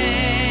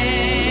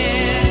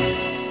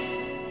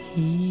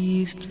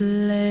 he's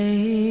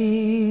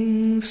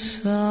playing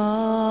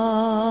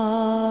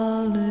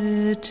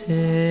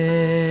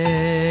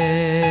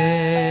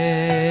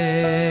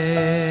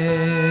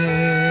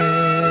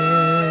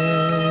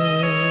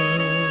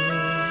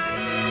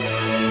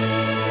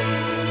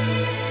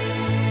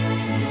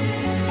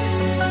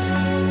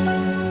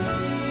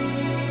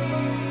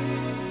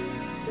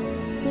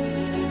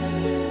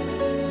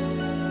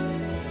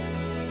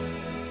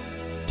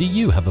Do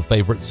you have a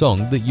favourite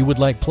song that you would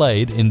like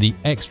played in the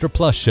Extra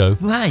Plus show?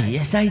 Why,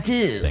 yes I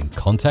do. Then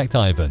contact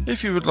Ivan.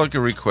 If you would like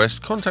a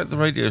request, contact the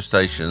radio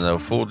station and they'll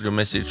forward your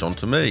message on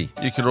to me.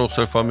 You can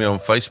also find me on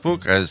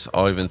Facebook as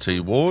Ivan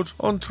T. Ward,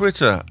 on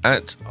Twitter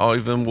at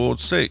Ivan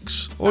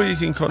Ward6, or you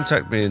can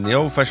contact me in the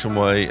old-fashioned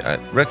way at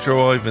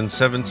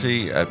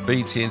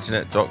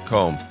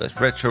retroivan70@btinternet.com. That's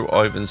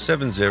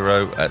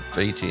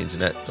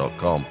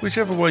retroivan70@btinternet.com.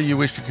 Whichever way you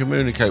wish to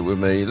communicate with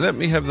me, let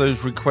me have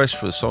those requests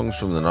for songs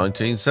from the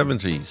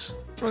 1970s.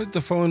 Right,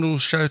 the final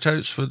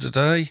shout-outs for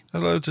today.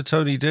 Hello to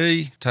Tony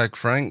D, Tag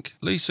Frank,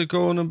 Lisa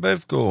Gorn and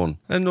Bev Gorn,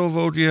 and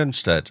Norvold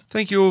Jernstedt.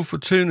 Thank you all for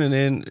tuning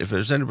in. If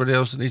there's anybody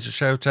else that needs a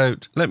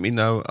shout-out, let me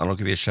know and I'll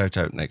give you a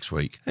shout-out next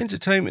week.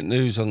 Entertainment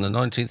news on the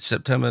 19th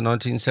September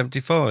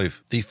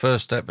 1975. The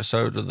first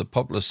episode of the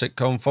popular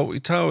sitcom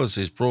Fawlty Towers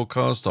is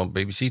broadcast on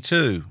BBC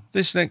Two.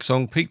 This next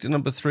song peaked at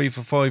number 3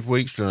 for 5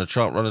 weeks during a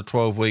chart run of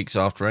 12 weeks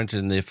after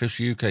entering the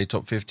official UK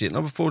Top 50 at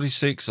number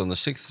 46 on the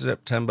 6th of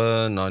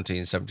September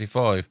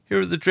 1975.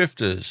 Here are the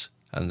Drifters,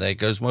 and There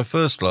Goes My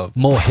First Love.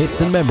 More hits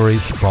and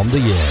memories from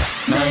the year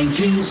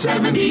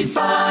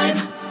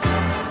 1975.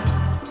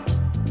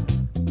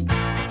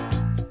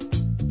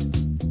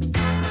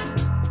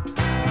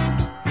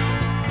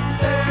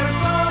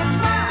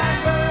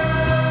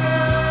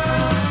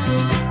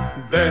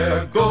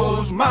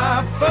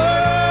 my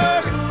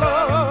first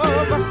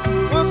love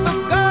with the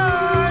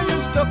guy I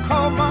used to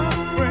call my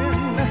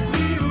friend.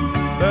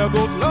 There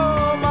goes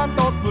love I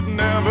thought would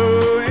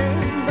never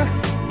end,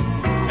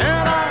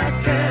 and I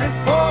can't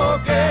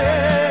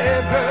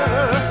forget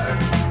her.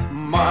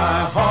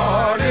 My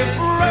heart is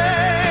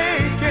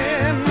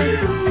breaking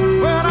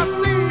when I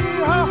see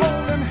her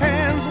holding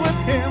hands with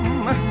him.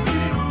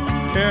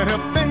 Can't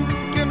help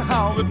thinking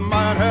how it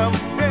might have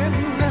been.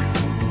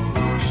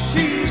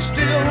 She's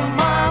still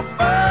my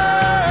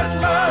first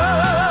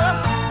love.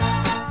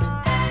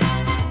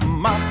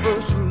 My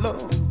first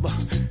love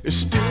is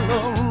still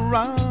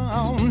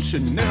around. She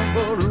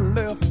never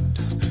left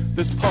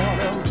this part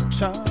of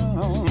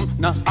town.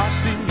 Now I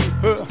see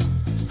her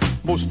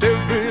most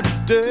every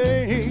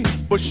day,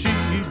 but she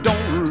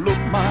don't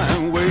look my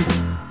way.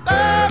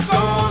 There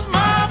goes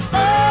my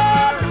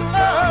first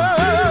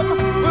love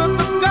with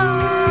the guy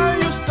I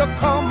used to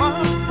call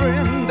my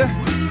friend.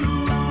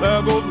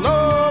 There goes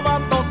love I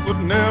thought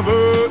would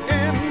never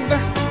end,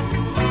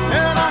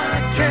 and I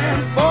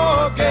can't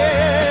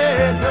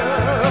forget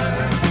her.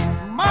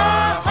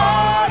 My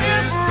heart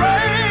is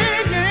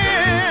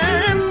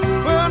breaking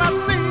when I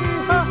see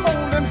her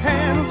holding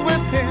hands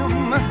with him.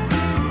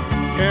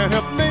 Can't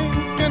help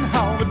thinking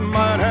how it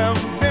might have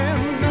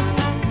been.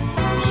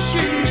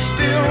 She's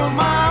still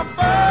my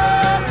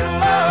first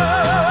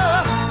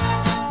love.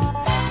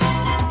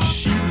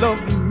 She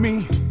loved me,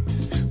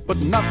 but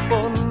not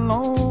for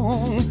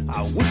long.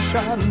 I wish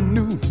I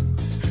knew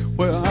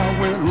where I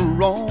went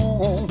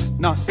wrong.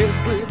 Now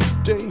every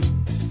day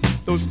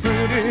those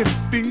pretty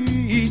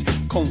feet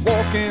come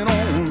walking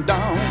on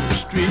down the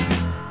street.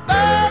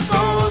 There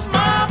goes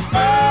my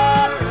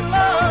first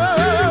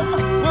love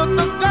with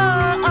the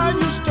guy I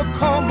used to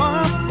call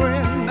my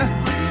friend.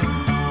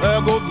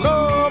 There goes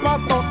love I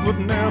thought would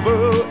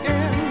never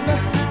end.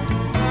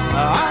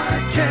 I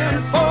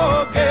can't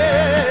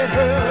forget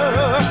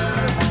her.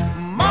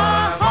 My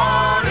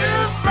heart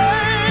is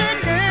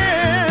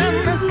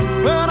breaking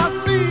when I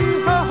see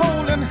her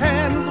holding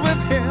hands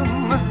with him.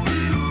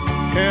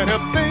 Can't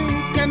help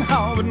thinking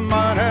how it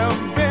might have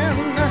been.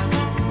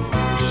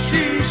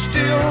 She's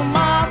still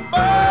my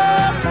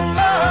first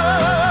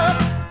love.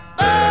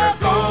 There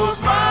goes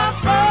my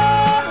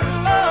first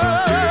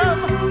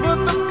love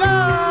with the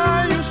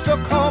guy I used to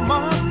call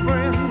my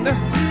friend.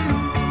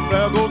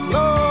 There goes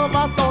love I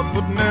thought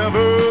would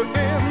never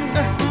end,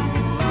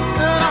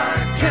 and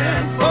I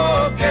can't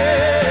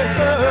forget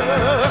her.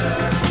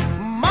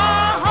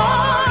 My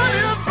heart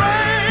is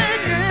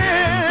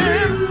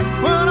breaking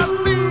when I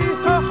see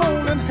her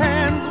holding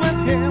hands with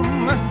him.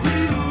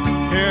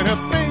 Can't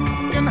help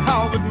thinking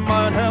how it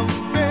might have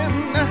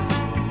been.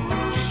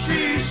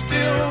 She's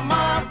still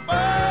my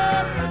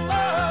first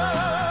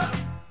love.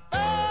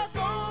 There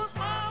goes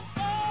my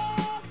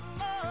first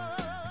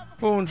love.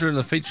 Born during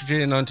the featured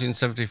year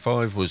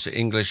 1975 was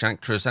English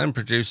actress and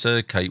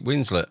producer Kate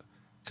Winslet.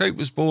 Kate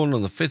was born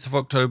on the 5th of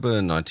October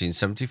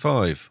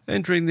 1975,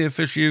 entering the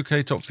official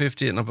UK Top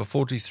 50 at number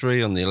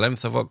 43 on the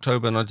 11th of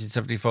October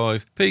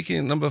 1975, peaking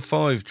at number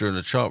 5 during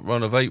a chart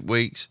run of 8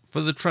 weeks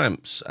for The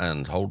Tramps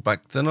and Hold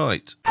Back the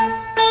Night.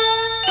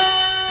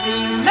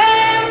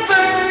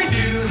 Remember,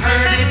 you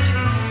heard it,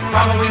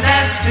 probably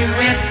danced to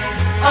it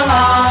a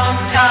long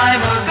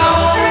time ago.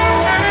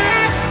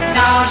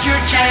 Now's your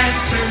chance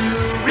to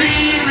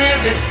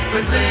relive it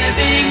with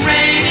Living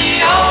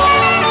Radio.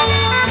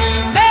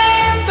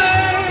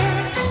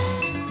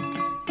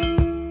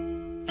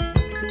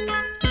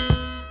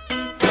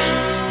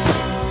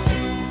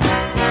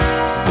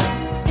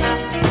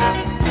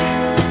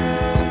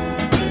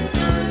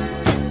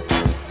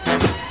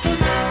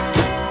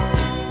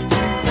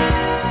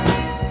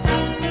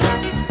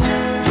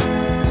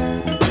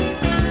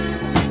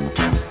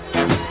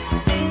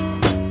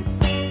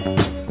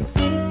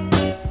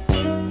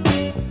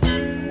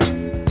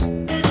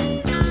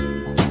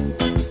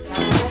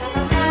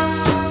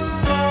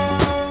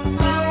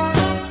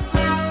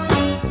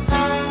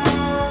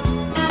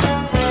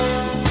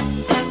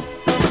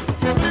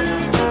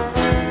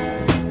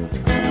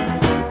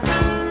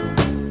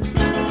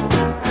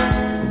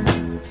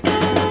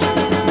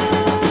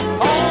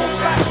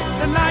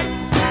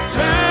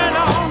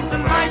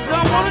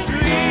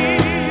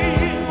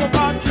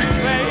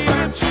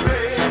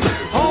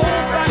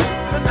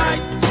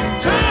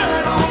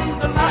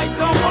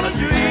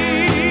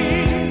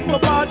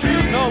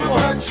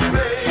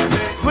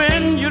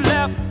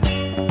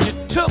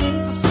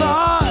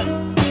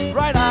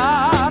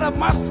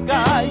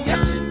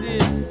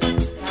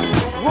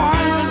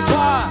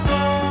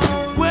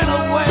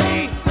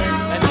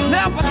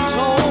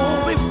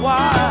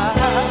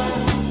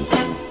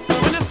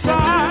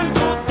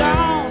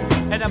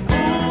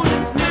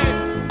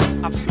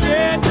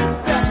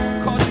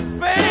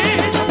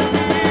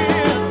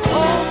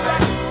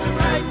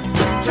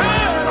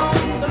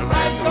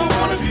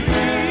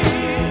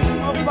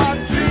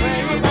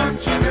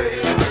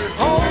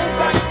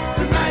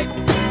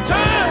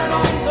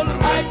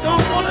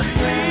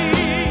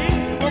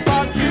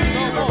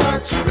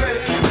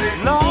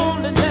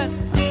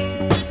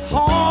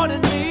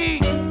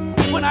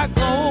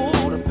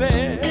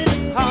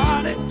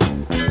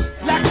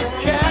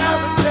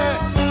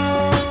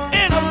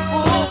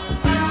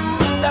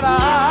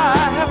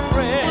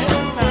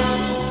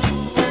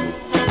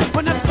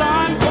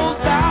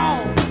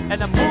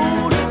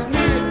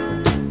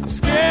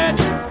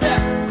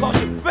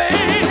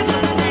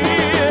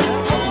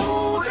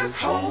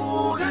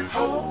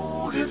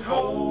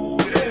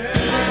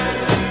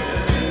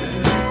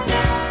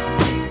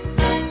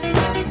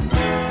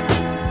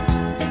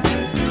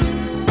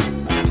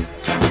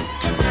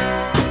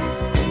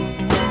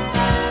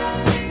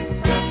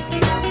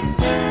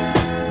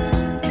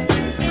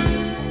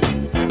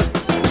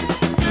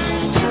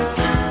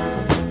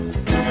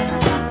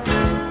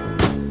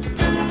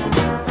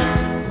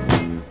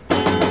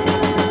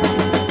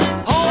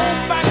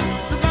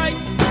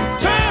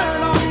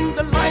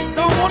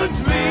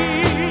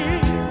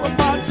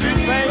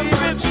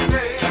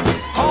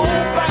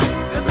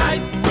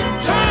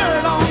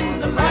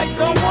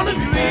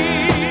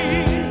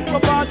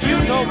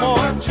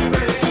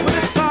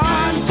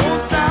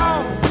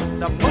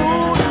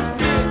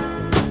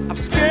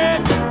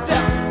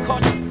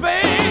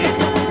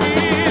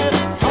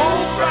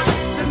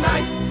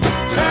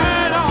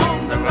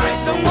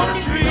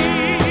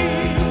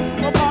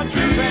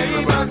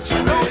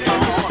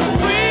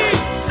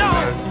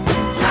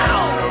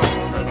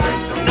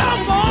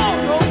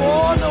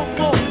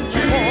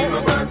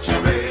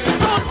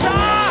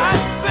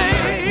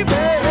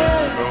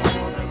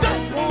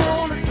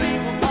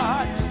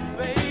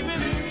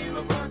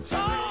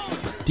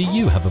 Do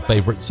you have a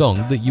favourite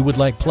song that you would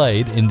like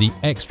played in the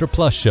Extra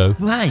Plus show?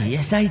 Why,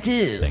 yes I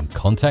do. Then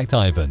contact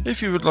Ivan.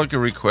 If you would like a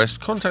request,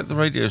 contact the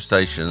radio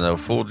station and they'll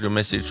forward your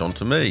message on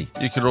to me.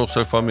 You can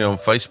also find me on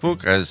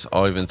Facebook as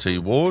Ivan T.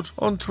 Ward,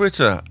 on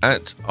Twitter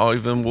at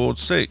Ivan Ward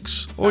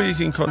 6, or you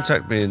can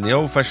contact me in the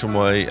old-fashioned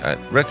way at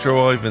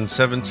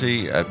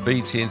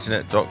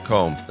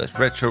retroivan70@btinternet.com. That's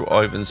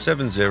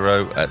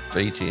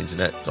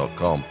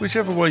retroivan70@btinternet.com.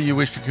 Whichever way you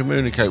wish to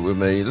communicate with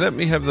me, let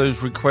me have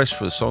those requests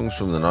for songs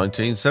from the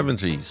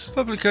 1970s.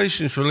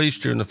 Publications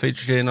released during the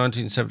featured year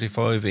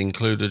 1975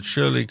 included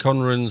Shirley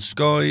Conran's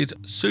Guide,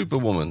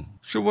 Superwoman.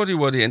 Shawaddy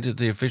Waddy entered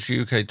the official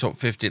UK Top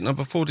 50 at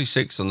number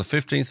 46 on the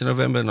 15th of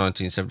November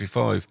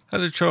 1975.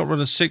 Had a chart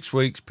run of 6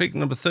 weeks, peaked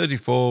number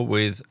 34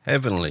 with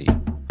Heavenly.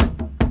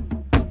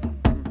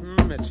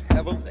 It's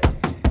heavenly.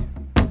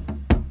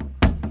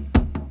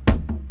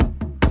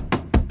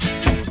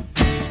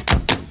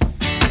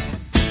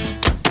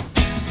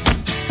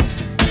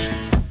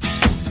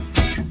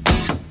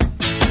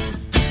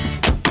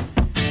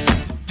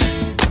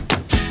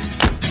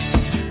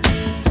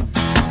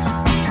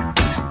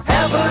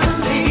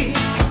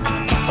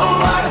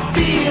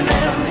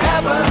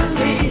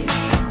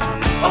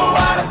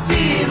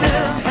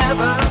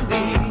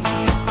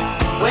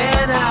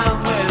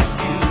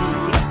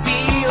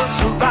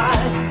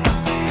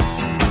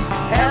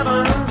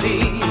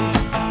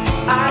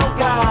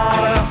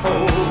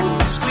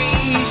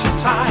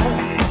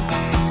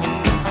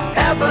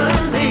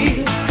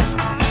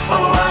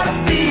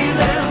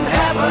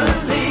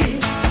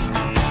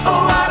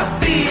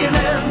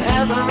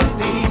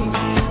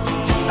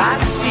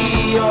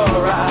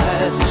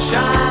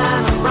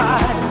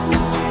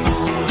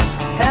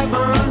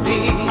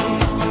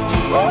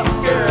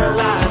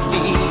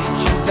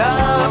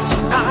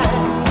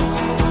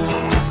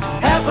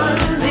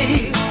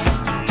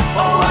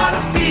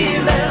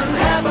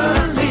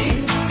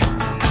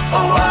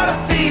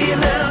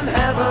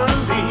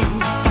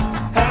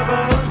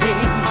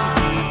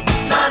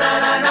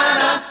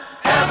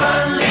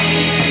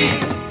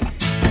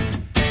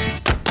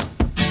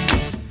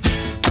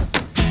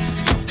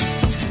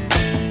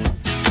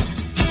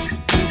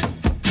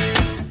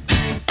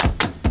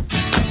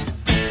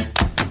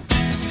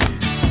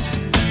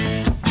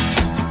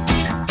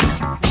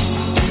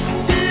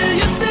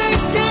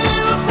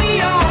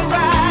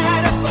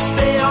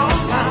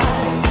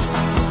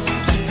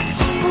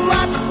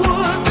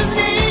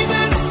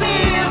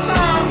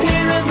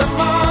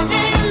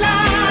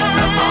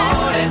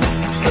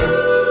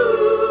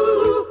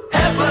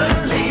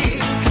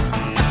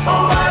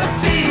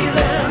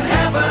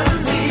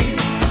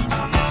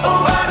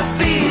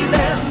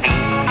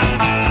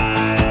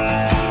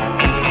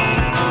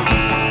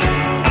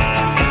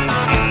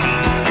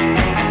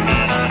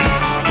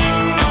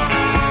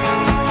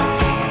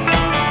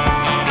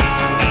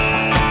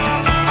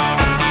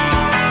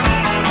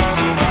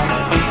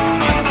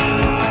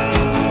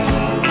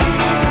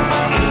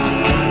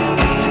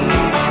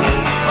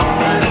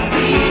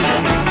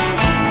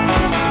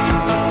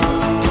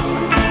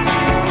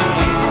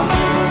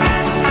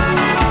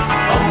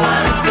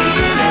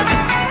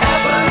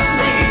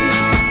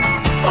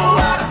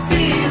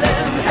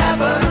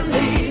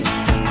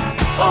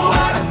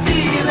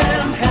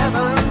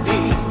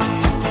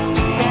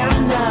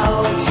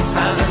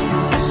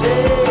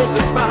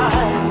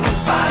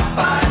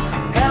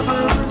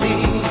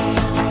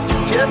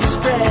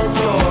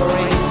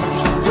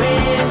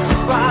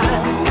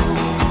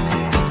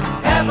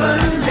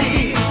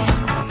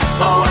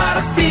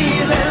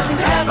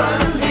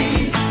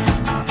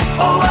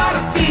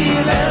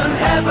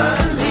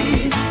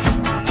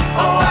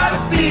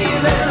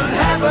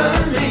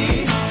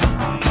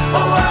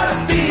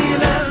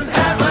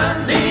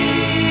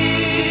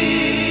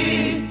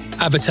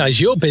 Advertise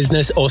your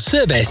business or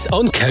service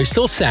on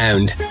Coastal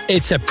Sound.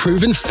 It's a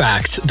proven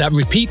fact that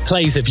repeat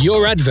plays of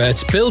your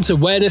advert builds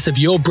awareness of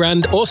your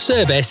brand or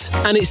service,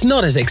 and it's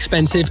not as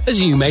expensive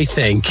as you may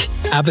think.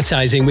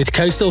 Advertising with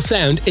Coastal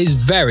Sound is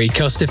very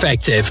cost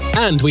effective,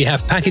 and we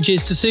have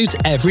packages to suit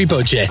every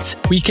budget.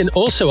 We can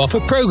also offer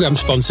program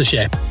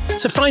sponsorship.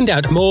 To find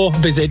out more,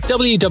 visit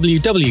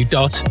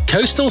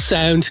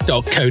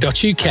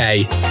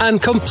www.coastalsound.co.uk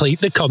and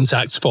complete the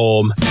contacts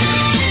form.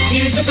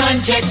 Here's the time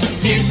check,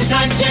 here's the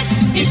time check,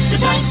 it's the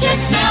time check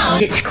now.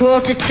 It's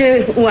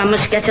 1:45. Oh, I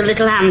must get a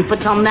little hand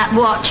put on that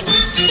watch.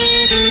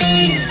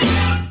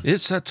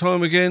 It's that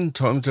time again,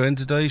 time to end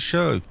today's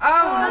show.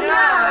 Oh,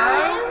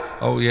 no!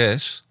 Oh,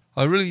 yes.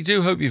 I really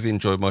do hope you've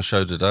enjoyed my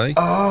show today.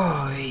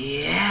 Oh,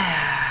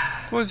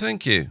 yeah. Well,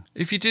 thank you.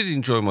 If you did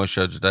enjoy my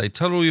show today,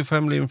 tell all your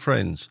family and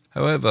friends.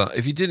 However,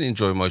 if you didn't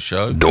enjoy my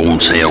show...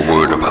 Don't say a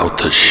word about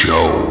the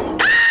show.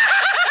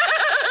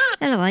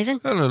 Hello, Ivan.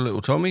 Hello, little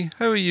Tommy.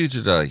 How are you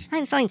today?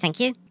 I'm fine, thank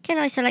you. Can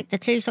I select the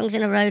 2 songs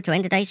in a row to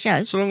end today's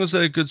show? So long as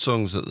they're good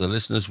songs that the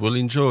listeners will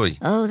enjoy.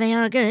 Oh, they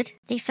are good.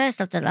 The first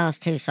of the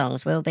last 2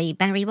 songs will be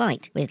Barry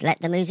White with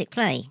Let the Music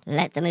Play.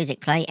 Let the Music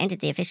Play entered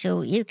the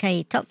official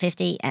UK Top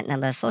 50 at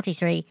number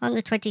 43 on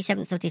the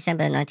 27th of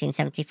December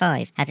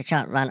 1975. Had a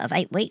chart run of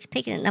 8 weeks,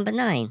 peaking at number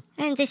 9.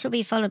 And this will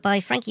be followed by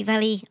Frankie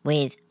Valli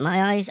with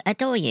My Eyes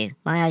Adore You.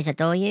 My Eyes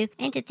Adore You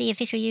entered the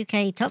official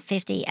UK Top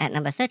 50 at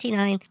number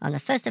 39 on the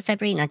 1st of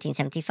February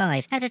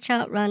 1975. Had a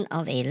chart run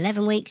of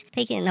 11 weeks,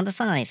 peaking at number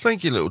 5.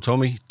 Thank you, little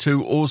Tommy.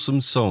 2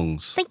 awesome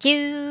songs. Thank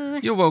you.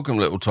 You're welcome,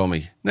 little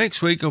Tommy.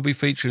 Next week, I'll be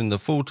featuring the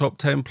full top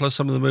 10 plus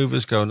some of the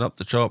movers going up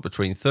the chart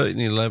between 13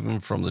 and 11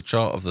 from the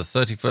chart of the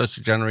 31st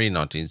of January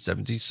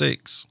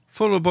 1976.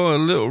 Followed by a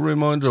little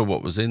reminder of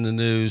what was in the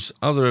news,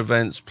 other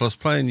events, plus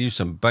playing you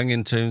some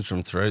banging tunes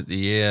from throughout the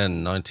year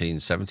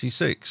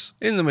 1976.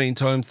 In the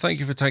meantime, thank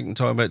you for taking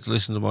time out to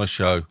listen to my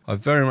show. I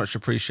very much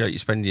appreciate you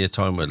spending your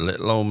time with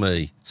little old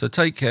me. So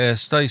take care,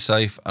 stay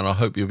safe, and I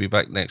hope you'll be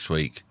back next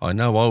week. I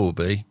know I will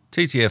be.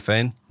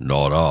 TTFN,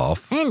 not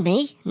half. And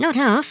me, not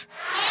half.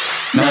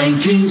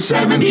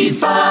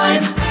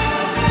 1975.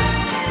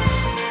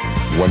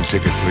 One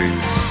ticket,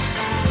 please.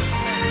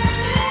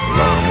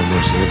 Lord have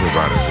mercy,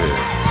 everybody's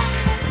here.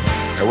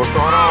 Hey, what's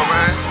going on,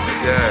 man?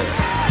 Yeah,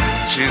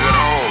 she's at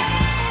home.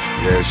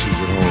 Yeah, she's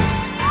at home.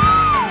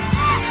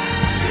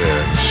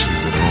 Yeah,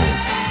 she's at home.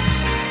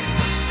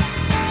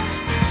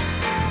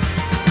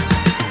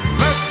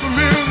 Let the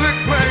music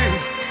play.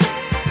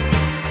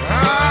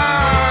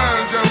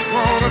 I just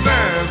wanna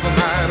dance the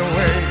night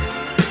away.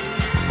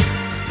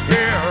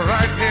 Here,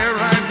 right here,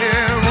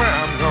 where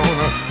I'm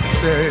gonna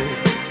stay.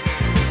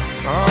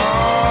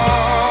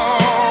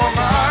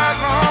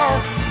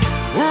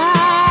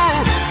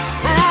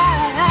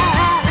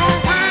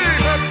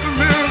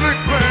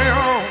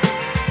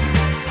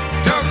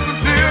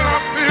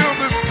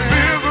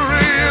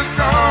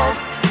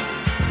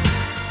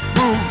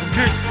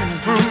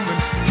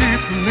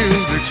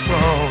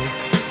 Strong.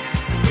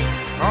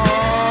 On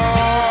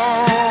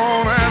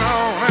and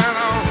on and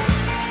on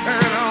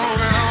and on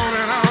and on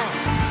and on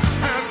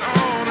and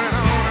on and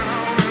on and on and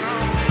on and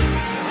on.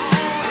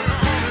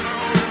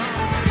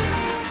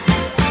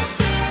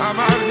 I'm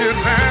out here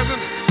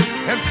dancing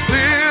and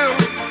still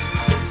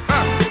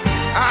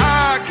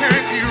I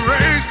can't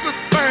erase the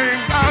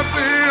things I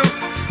feel.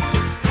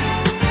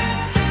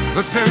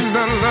 The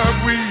tender love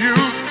we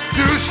used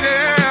to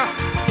share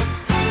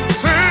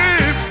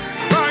seems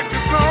like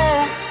it's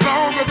no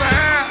longer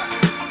there.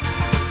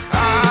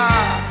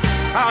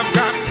 I've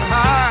got to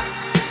hide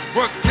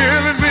what's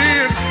killing me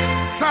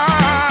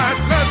inside.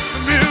 Let the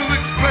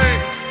music play.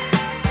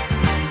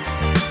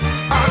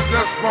 I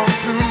just want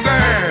to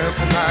dance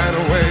the night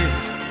away.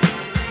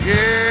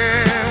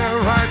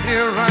 Yeah, right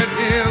here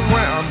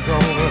where I'm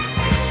gonna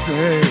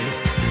stay.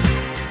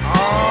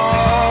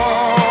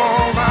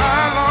 All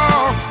night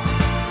long.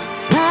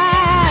 Ooh,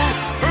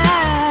 ooh,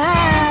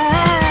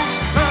 ooh.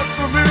 Let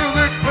the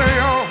music play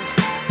on.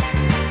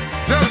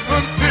 Just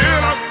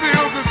until I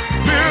feel this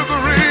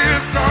misery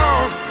is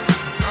gone.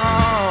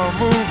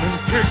 Moving,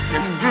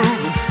 kicking,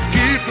 grooving,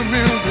 keep the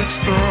music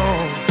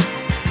strong.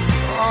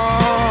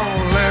 Oh,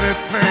 let it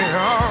play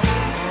on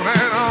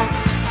and on.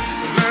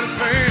 Let it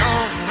play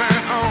on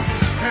and on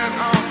and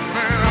on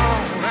and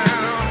on and on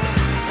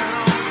and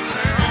on and on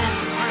and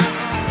on.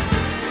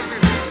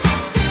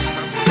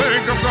 I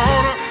think I'm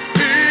gonna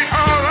be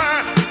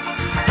alright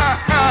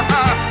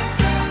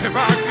if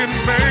I can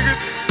make it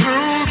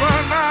through the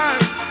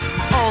night.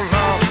 Oh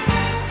Lord,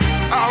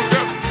 I'll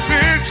just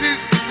pretend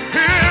she's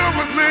here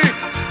with me.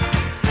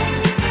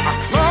 I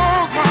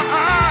close my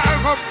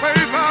eyes, her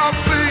face I'll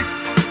see.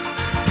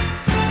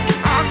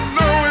 I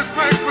know it's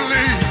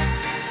make-believe,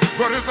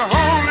 but it's the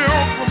only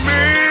hope for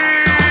me.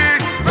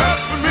 Let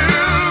the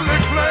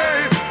music play.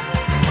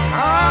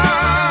 I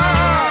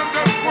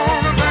just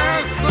wanna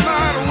dance the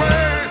night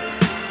away.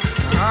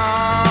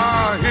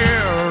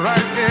 Here,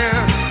 right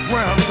here,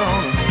 where I'm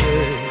gonna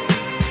stay.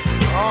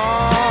 All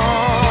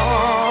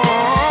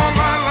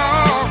night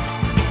long.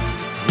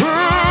 Ooh,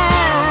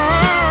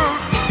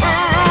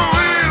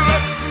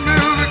 let the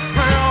music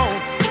play on.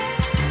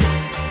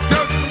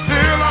 Just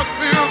until I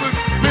feel this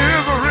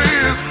misery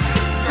is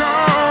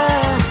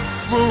gone.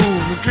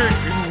 Move and kick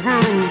and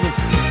groove and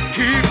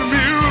keep the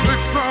music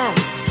strong.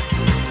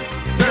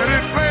 Let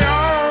it play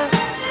on.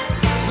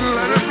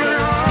 Let it play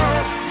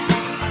on.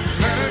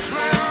 Let it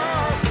play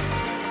on.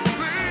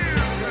 Please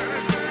let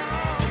it play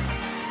on.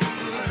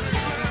 Let it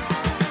play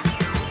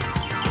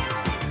on.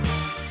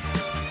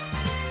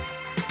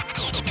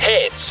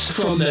 Hits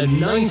from the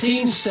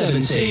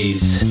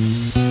 1970s.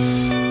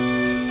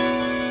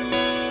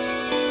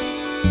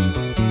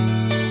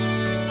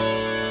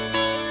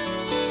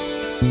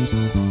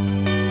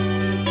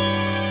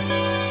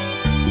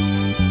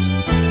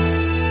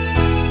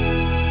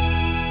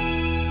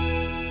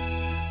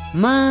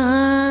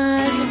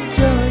 My eyes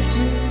adore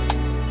you.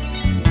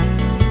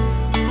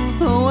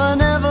 Oh, I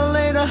never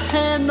laid a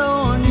hand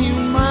on you.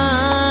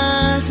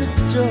 My eyes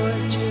adore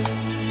you.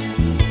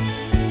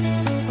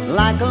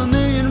 Like a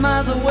million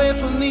miles away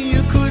from me,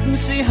 you couldn't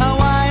couldn't see how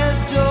I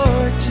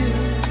adored you.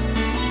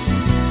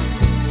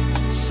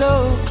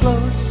 So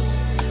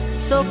close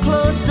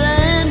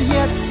and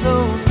yet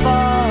so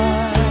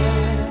far.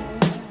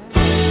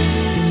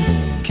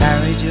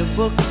 Carried your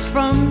books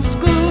from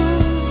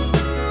school,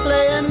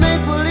 playing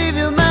make-believe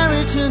you're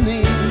married to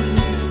me.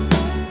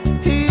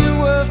 You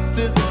were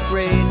 5th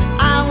grade,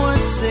 I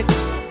was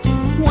 6th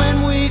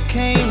when we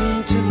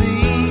came to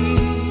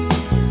be.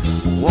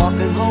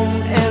 Walking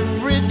home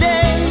every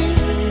day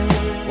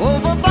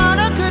over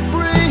Barnacle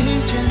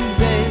Bridge and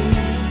Bay,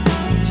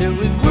 till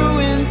we grew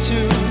into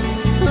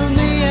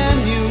me and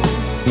you,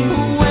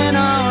 who went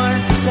our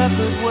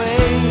separate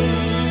ways.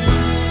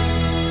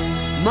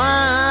 My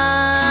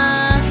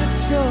eyes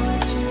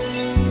adored you.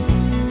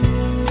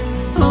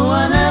 Oh,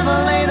 I never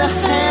laid a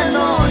hand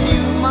on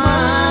you. My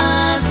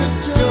eyes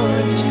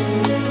adored you.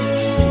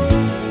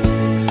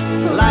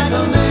 Like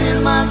a million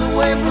miles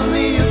away from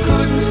me, you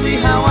couldn't see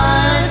how I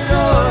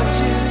adored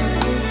you.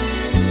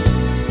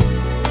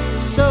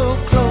 So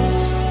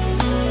close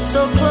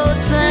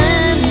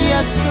and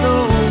yet so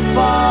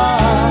far.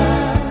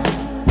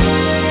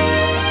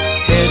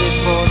 Headed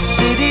for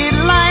city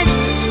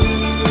lights,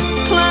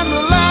 climb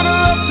the ladder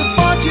up to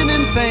fortune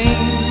and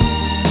fame.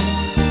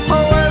 I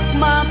worked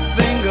my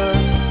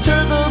fingers to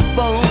the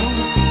bone,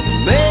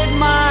 made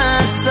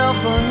myself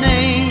a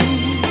name.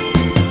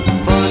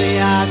 Funny,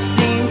 I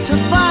seem to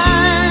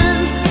find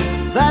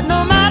that no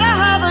matter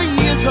how the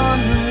years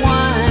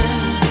unwind,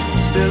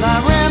 still I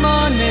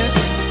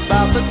reminisce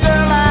about the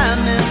girl I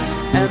miss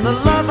and the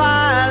love I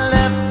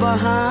left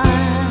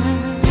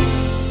behind.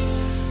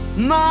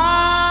 My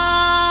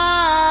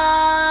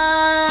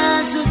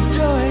eyes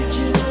adored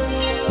you.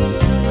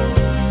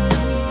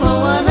 Oh,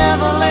 I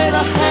never laid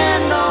a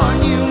hand on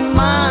you.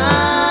 My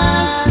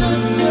eyes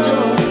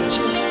adored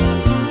you.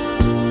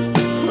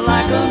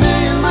 Like a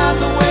million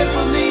miles away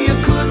from me, you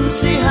couldn't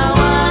see how I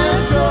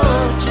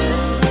adored you.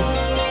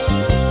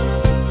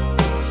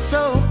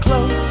 So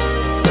close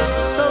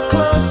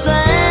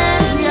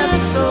and yet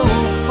so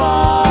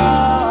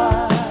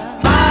far.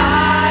 My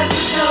eyes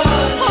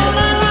adored you. All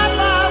my life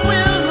I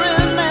will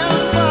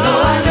remember.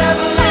 Though I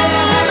never laid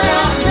a hand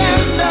on you.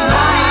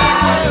 My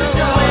eyes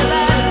adored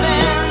you.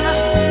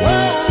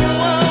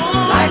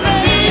 Like a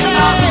million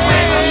miles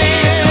away from me,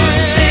 you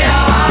couldn't see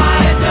how I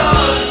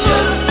adored you.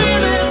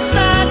 Feel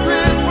inside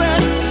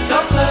regret. So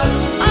close.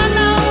 I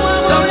know I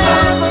won't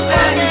ever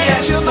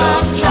forget you, my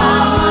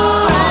childhood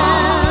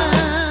friend.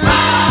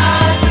 My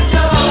eyes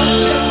adored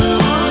you.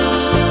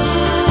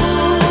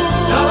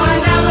 Though I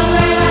never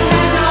laid a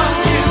hand on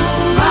you.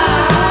 My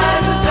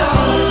eyes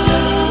adored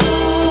you.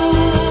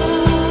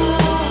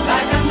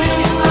 Like a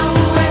million miles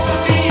away from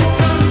me, you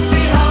couldn't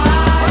see how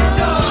I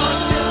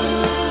adored you.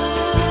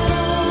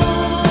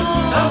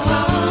 So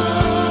close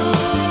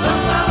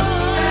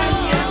and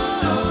yet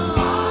so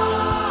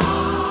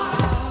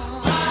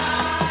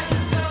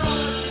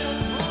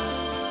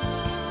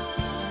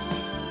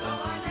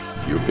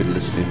You've been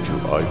listening to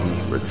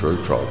Ivan's Retro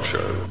Chart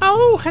Show.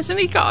 Oh, hasn't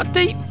he got a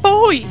deep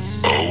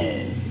voice?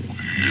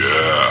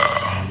 Yeah.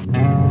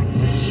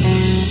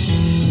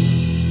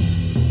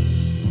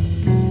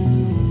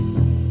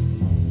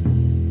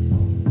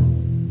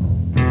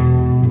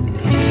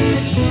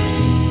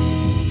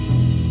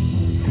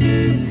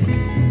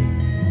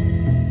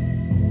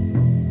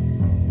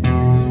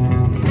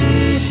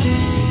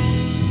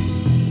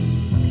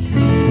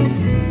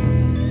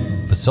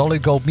 For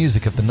solid gold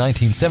music of the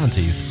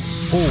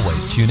 1970s,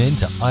 always tune in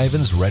to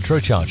Ivan's Retro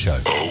Chart Show.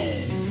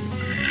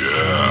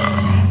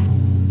 Yeah.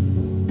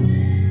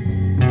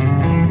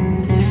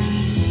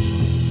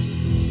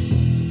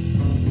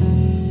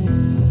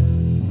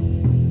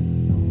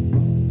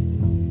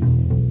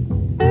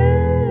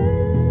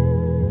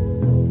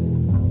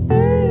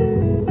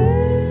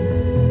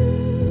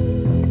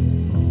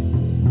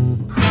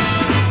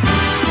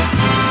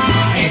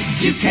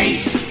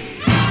 Educates,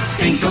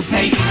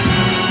 syncopates,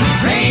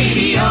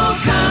 radio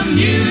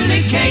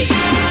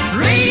communicates,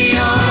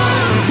 radio,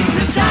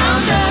 the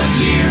sound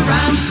of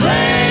year-round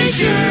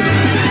pleasure.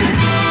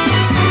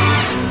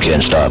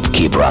 Can't stop,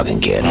 keep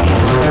rocking, kid.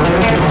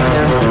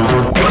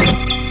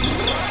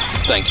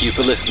 Thank you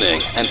for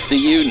listening and see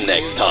you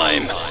next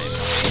time.